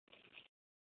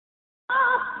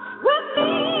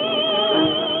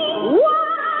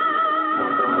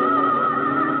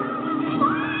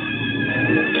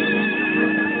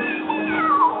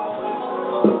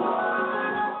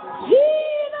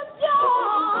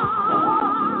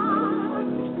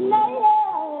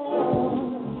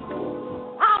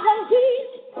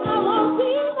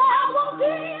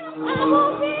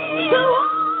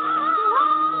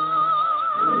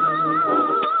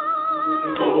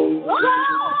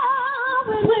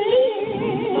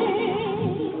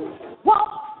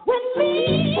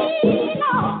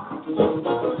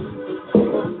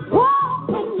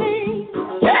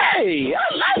 Hey, I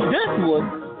like this one.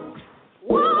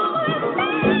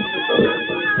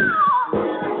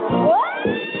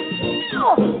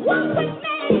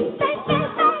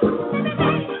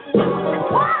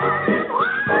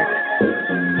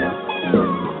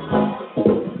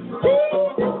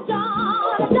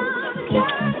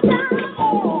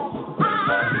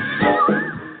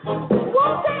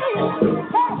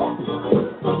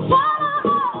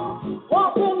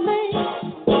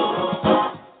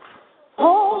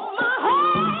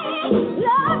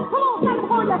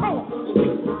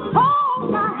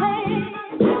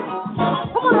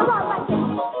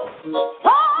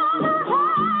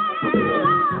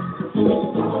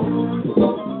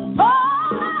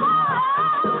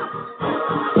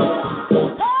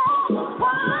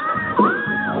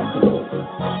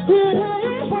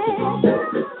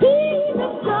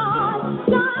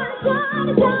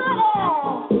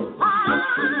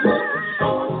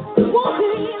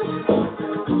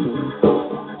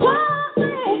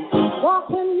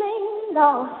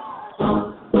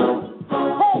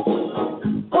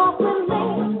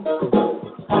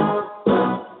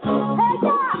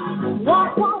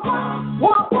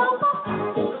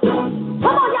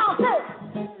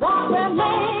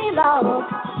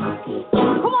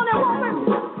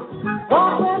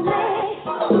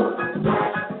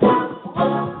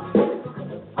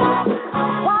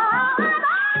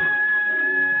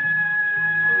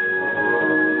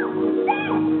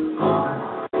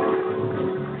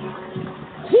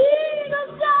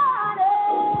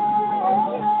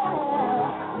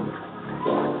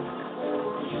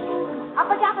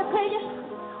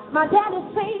 My dad is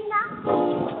saved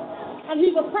now, and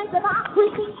he's a sanctified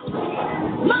preacher.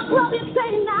 My brother is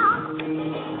saved now,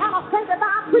 and a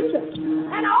sanctified preacher.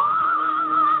 And all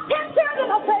his children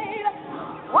are saved.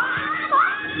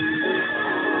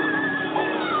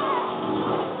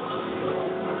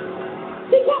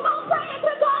 He kept on saying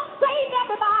to God, save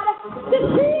everybody. This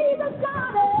Jesus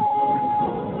got it.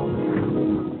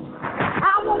 I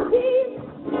want Jesus.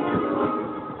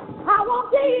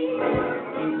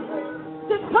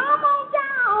 To come on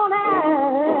down and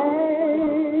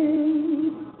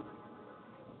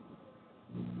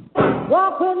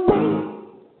walk with me.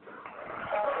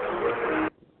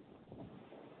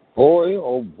 Boy,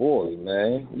 oh boy,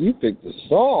 man. You picked the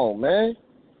song, man.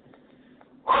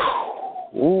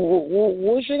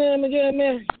 What's your name again,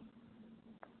 man?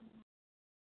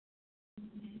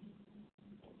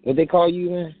 What they call you,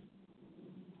 man?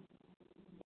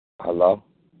 Hello?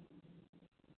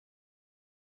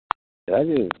 Did I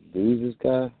just lose this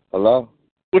guy? Hello?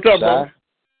 What's up, Shy? bro?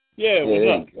 Yeah, what's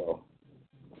there up? You go.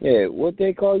 Yeah, what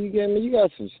they call you again, man? You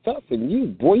got some stuff in you,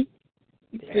 boy.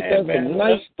 You picked up some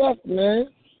nice stuff, man.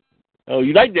 Oh,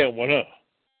 you like that one, huh?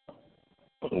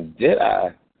 Did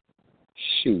I?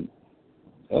 Shoot.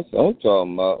 That's what I'm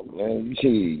talking about, man.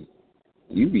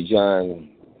 You be trying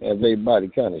to have everybody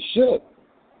kind of shook.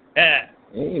 Yeah.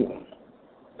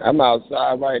 I'm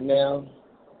outside right now.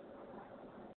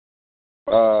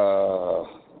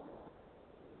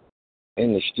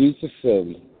 In the streets of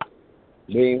Philly,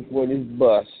 waiting for this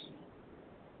bus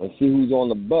and see who's on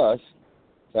the bus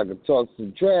so I can talk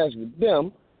some trash with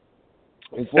them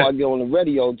before I get on the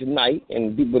radio tonight.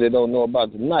 And people that don't know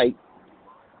about tonight,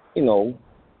 you know,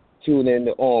 tune in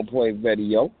to On Point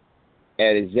Radio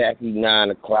at exactly 9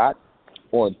 o'clock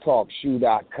on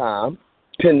TalkShoe.com.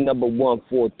 Pin number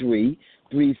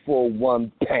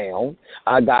 143-341#.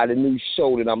 I got a new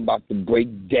show that I'm about to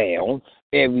break down.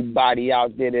 Everybody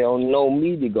out there that don't know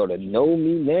me, they gonna know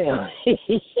me now.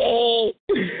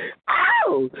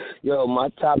 Ow! Yo, my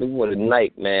topic for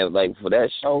tonight, man, like for that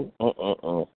show,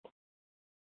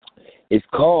 it's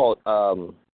called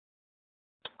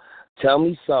Tell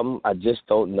Me Something I Just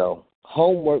Don't Know.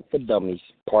 Homework for Dummies,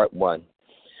 Part 1.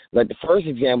 Like the first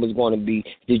example is going to be,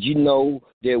 did you know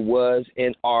there was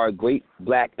and are great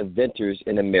black inventors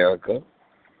in America?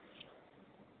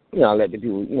 You know, let the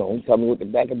people, you know, tell me what the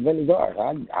black inventors are.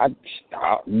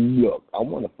 Look, I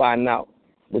want to find out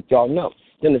what y'all know.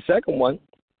 Then the second one,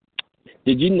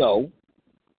 did you know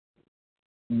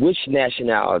which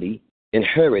nationality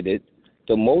inherited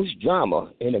the most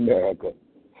drama in America?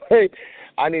 Hey,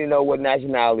 I need to know what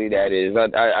nationality that is.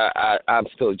 I'm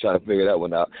still trying to figure that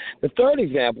one out. The third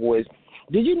example is,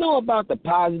 did you know about the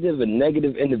positive and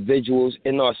negative individuals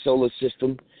in our solar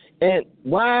system and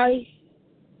why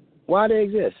they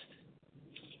exist?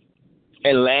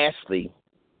 And lastly,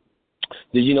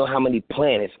 did you know how many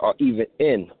planets are even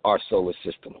in our solar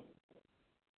system?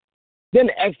 Then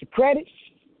the extra credits.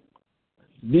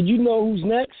 Did you know who's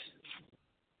next?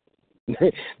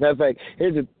 Matter of fact,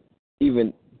 here's an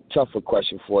even tougher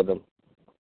question for them.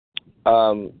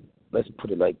 Let's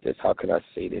put it like this. How can I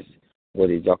say this?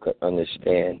 Where y'all can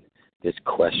understand this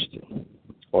question?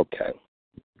 Okay.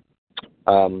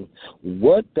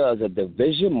 What does a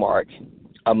division mark,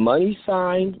 a money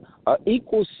sign, an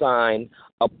equal sign,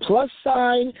 a plus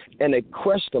sign, and a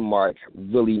question mark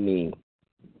really mean?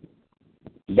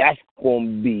 That's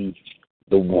going to be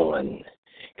the one.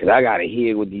 Because I got to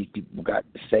hear what these people got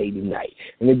to say tonight.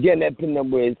 And again, that PIN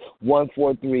number is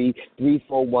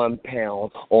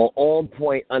 143-341# or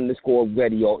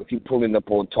onpoint_radio if you're pulling up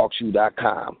on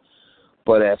TalkShoe.com.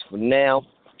 But as for now,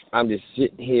 I'm just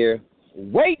sitting here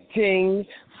waiting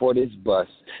for this bus.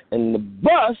 And the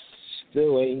bus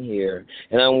still ain't here.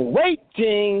 And I'm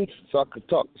waiting so I can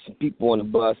talk to some people on the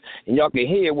bus. And y'all can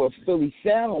hear what Philly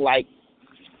sound like.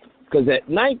 Because at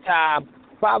nighttime,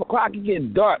 5 o'clock, it gets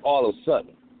dark all of a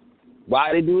sudden.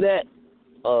 Why they do that?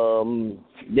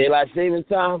 Daylight savings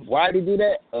time. Why they do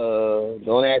that?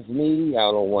 Don't ask me.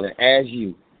 I don't want to ask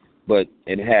you. But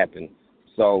it happened.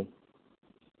 So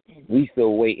we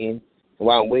still waiting.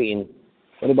 While I'm waiting,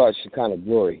 What about Shekinah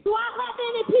glory? Do I have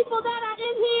any people that are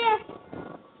in here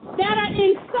that are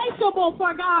insatiable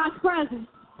for God's presence?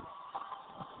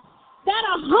 That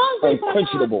are hungry for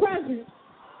God's presence?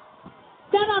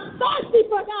 That are thirsty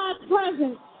for God's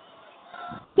presence?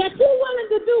 That you're willing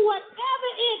to do whatever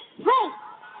it takes?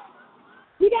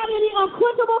 You got any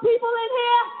unquenchable people in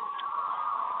here?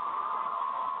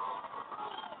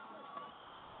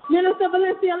 Minister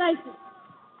Valencia Lacy.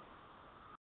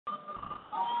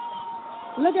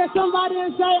 Look at somebody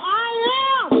and say, I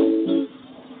am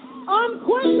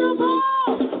unquenchable.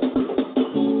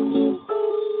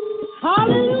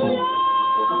 Hallelujah.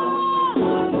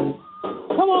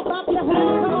 Come on, clap your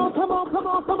hands. Come on.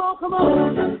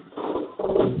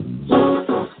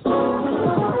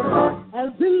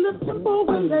 As in the temple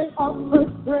when they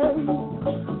offered praise,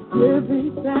 giving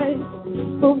thanks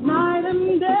both night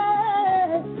and day.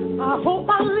 I hope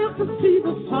I live to see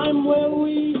the time where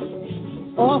we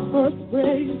offer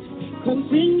praise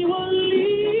continually.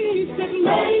 That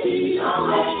maybe I'll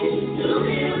wait to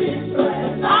hear His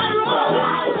praise. I run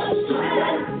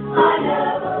strength. I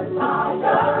never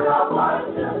tire of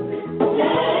worshiping.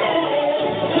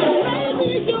 Maybe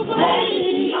you'll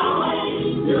wait. I'll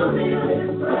wait to hear His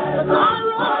praise. I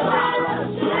run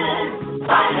strength.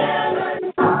 I never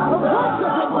tire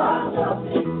of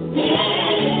worshiping.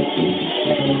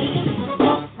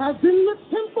 As in the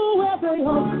temple where they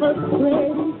offer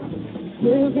praise,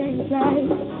 giving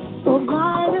thanks for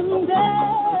night and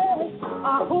day.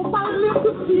 I hope I live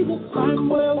to see the time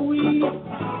where we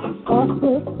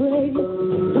offer praise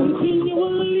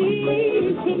continually.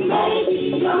 To maybe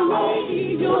you're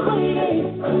waiting.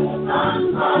 I'm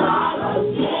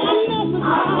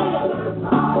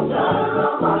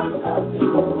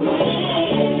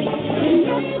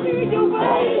maybe you're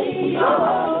waiting.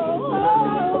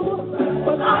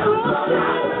 But I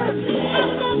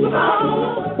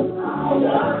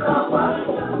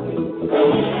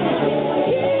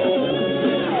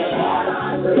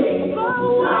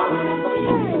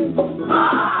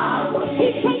He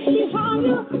takes me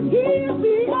higher, He'll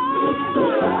be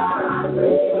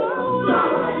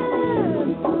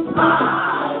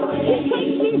He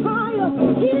takes me higher,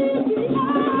 He'll be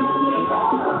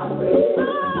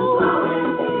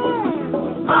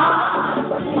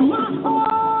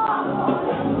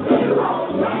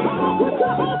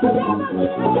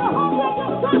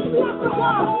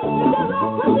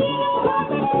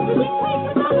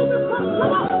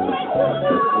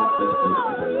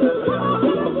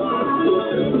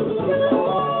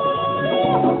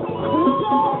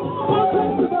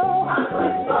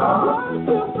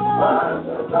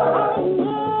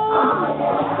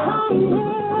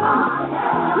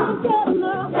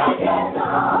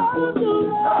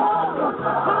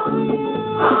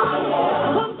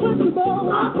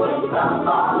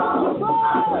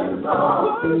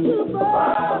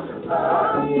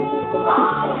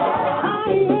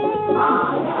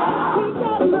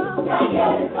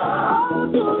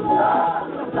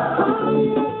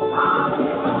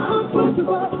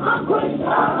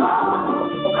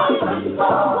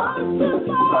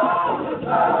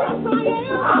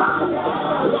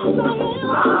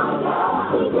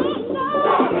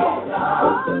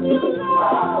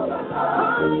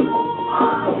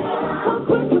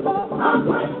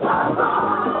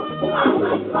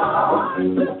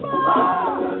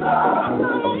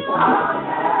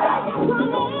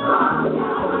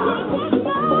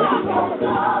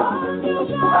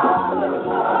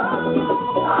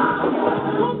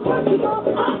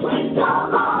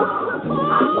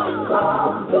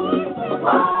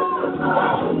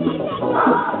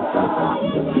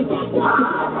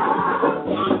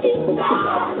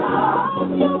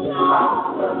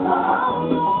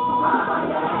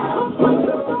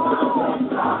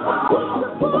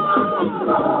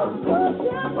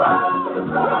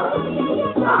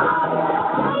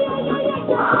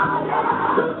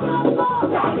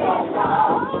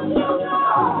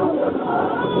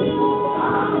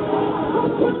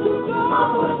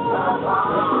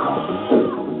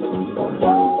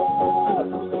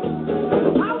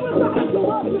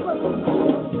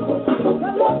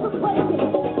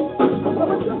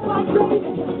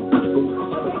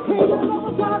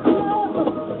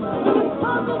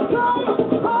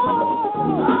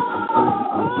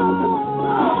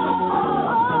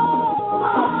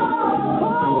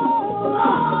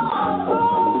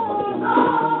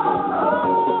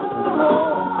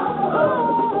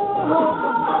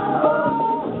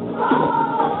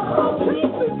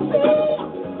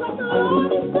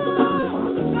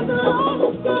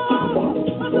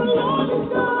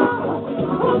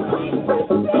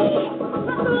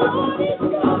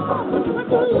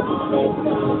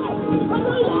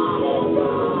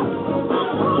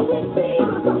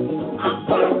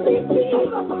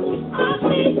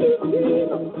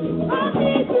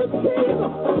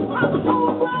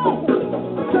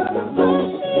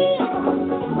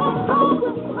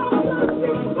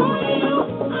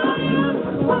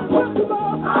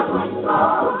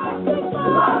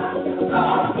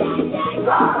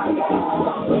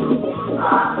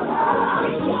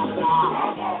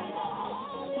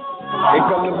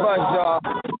come the bus, y'all.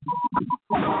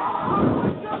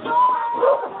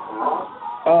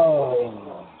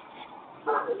 Oh.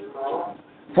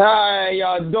 How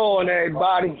y'all doing,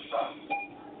 everybody?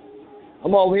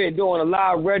 I'm over here doing a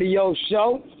live radio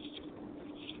show.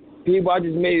 People, I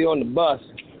just made it on the bus.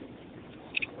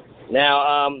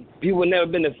 Now, people never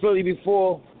been to Philly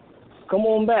before. Come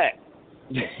on back.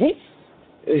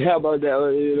 How about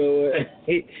that? You know what?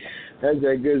 That's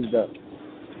that good stuff.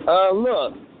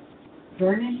 Look.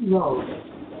 Vernon Road,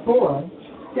 4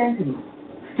 Sentinel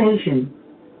Station.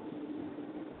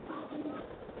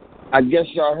 I guess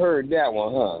y'all heard that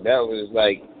one, huh? That was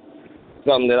like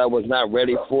something that I was not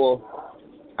ready for.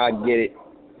 I get it.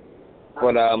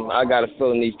 But I got a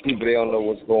feeling these people, they don't know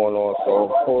what's going on,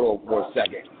 so hold on for a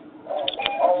second.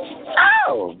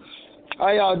 Oh!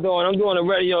 How y'all doing? I'm doing a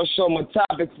radio show. My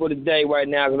topic for the day right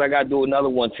now, because I got to do another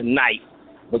one tonight.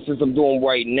 But since I'm doing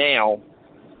right now,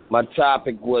 my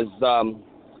topic was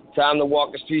time to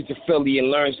walk the streets of Philly and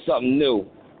learn something new.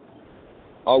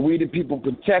 Are we the people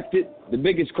protected? The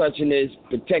biggest question is,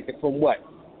 protected from what?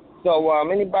 So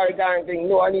anybody got anything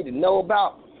new I need to know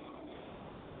about?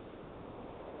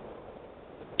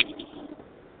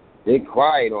 They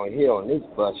quiet on here on this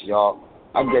bus, y'all.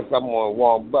 I guess I'm on the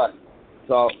wrong bus.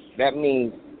 So that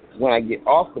means when I get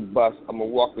off the bus, I'm going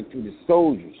to walk into the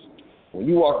soldiers. When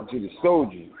you walk into the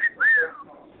soldiers,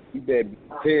 you better be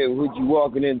prepared with what you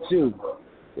walking into.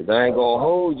 Because I ain't going to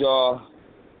hold y'all.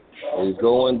 It's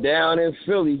going down in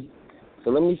Philly.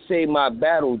 So let me save my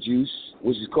battle juice,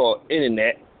 which is called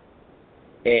internet,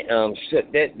 and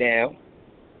shut that down.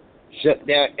 Shut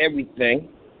down everything.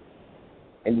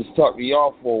 And just talk to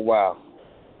y'all for a while.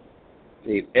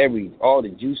 Save all the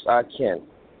juice I can.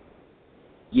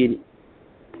 Get it?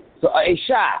 So, hey,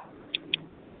 Shy.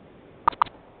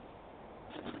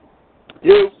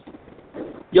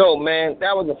 Yo, man,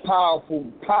 that was a powerful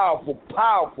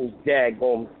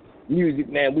daggone music,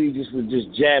 man. We was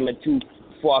just jamming to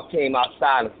before I came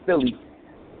outside of Philly.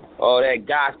 Oh, that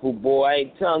gospel, boy. I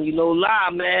ain't telling you no lie,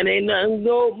 man. Ain't nothing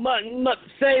much to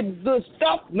say but good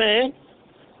stuff, man.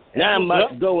 And I'm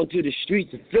about to go into the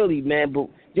streets of Philly, man. But,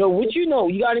 yo, what you know?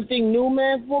 You got anything new,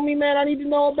 man, for me, man? I need to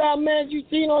know about, man. You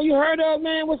seen or you heard of,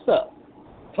 man? What's up?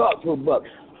 Talk to a buck.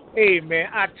 Hey, man,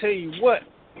 I tell you what.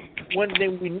 One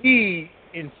thing we need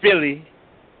in Philly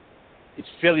is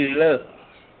Philly love.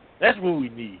 That's what we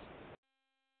need.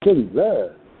 Philly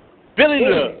love? Philly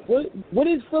love. What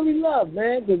is Philly love,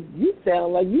 man? Because you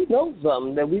sound like you know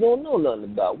something that we don't know nothing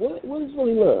about. What is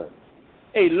Philly love?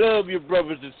 Hey, love your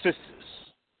brothers and sisters.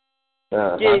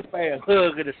 Uh-huh. Give everybody a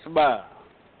hug and a smile.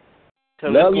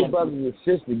 Love your brothers and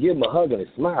sisters. Give them a hug and a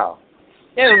smile.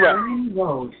 That's right.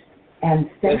 Road and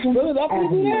Second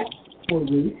Avenue for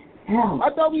Route Health. I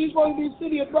thought we were supposed to be a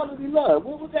city of brotherly love.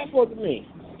 What was that supposed to mean?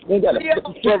 They got a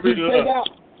brotherly love. Out?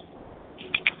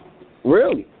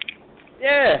 Really?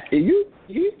 Yeah. You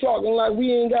talking like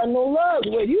we ain't got no love.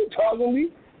 The way you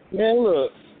talking, man,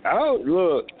 look.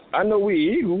 I know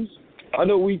we Eagles. I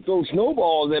know we throw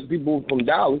snowballs at people from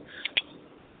Dallas.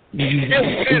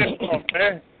 Santa Claus,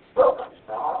 man. Oh,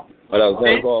 that was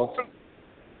Santa Claus?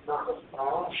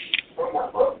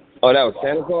 Oh, that was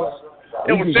Santa Claus?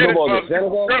 You threw snowballs at Santa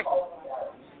Claus?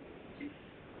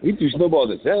 You threw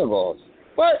snowballs at Santa Claus?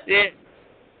 What? Yeah.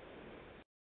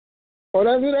 Oh,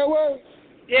 that's who that was?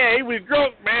 Yeah, he was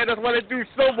drunk, man. That's why they threw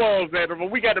snowballs at him.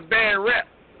 But we got a bad rep.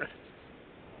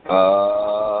 I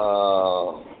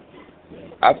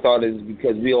thought it was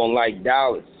because we don't like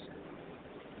Dallas.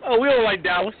 Oh, we don't like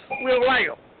Dallas. We don't like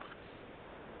them.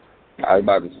 I was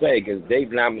about to say, because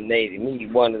they've nominated me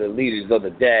one of the leaders of the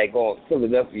daggone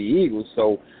Philadelphia Eagles,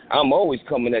 so I'm always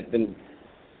coming at them.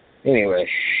 Anyway,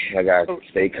 I got to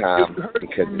stay calm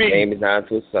because the game is not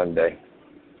until Sunday.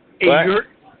 Hey,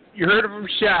 you heard it from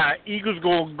Shy. Eagles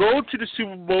going to go to the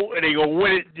Super Bowl, and they're going to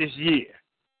win it this year.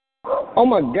 Oh,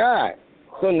 my God.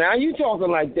 So now you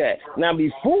talking like that. Now,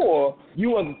 before,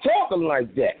 you wasn't talking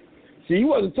like that. See, you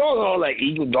wasn't talking all like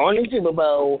Eagles going to the Super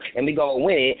Bowl and we going to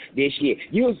win it this year.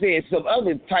 You were saying some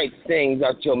other type things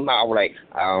out your mouth like,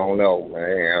 I don't know, man,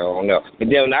 I don't know. But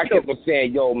then when I kept on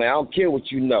saying, yo, man, I don't care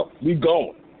what you know. We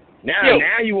going. Now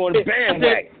you on the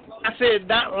bandwagon. I said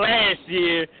not last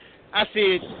year. I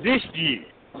said this year.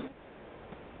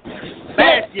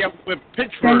 Last year I went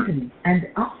Pittsburgh. And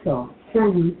also,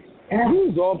 you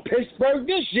was on Pittsburgh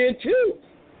this year, too.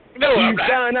 No, you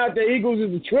found out the Eagles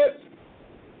is a trip?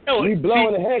 No, we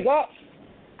blowing the heck up?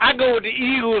 I go with the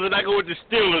Eagles and I go with the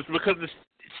Steelers because the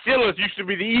Steelers used to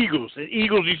be the Eagles and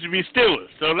Eagles used to be Steelers.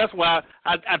 So that's why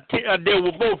I deal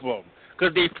with both of them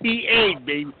because they P-A,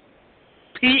 baby.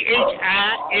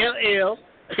 P-H-I-L-L,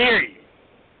 period.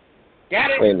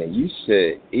 Got it? Wait a minute. You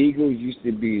said Eagles used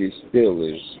to be the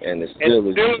Steelers, and the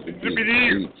Steelers used to be the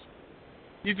Eagles.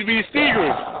 Used to be the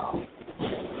Steelers.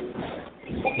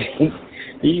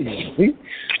 Used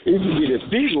to be the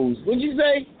Seagulls. What'd you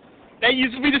say? They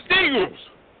used to be the Steagles.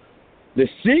 The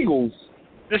Seagulls?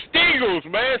 The Steagles,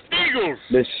 man. Steagles.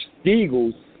 The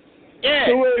Steagles? Yeah.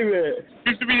 So wait a minute.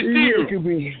 Used to be the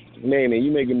Steagles. Man,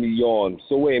 you making me yawn.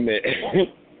 So wait a minute.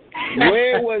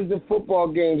 Where was the football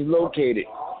games located?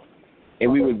 And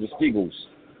we was the Steagles.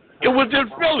 It was in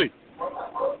Philly.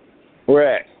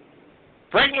 Where at?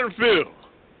 Franklinville.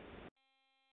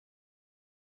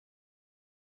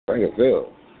 Franklinville?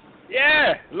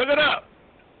 Yeah, look it up.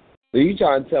 So you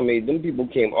trying to tell me them people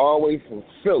came all the way from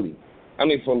Philly? I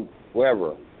mean from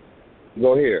wherever.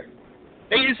 Go here.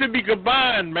 They used to be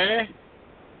combined, man.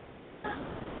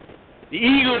 The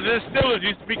Eagles and Steelers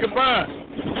used to be combined.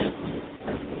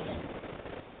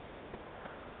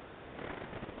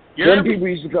 Them people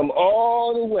used to come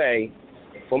all the way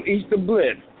from Easter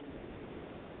Blitz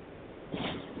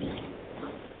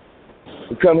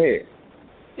to come here.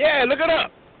 Yeah, look it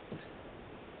up.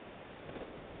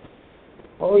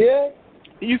 Oh, yeah?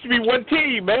 It used to be one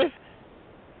team, man.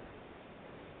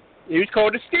 It was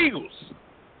called the Steagles.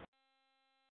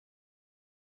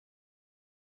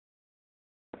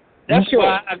 That's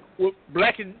why I go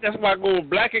black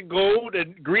and gold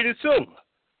and green and silver.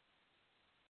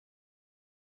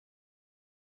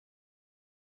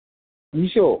 You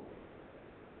sure?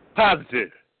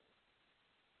 Positive.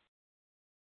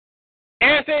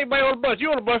 Ask anybody on the bus.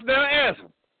 You on the bus now? Ask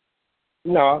them.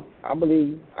 No, I believe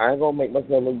you. I ain't gonna make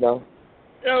myself look dumb.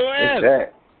 Yo, ask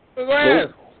that. Go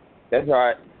ask. That's all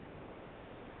right.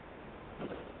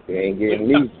 You ain't getting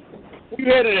me. Where you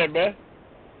headed at, man?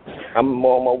 I'm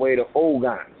on my way to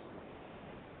Ogon,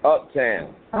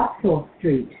 uptown. Oxford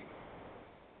Street.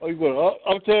 Oh, you going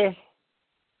uptown?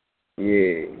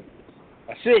 Yeah.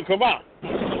 I should come out.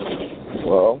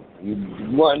 Well, you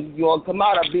want to come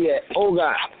out? I'll be at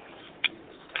Ogon.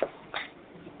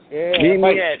 Yeah. Meet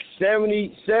me at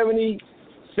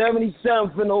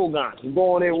 77th and Ogon. I'm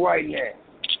going there right now.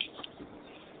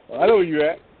 I know where you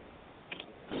at.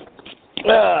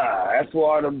 That's where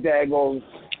all them daggone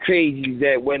crazies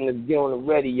that went to get on the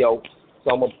radio.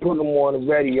 So I'm going to put them on the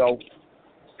radio.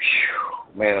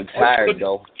 Whew, man, I'm tired,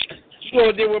 though. You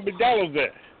know there where McDonald's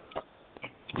at?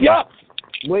 Yup.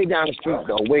 Way down the street,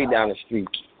 though. Way down the street.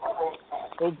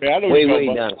 Okay, I know way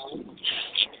you're down the street.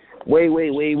 Way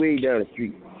down the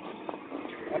street.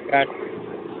 Okay.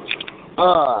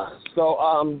 So,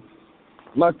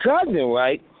 my cousin,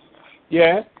 right?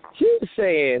 Yeah? She was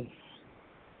saying,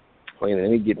 wait a minute,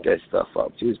 let me get that stuff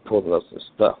up. She was pulling up some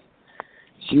stuff.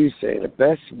 She was saying the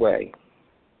best way.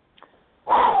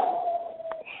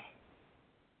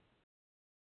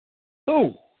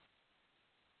 Who?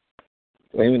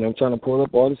 Wait a minute, I'm trying to pull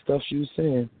up all the stuff she was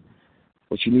saying.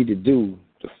 What you need to do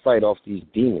to fight off these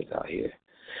demons out here.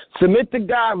 Submit to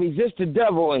God, resist the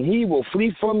devil, and he will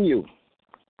flee from you.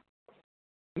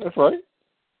 That's right.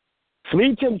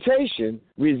 Flee temptation,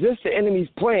 resist the enemy's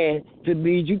plan to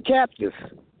lead you captive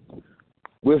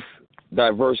with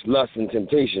diverse lusts and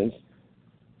temptations.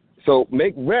 So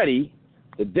make ready,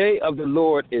 the day of the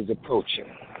Lord is approaching.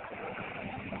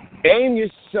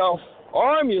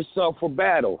 Arm yourself for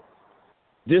battle.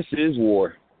 This is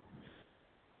war.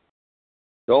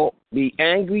 Don't be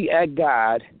angry at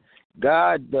God.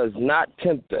 God does not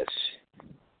tempt us.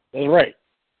 That's right.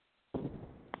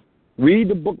 Read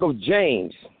the book of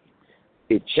James.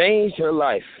 It changed her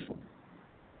life.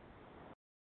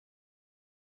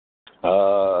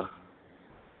 Let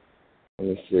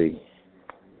me see.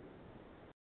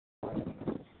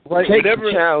 Right, take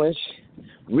the challenge.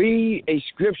 Read a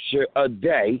scripture a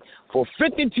day for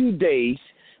 52 days.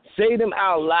 Say them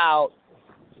out loud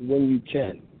when you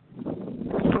can.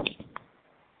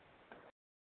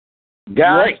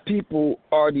 God's people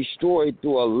are destroyed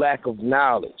through a lack of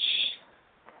knowledge.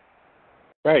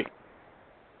 Right.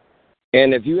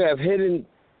 And if you have hidden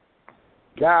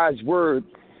God's word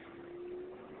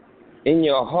in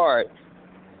your heart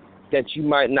that you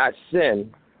might not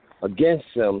sin against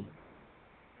him,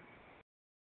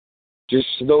 just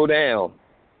slow down,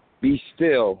 be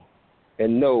still,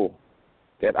 and know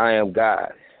that I am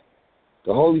God.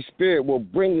 The Holy Spirit will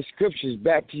bring the scriptures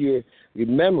back to your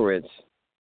remembrance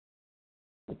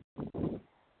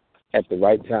at the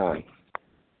right time,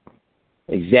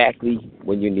 exactly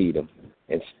when you need them.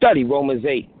 And study Romans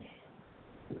 8.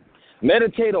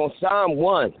 Meditate on Psalm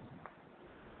 1.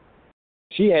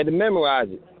 She had to memorize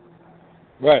it.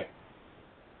 Right.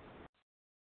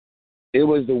 It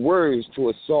was the words to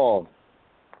a song.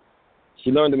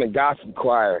 She learned them in gospel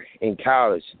choir in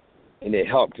college. and it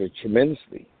helped her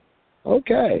tremendously.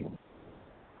 Okay.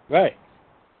 Right.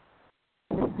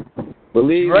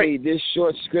 Believe me, this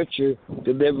short scripture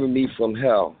delivered me from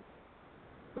hell.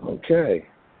 Okay.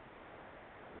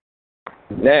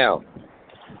 Now,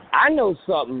 I know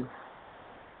something,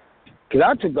 because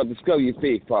I took up Discover Your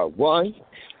Faith Part 1,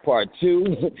 Part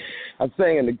 2. I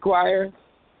sang in the choir.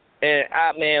 And,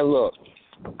 man, look,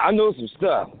 I know some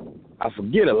stuff. I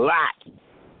forget a lot.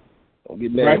 Don't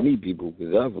get mad at me, people,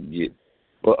 because I forget.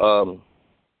 But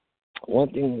one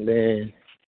thing, man,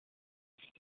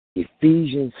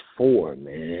 Ephesians 4,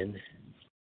 man.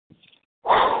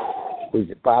 What is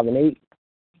it, 5 and 8?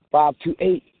 5 to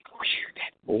 8?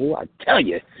 Oh, I tell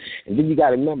you. And then you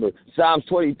got to remember Psalms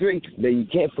 23. Then you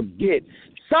can't forget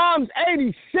Psalms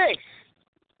 86.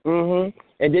 And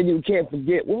then you can't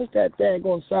forget, what's that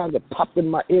daggone Psalm that popped in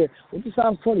my ear? What's the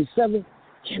Psalms 27?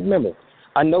 Can't remember.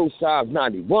 I know Psalms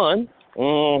 91.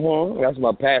 That's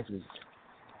my passage.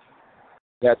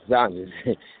 That's Psalms.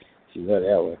 She heard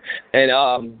that one. And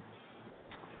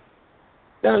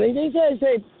now they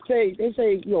say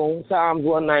you know Psalms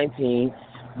 119,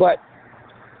 but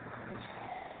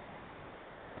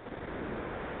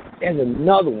there's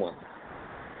another one.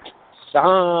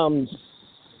 Psalms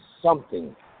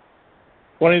something.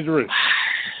 23.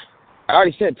 I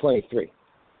already said 23.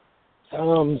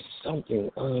 Psalms something.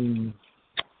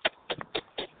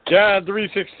 John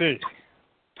 3:16.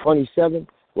 27.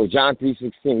 Well, John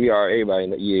 3:16. We are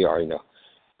everybody. You already know.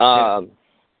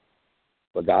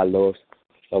 But God loves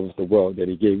the world that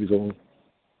He gave His own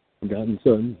forgotten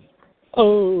Son.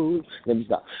 Oh, let me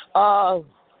stop.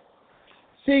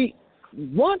 See,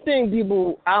 one thing,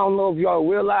 people, I don't know if y'all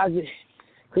realize it,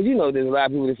 because you know there's a lot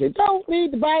of people that say, don't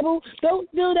read the Bible, don't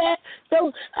do that,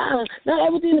 don't, not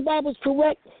everything in the Bible is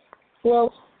correct.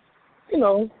 Well, you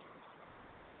know,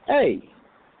 hey,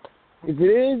 if it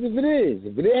is, if it is.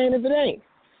 If it ain't, if it ain't.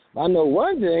 I know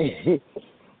one thing,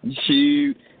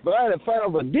 shoot, but I had to fight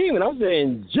off a demon. I'm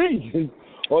saying Jesus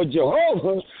or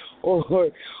Jehovah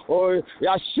or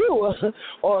Yeshua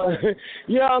or,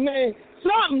 you know what I mean,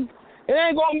 something. It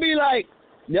ain't going to be like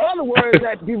the other words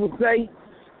that people say.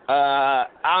 I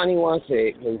don't even want to say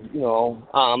it because, you know,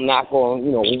 I'm not going to,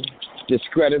 you know,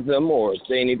 discredit them or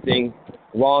say anything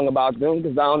wrong about them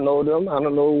because I don't know them. I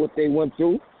don't know what they went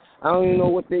through. I don't even know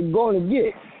what they're going to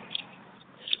get.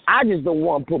 I just don't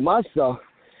want to put myself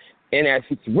in that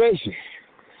situation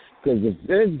because if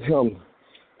there's some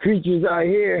creatures out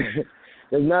here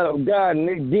that's not of God and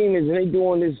they demons and they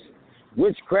doing this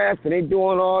witchcraft and they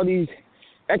doing all these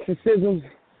exorcisms,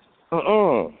 I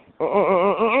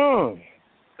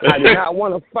do not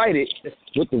want to fight it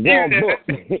with the wrong book.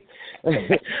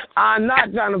 I'm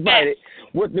not trying to fight it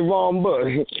with the wrong book.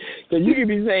 Because you could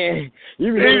be saying,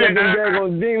 you can look at them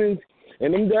daggone demons,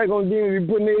 and them daggone demons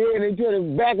be putting their head and they turn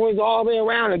it backwards all the way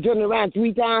around and turn it around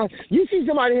 3 times. You see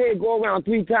somebody's head go around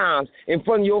 3 times in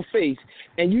front of your face,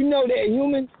 and you know they're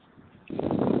human,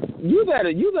 you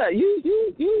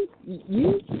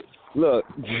look,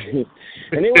 and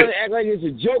they want to act like it's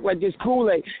a joke, like it's cool,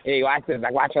 like, hey, watch this,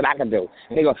 like, watch what I can do.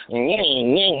 And they go,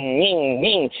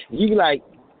 you be like,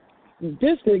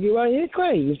 this nigga right here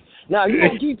crazy. Now, you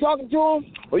going to keep talking to him,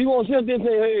 or you going to sit there and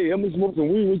say, hey, I'm going to smoke some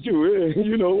weed with you. Hey,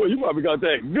 you know what, you probably got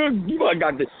that good, you might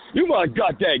got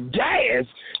that gas.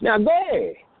 Now, go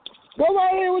ahead. Go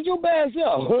right here with your bad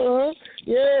self.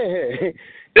 Yeah.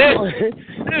 He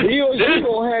or she going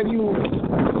to have you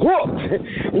hooked.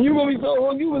 And you going to be so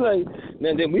hooked, you be like,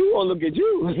 man, then we going to look at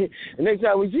you. And next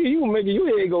time we see you going to make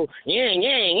your head go, yeah.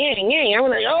 I'm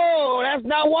like, oh, that's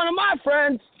not one of my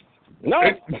friends. No.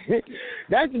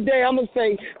 That's the day I'm going to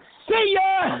say, see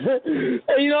ya.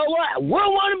 And you know what?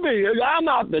 Wouldn't want to be. I'm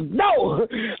out the door.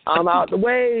 I'm out the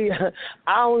way.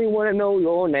 I only want to know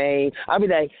your name. I'll be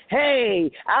like,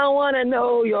 hey, I don't want to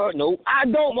know your, no, I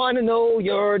don't want to know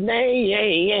your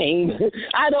name.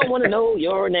 I don't want to know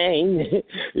your name.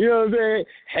 You know what I'm saying?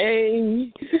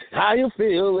 Hey, how you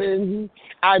feeling?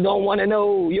 I don't want to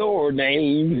know your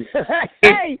name.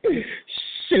 Hey,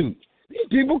 shoot. These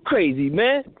people crazy,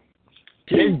 man.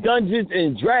 There's Dungeons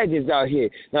and Dragons out here.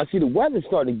 Now, see, the weather's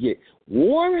starting to get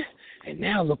warm, and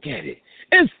now look at it.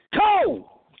 It's cold.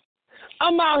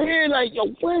 I'm out here like,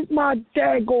 yo, where's my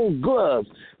daggone gloves?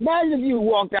 Imagine if you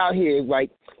walked out here, right,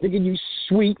 thinking you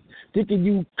sweet, thinking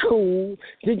you cool,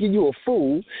 thinking you a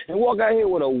fool, and walk out here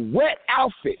with a wet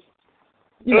outfit.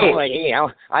 You know, like, hey,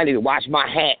 I need to wash my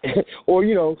hat. Or,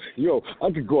 you know, yo,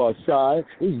 I could go outside.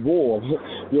 It's warm.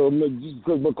 Yo, just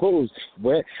because my clothes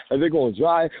wet, and they're going to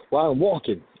dry while I'm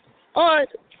walking. All right.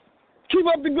 Keep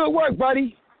up the good work,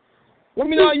 buddy. Let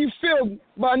me know how you feel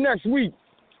by next week.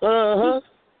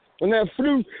 When that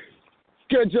flu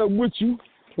catch up with you.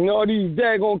 You know, all these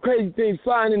daggone crazy things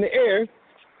flying in the air.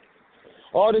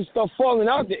 All this stuff falling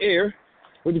out the air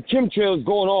with the chemtrails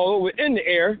going all over in the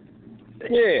air.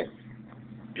 Yeah.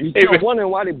 You start wondering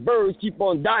why the birds keep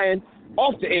on dying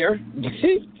off the air.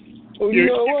 Well, you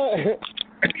know what?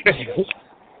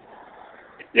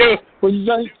 Yo, what you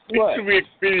say? What? You should be a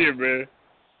comedian, man.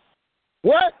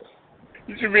 What?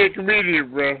 You should be a comedian,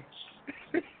 bro.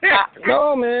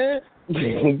 No, man.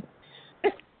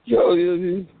 Yo,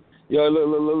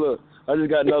 look. I just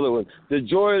got another one. The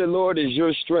joy of the Lord is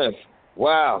your strength.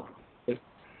 Wow.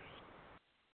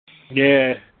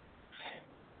 Yeah.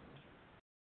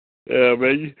 Yeah,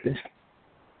 man.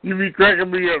 You be cracking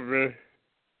me up, man.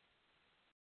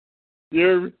 You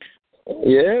hear me?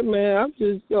 Yeah, man. I'm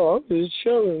just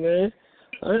chilling, man.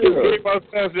 I came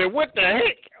outside and said, what the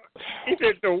heck? He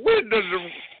said, the wind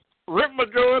doesn't rip my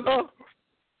joint off.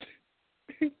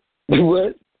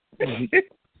 What?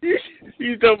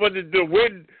 You talking about the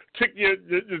wind took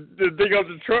the thing off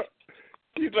the truck?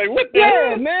 He's like, what the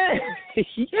hell? Man.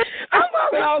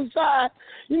 I'm outside.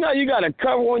 You know, you got a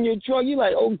cover on your truck. You're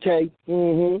like, okay.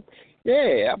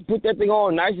 Yeah, I put that thing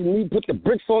on nice and neat, put the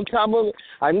bricks on top of it.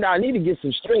 I need to get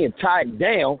some string and tie it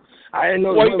down. I didn't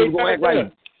know the wind was going to act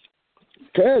like.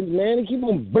 Because, man, it keep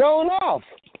on blowing off.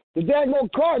 The daggone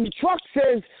car, the truck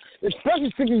says the special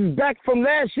stickers is back from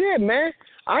last year, man.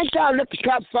 I ain't trying to let the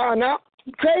cops find out.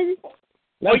 You crazy?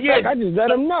 I just let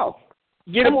them know.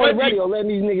 I'm on the radio letting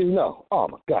these niggas know. Oh,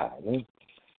 my God, man.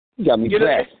 You got me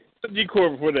glad. Get a bungee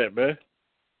cord for that, man.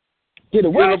 Get a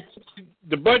what?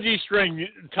 The bungee string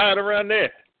tied around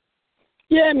there.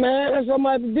 Yeah, man. That's what I'm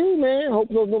about to do, man. Hope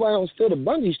nobody don't steal the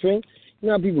bungee string. You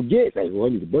know how people get. Like, well, I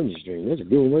need the bungee string. That's a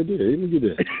good one right there. Let me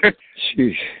get that.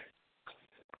 Sheesh.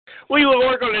 Well, you will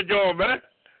work on that job, man.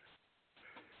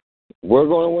 Work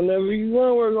on it whenever you want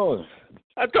to work on it.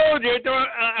 I told you.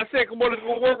 I said, come on, let's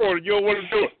go work on it. You don't want to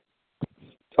do it.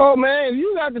 Oh, man, if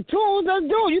you got the tools, let's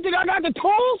do it. You think I got the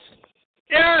tools?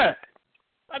 Yeah.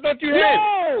 I thought you had.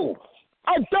 No,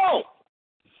 I don't.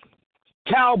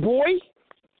 Cowboy.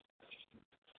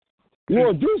 You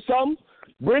want to do something,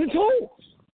 bring the tools.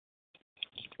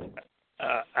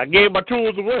 I gave my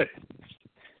tools away.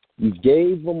 You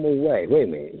gave them away. Wait a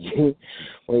minute.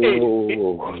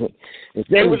 Whoa.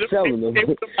 Instead of selling them,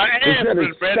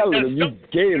 you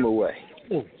gave them away.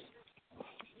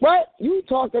 What? You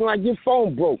talking like your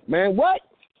phone broke, man. What?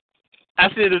 I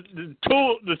said the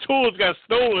tools got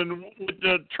stolen with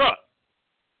the truck.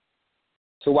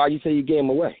 So why you say you gave them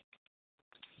away?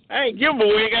 I ain't give them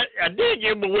away. I did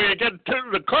give them away.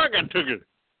 The car got taken.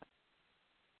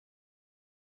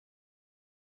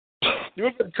 You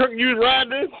remember the truck you was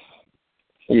riding in?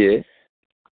 Yeah.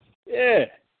 Yeah.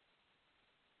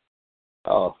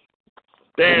 Oh.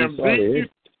 Damn thieves.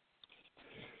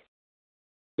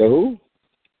 The who?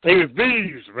 They was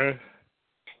thieves, man.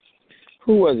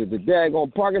 Who was it? The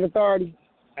daggone parking authority?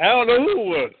 I don't know who it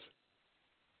was.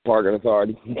 Parking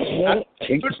authority.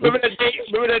 Remember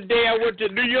that day I went to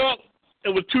New York?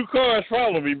 There was 2 cars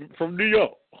following me from New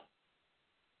York.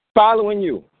 Following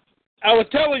you? I was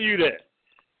telling you that.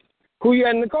 Who you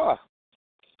had in the car?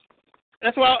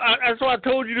 That's why I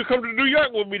told you to come to New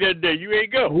York with me that day. You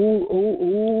ain't go.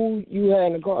 Who you had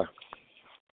in the car?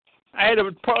 I had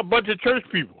a bunch of church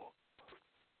people.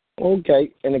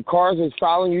 Okay, and the cars was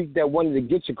following you that wanted to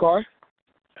get your car?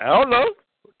 I don't know.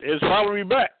 They was following me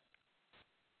back.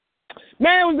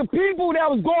 Man, it was the people that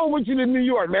was going with you to New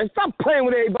York, man. Stop playing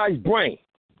with everybody's brain.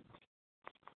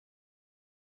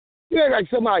 You act like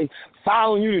somebody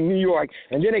following you to New York,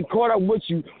 and then they caught up with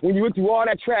you when you went through all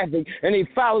that traffic, and they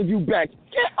followed you back.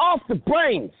 Get off the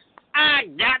brains. I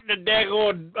got the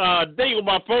daggone thing on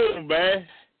my phone, man.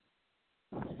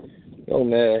 Yo,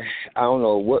 man, I don't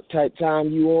know what type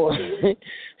time you on,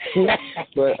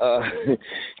 but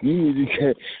you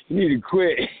need to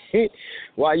quit.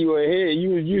 While you were here, you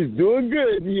was doing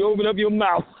good. You opened up your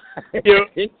mouth.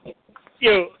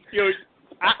 Yo,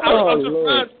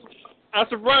 I'm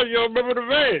surprised you don't remember the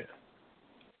van.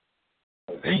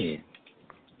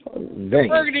 Van.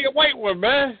 Burgundy and white one,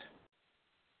 man.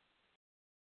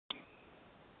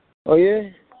 Oh,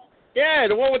 yeah? Yeah,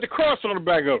 the one with the cross on the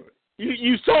back of it.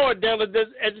 You saw it down at the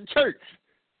church.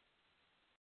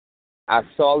 I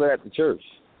saw it at the church.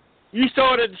 You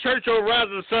saw it at the church on Rise of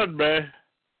the Sun, man.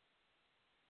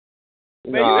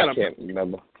 No, I can't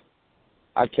remember.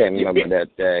 I can't remember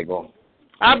that daggone.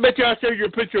 I bet you I showed you a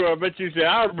picture of it. I bet you said,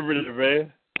 I remember this,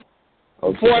 man.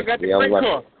 Okay. Before I got the great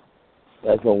car.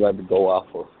 That's going to let me go off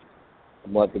of.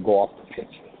 I'm going to go off the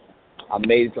picture. I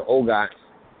made it to old guys.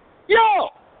 Yo!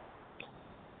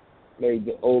 Made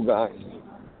the old guys.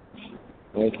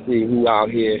 Let's see who out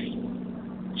here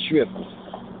tripping.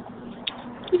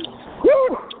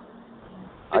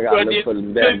 I got to look for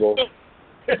them bad boys.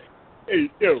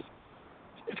 Hey, yo.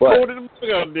 It's What? cold in the mug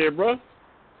out there, bro.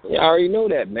 Yeah, I already know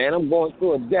that, man. I'm going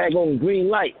through a daggone green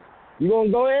light. You gonna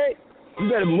go ahead? You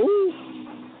better move.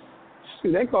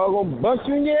 Shoot, that car gonna bust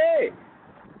you in your head.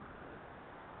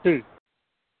 Here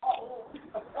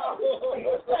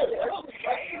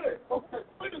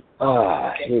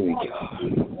we go.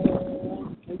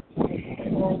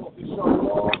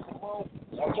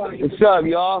 What's up,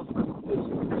 y'all?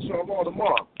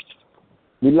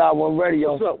 We live on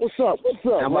radio. What's up?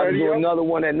 I'm about to do another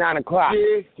one at 9 o'clock.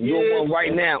 I'm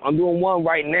doing one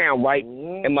right now. Right?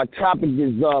 And my topic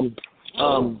is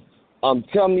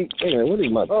tell me, what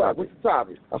is my topic? What's the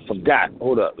topic? I forgot.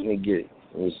 Hold up, let me get it.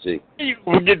 Let me see.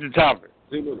 We'll get the topic.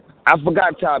 I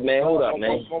forgot topic, man. Hold up,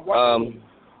 man.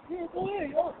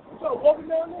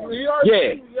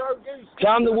 Yeah.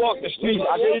 Time to walk the streets.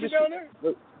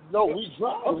 No, we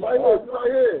drive right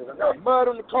here. I got mud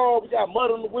on the car. We got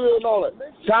mud on the wheel and all that.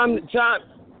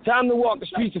 Time to walk the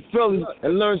streets of Philly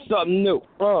and learn something new.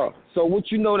 So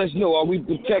what you know that's new? Are we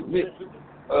protected?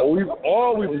 Are we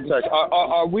protected?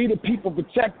 Are we the people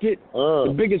protected?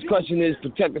 The biggest question is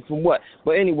protected from what?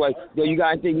 But anyway, yo, you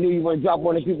got anything new you want to drop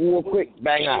on the people real quick?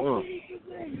 Bang out.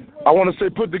 I want to say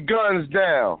put the guns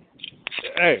down.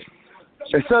 Hey.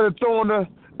 Instead of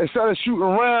shooting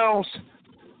rounds,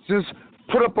 just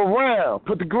put up a round.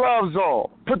 Put the gloves on.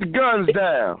 Put the guns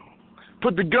down.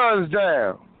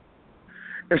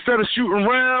 Instead of shooting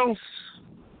rounds,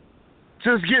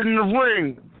 just get in the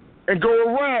ring and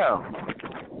go around.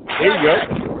 There you go.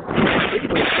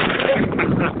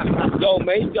 Yo,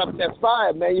 man, he dropped that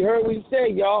fire, man. You heard what he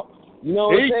said, y'all. You know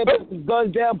what I'm saying? Put the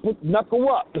guns down, put the knuckle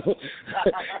up.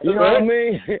 You know what I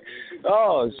mean?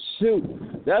 Oh, shoot.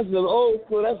 That's the old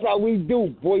school. That's how we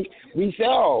do, boy. We say,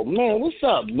 oh, man, what's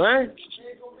up, man?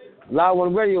 Live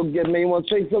on the radio again, man. You want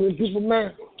to say something to people,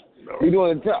 man? We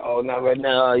doing the talk. Oh, not right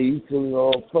now. You feeling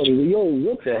all funny. Yo,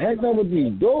 what the heck up with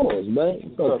these doors, man?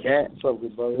 What's up, cat? What's up,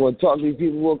 buddy? Want to talk to these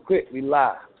people real quick? We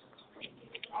live.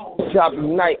 Top of the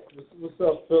night. What's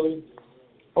up, Philly?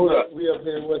 Hold up. We up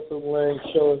here in West Oak Lane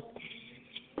chilling.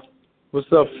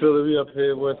 What's up, Philly? We up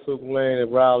here in West Oak Lane at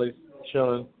Raleigh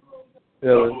chilling.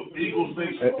 And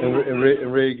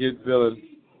Ray get villain.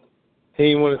 He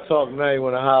ain't want to talk now. He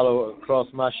want to holler across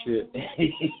my shit.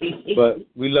 But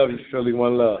we love you, Philly.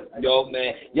 One love. Yo,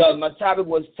 man. Yo, my topic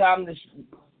was time to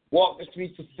walk the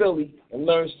streets of Philly and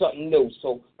learn something new.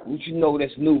 So, what you know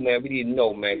that's new, man? We didn't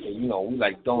know, man, because, you know, we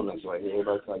like donuts right here.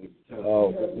 Everybody's like,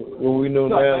 what we know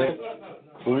now,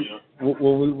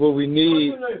 what we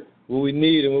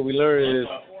need and what we learn is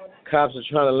cops are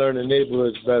trying to learn the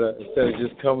neighborhoods better instead of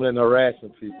just coming and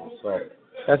harassing people. So,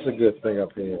 that's a good thing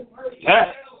up here.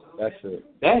 That's it.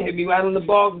 That hit me right on the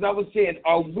ball because I was saying,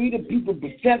 are we the people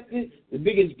protected? The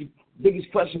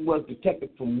biggest question was protected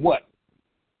from what?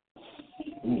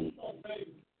 There's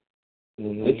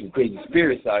some crazy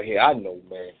spirits out here. I know,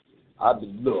 man.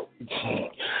 Look,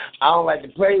 I don't like to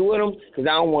play with them because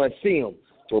I don't want to see them.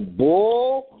 But,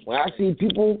 boy, when I see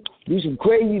people do some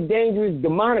crazy, dangerous,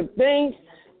 demonic things,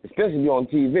 especially on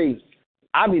TV,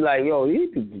 I be like, yo, these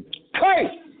people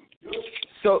crazy.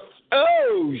 So,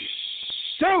 oh,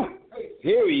 shoot.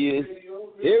 Here he is.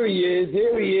 Here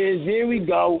we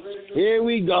go.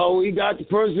 We got the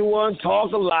person one.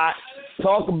 Talk a lot.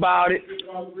 Talk about it.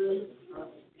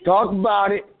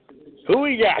 Who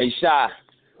we got? Hey, Shy.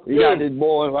 We got this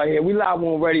boy right here. We live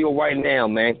on radio right now,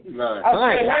 man.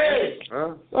 I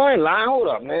ain't lying. Hold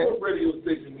up, man. What radio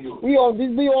station you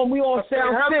on? We on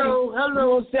Sound City. Hello. We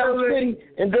on Sound City.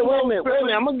 And then, wait a minute.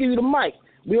 I'm going to give you the mic.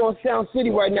 We on Sound City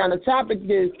right now. The topic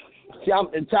is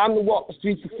time to walk the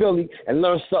streets of Philly and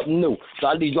learn something new. So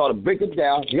I need y'all to break it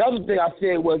down. The other thing I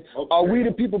said was, are we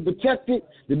the people protected?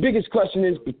 The biggest question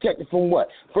is protected from what?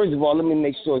 First of all, let me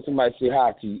make sure somebody say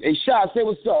hi to you. Hey, Shy, say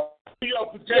what's up.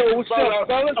 Yo, what's up,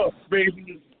 fellas?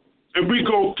 Baby. And we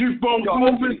gonna keep on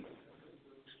moving.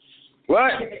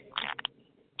 What?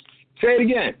 Say it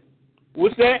again.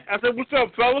 What's that? I said, what's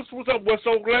up, fellas? What's up, West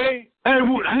Oak Lane? Hey,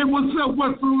 what's up,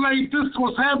 West Oak Lane? This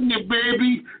what's happening,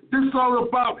 baby. This is all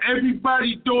about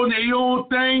everybody doing their own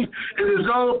thing, and it's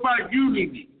all about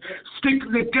unity,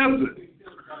 sticking together,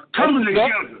 coming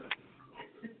together.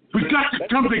 We got to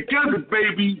come together,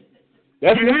 baby.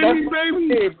 You hear me,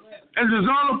 baby? And it's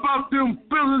all about them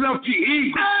Philadelphia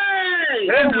Eagles.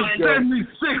 And the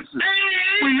 76ers.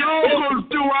 We all gonna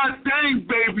do our thing,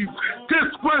 baby.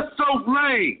 This West Oak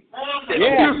Lane. This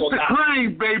the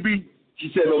claim, baby. She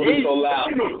said don't be so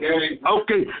loud.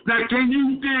 Okay, now can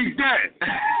you dig that?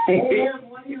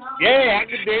 Yeah, I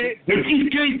can dig it. If you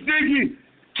can't dig it,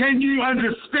 can you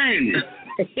understand it?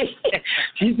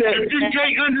 She said, if you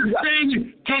can't understand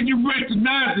it, can you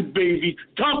recognize it, baby?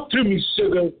 Talk to me,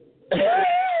 sugar.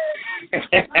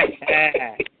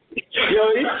 Yo,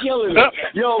 he's killing it.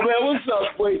 Yo, man, what's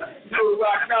up, boy?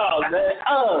 Rock on, man.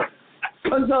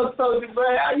 What's up, Soldier,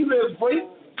 man? How you been, boy?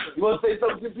 You want to say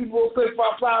something to people real quick before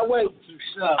I fly away?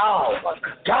 Oh, my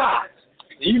God.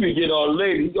 You been getting all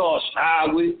lady. You all shy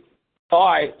with it. All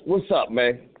right, what's up,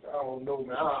 man? I don't know,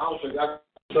 man. I don't think I can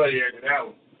tell you after that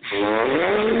one.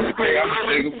 Hey, I'm a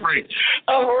nigga free.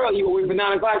 Oh, for real? You away for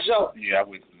 9 o'clock show? Yeah, I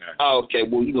wait for that. Oh, okay.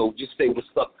 Well, just say what's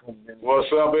up.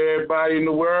 What's up, everybody in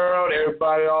the world?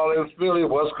 Everybody all in Philly.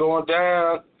 What's going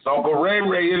down? It's Uncle Ray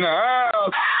Ray in the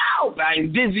house. Ow,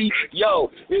 I'm dizzy. Yo,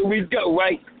 here we go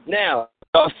right now.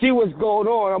 See what's going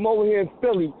on. I'm over here in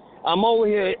Philly. I'm over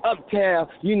here in Uptown.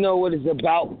 You know what it's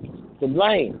about. The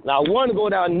lane. Now, I want to go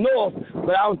down north,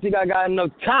 but I don't think I got enough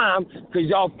time because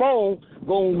y'all phone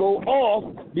going to go off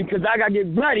because I got to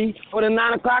get ready for the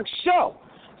 9 o'clock show.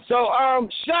 So,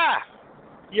 Shy.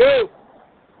 Yo.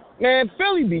 Man,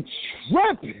 Philly be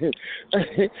tripping. I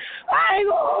ain't going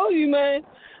to hold you, man.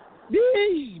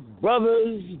 These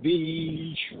brothers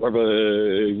be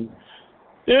tripping.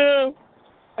 Yeah.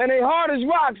 And they hard as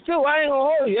rocks, too. I ain't going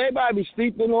to hold you. Everybody be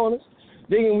sleeping on us.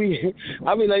 Thinking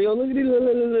I be like, yo, look at this,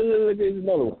 look at this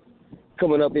another one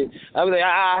coming up here. I be like,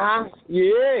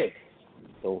 yeah.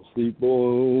 Don't sleep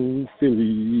on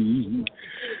Philly.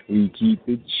 We keep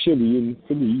it chilly in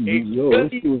Philly.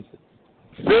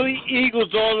 Philly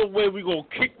Eagles all the way. We gonna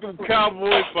kick them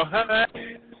Cowboys behind,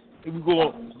 and we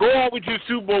gonna go on with your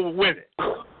Super Bowl and win it.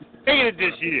 Ain't it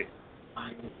this year?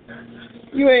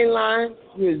 You ain't lying.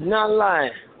 You is not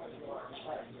lying.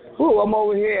 Ooh, I'm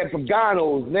over here at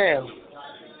Pagano's now.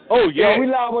 Oh, yeah. Yo, we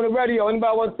live on the radio.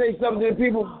 Anybody want to say something to the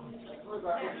people?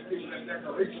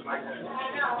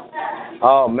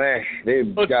 Oh, man. They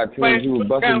got to you were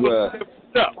busting your...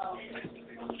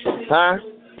 Huh?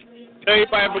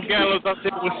 Everybody at McDonald's, I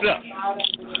said, what's up?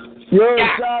 Yo,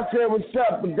 Shaw said, what's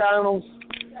up, McDonald's?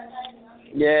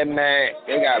 Yeah, man.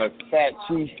 They got a fat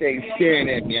cheesesteak staring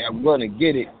at me. I'm going to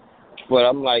get it. But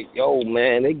I'm like, yo,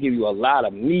 man, they give you a lot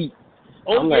of meat.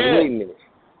 Oh, I'm like, wait a minute.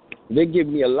 They give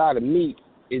me a lot of meat.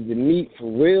 Is the meat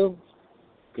for real?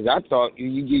 Because I thought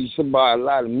you give somebody a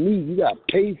lot of meat, you got to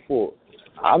pay for it.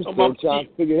 I'm still trying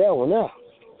to figure that one out.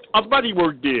 My buddy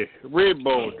worked there, Red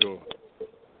Bone Joe.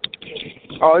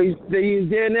 Oh, he's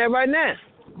there in there right now?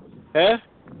 Huh?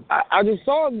 I just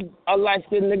saw a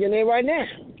light-skinned nigga in there right now.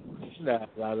 Nah.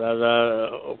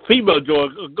 Female Joe,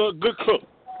 good cook,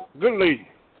 good lady.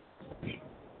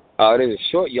 Oh, there's a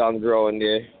short young girl in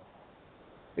there.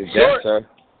 Is short? That her?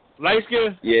 Light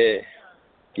skin? Yeah.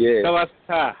 Tell us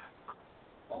hi.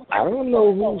 I don't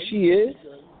know who she is.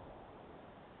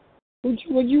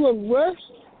 Would you arrest?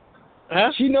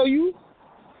 Huh? She know you?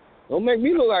 Don't make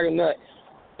me look like a nut.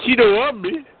 She know of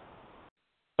me.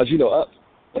 Oh, she know up?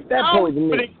 What that pose to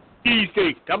me?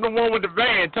 I'm the one with the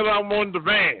van. Tell her I'm on the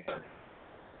van.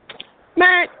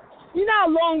 Man, you know how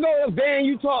long ago the van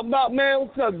you talking about, man?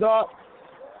 What's up, dog?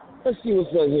 Let's see what's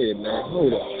up here, man.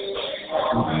 Hold up.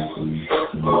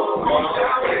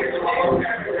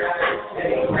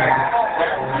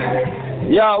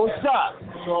 Yo, what's up?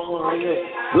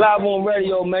 Live on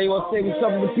radio, man. You want to say what's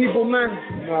up to the people, man?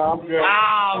 No, I'm good.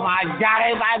 Oh, my God.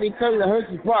 Everybody be coming to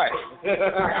Hershey's Park.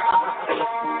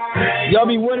 Y'all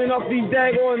be winning off these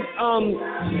daggone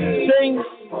things?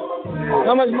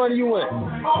 How much money you win?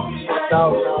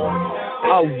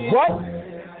 What?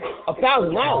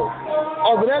 $1,000?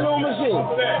 Over that little machine?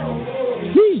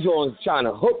 These joints trying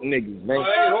to hook niggas, man. I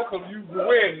ain't hoping you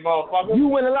win, motherfucker. You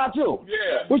win a lot, too?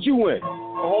 Yeah. What you win? A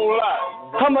whole lot.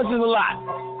 How much is a lot?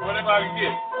 Whatever I can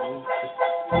get.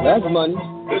 That's money.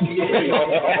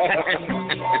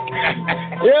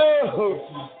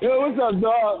 Yo, what's up,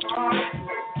 dog?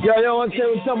 Yo, want to say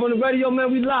what's up on the radio,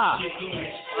 man? We live.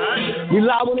 We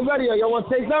live on the radio. Y'all want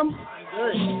to say something?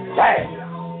 Hey.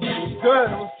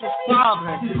 Good. What's the problem?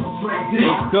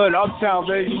 It's good. Uptown,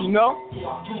 baby. You know?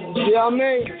 Yeah, I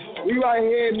mean, we right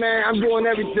here, man. I'm doing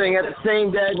everything at the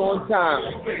same daggone time.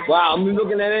 Wow, I'm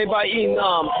looking at everybody eating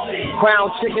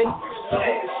crown chicken.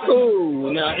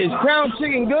 Ooh, now, is crown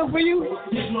chicken good for you?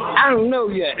 I don't know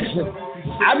yet.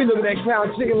 I be looking at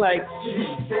crown chicken like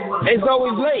it's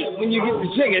always late when you get the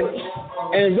chicken,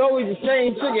 and it's always the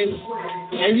same chicken,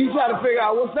 and you try to figure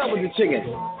out what's up with the chicken.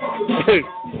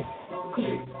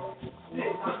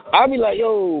 I be like,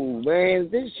 yo, man,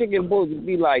 this chicken supposed to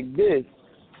be like this.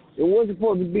 It wasn't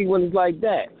supposed to be when it's like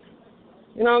that.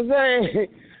 You know what I'm saying?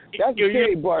 That's the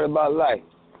scary part about life.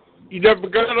 You left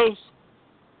Pagano's?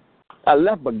 I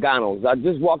left Pagano's. I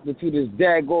just walked into this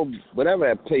daggone, whatever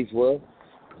that place was.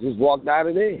 Just walked out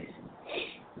of there.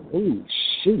 Ooh,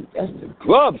 shoot, that's the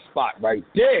grub spot right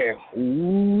there.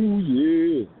 Ooh,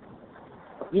 yeah.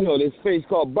 You know this place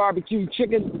called Barbecue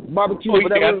Chicken? Barbecue,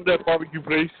 whatever. Yeah, I know that barbecue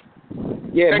place.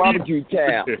 Yeah, Barbecue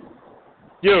Town.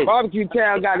 Yo. Barbecue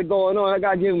Town got it going on. I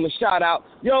got to give him a shout out.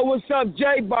 Yo, what's up,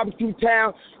 Jay? Barbecue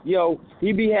Town. Yo,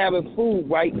 he be having food,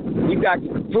 right? You got the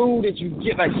food that you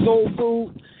get, like soul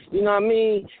food. You know what I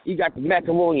mean? You got the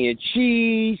macaroni and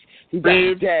cheese. You got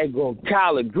the daggone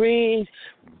collard greens.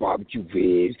 Barbecue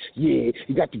ribs. Yeah,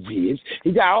 he got the ribs.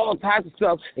 He got all types of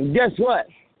stuff. And guess what?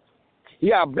 He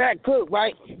got a black cook,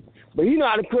 right? But he know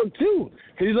how to cook, too.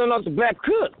 Because he learned off the black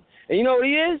cook. And you know what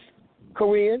he is?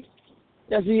 Korean.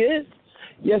 Yes, he is.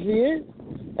 Yes, he is.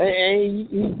 And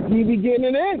he be getting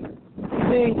it in.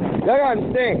 See, you got to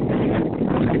understand.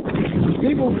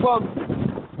 People from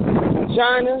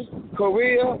China,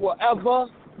 Korea, whatever,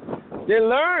 they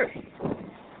learn.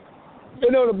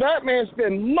 You know, the black man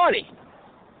spend money.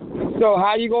 So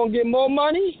how you going to get more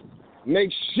money?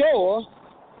 Make sure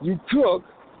you cook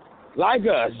like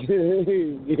us.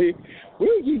 We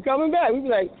keep coming back. We be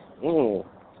like, you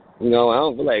know, I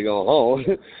don't feel like going home.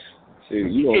 See,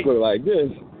 you going to cook like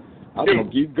this, I'm going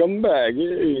to keep coming back.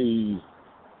 Hey.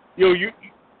 Yo,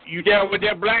 you down with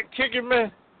that black chicken,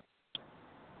 man?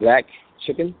 Black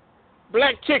chicken?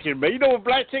 Black chicken, man. You know what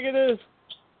black chicken is?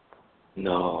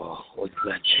 No. What's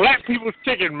black chicken? Black people's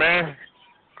chicken, man.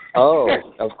 Oh,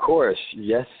 of course.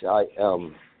 Yes, yes.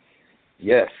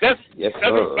 That's yes,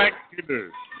 what black chicken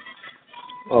is.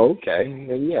 Oh, okay.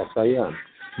 Yes, I am.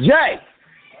 Jay!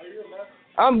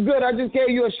 I'm good. I just gave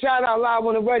you a shout out live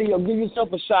on the radio. Give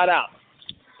yourself a shout out.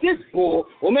 This bull.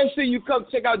 Well, make sure you come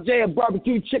check out Jay at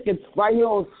Barbecue Chicken right here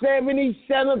on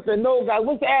 77th and No Guys.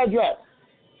 What's the address?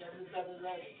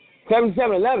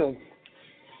 7711.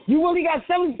 You really got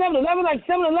 7711 like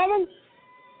 7-Eleven?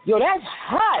 Yo, that's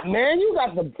hot, man. You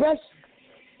got the best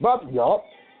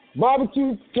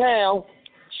barbecue town,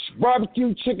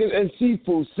 barbecue chicken and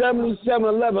seafood,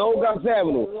 7711 Old Guys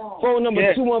Avenue. Phone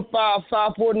number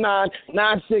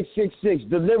 215-549-9666.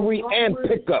 Delivery and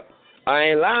pickup. I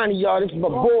ain't lying to y'all. This is my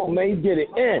boy, man. He get it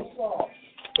in.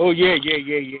 Oh, yeah.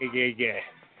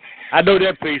 I know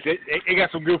that place. They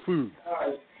got some good food.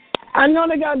 I know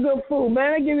they got good food,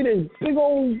 man. They give you this big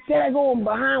old daggone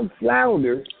behind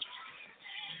flounder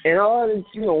and all this,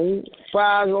 you know,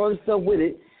 fries and all this stuff with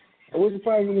it. And what's the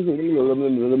price? Let me look.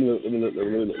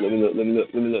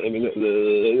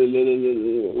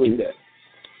 What is that?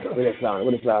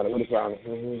 What is flounder?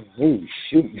 Ooh,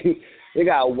 shoot. They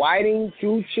got whiting,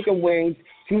 2 chicken wings,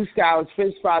 2 scallops,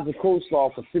 french fries, and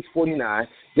coleslaw for $6.49.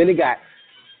 Then they got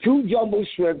 2 jumbo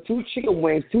shrimp, 2 chicken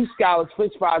wings, 2 scallops,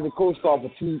 french fries, and coleslaw for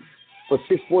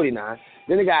 $6.49.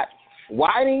 Then they got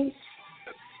whiting,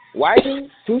 2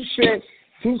 shrimp,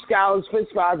 2 scallops, french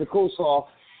fries, and coleslaw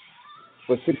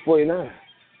for $6.49.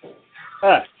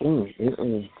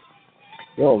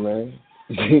 Yo, man.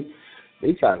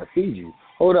 They trying to feed you.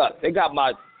 Hold up. They got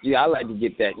I like to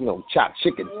get that, you know, chopped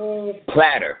chicken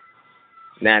platter.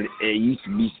 Now, it used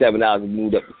to be $7 and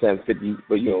moved up to $7.50,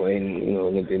 but, you know,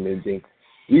 anything.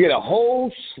 You get a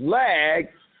whole slag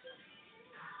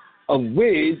of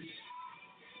ribs,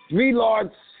 3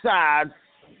 large sides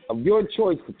of your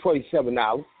choice for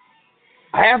 $27.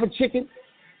 A half of chicken,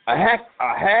 a half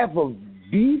of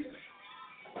beef.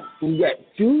 You got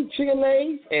 2 chicken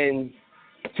legs and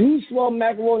 2 small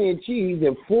macaroni and cheese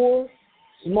and 4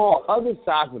 small other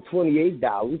sides for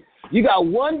 $28. You got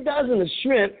 1 dozen of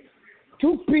shrimp,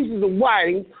 2 pieces of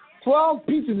whiting, 12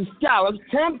 pieces of scallops,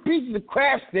 10 pieces of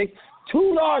crab sticks,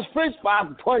 2 large french fries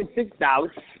for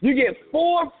 $26. You get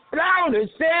 4 flounder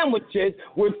sandwiches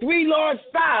with 3 large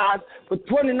sides for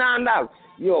 $29.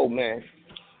 Yo, man.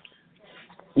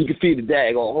 You can feed the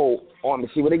daggone whole army.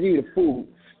 See, when they give you the food,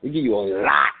 they give you a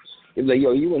lot. It's like,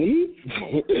 yo, you want to eat?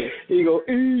 You go,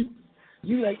 eat.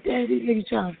 You like, Dad, these niggas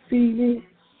trying to feed me?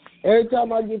 Every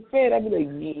time I get fed, I be like,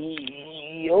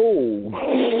 yo.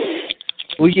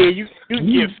 Well, yeah, you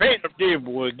get fed up there,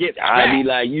 boy. I be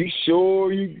like, you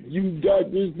sure you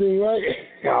got this thing right?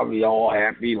 I'll be all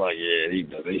happy, like, yeah,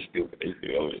 they stupid.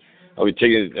 I'll be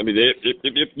taking, give me.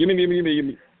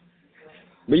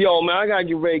 But, yo, man, I got to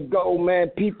get ready to go, man.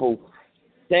 People,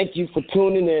 thank you for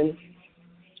tuning in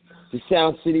to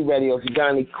Sound City Radio. If you got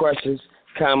any questions,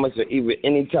 comments, or even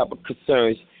any type of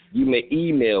concerns, you may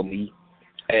email me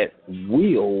at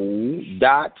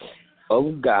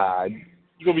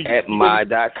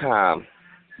will.ofgod@my.com.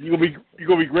 You gonna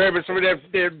be grabbing some of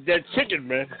that chicken,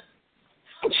 man.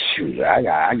 Shoot, I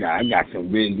got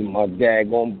some ribs in my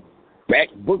daggone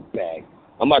back book bag.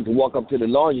 I'm about to walk up to the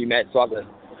laundromat so I can,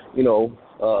 you know,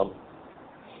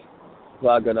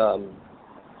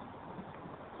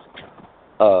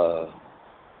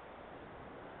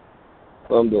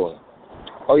 What I'm doing?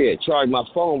 Oh, yeah, charge my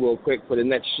phone real quick for the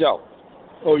next show.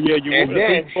 Oh, yeah, you and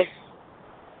then,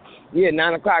 yeah,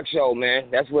 9 o'clock show, man.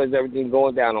 That's where everything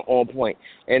going down on point.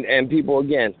 And people,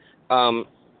 again,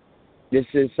 this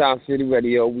is Sound City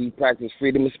Radio. We practice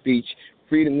freedom of speech,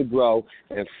 freedom to grow,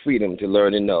 and freedom to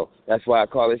learn and know. That's why I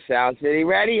call it Sound City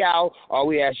Radio. All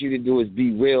we ask you to do is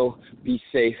be real, be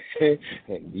safe,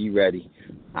 and be ready.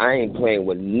 I ain't playing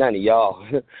with none of y'all.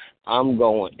 I'm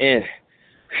going in.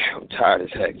 I'm tired as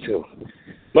heck, too.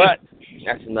 But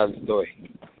that's another story.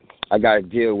 I got to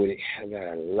deal with it. I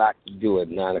got a lot to do at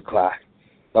 9 o'clock.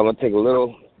 So I'm going to take a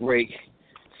little break,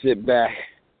 sit back,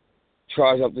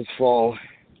 charge up this phone,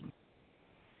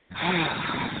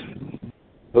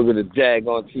 look at the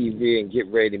daggone TV, and get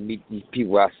ready to meet these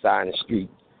people outside in the street.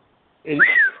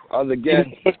 Other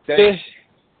guests,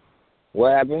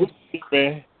 what happened?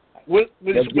 Man. Your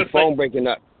phone breaking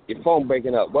up. Your phone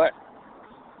breaking up. What?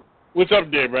 What's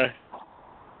up there, man?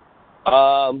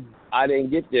 I didn't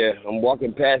get there. I'm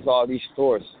walking past all these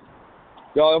stores.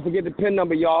 Y'all, don't forget the PIN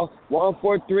number, y'all.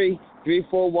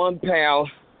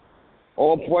 143-341-POUND.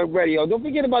 On Point Radio. Don't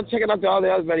forget about checking out all the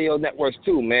other radio networks,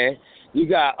 too, man. You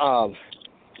got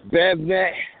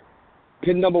BevNet,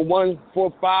 PIN number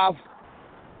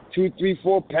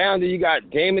 145-234-POUND. You got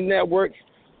Gaming Network,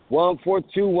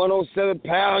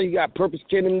 142-107-POUND. You got Purpose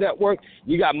Kingdom Network.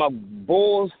 You got my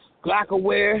Bulls,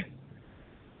 Glockaware,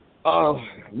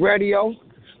 Radio,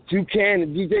 Toucan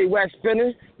and DJ Wax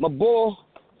Spinner. My bull,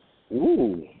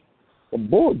 my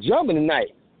bull jumping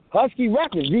tonight. Husky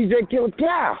Records, DJ Killer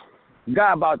Cloud.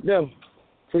 Forgot about them.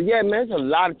 So, yeah, man, there's a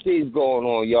lot of things going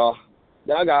on, y'all.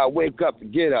 Now I got to wake up to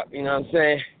get up, you know what I'm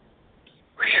saying?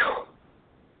 Whew.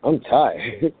 I'm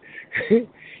tired. You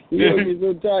know,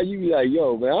 you're so tired, you be like,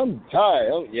 yo, man, I'm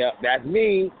tired. Yeah, that's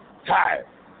me, tired.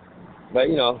 But,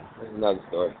 you know, that's another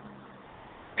story.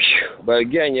 But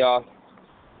again, y'all,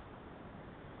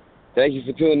 thank you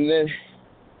for tuning in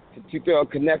to THoRough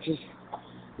Connections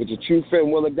with your true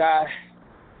friend, Will of God,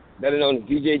 better known as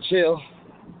DJ CHiLL.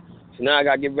 So now I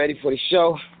got to get ready for the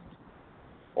show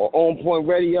on On Point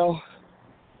Radio.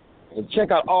 And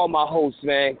check out all my hosts,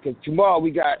 man, because tomorrow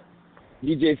we got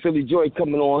DJ Philly Joy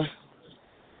coming on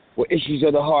with Issues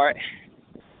of the Heart.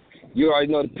 You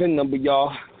already know the PIN number,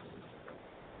 y'all.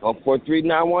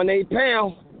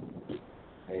 143-918-POUND.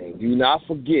 And do not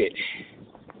forget,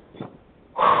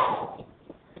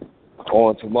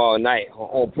 on tomorrow night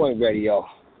on Point Radio,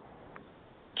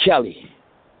 Kelly.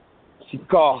 She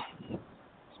called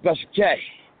Special K.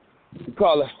 We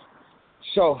call her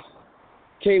Show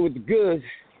K with the Goods.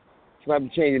 She might be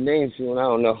changing names soon, I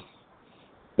don't know.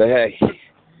 But hey,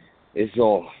 it's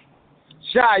on.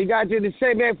 Shy, you got to do the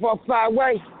same, man, before I fly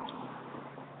away?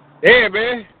 Yeah,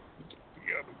 man.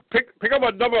 Pick up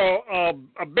a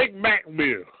Big Mac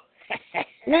meal.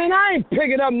 Man, I ain't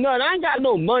picking up nothing. I ain't got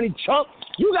no money, chump.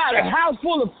 You got a house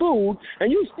full of food,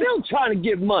 and you still trying to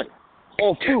get money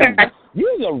on food.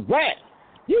 You's a rat.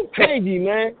 You crazy,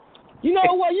 man. You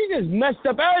know what? You just messed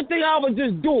up everything I was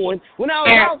just doing when I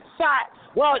was outside.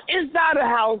 Well, inside the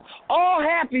house, all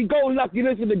happy-go-lucky,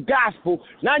 listen to the gospel.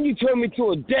 Now you turn me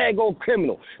to a daggone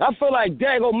criminal. I feel like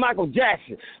daggone Michael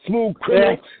Jackson, smooth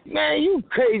criminal. Yeah. Man, you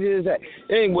crazy as that.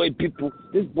 Anyway, people,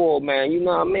 this boy, man, you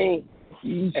know what I mean?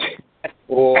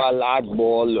 Oh, I lied,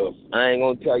 boy. Look, I ain't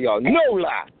going to tell y'all no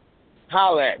lie.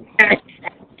 Holla at me.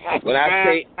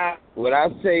 When I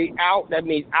say out, that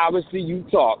means obviously you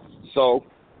talk. So,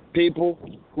 people,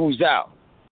 who's out?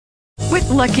 With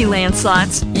Lucky Land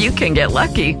Slots, you can get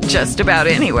lucky just about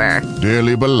anywhere.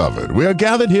 Dearly beloved, we are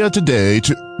gathered here today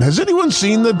to... Has anyone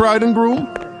seen the bride and groom?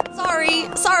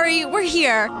 Sorry, we're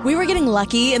here. We were getting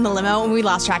lucky in the limo and we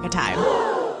lost track of time.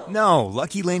 No,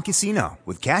 Lucky Land Casino,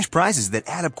 with cash prizes that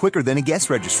add up quicker than a guest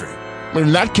registry.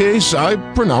 In that case, I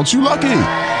pronounce you lucky.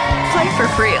 Play for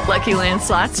free at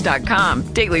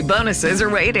LuckyLandSlots.com. Daily bonuses are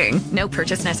waiting. No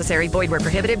purchase necessary. Void where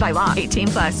prohibited by law.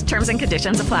 18+. Terms and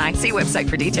conditions apply. See website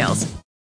for details.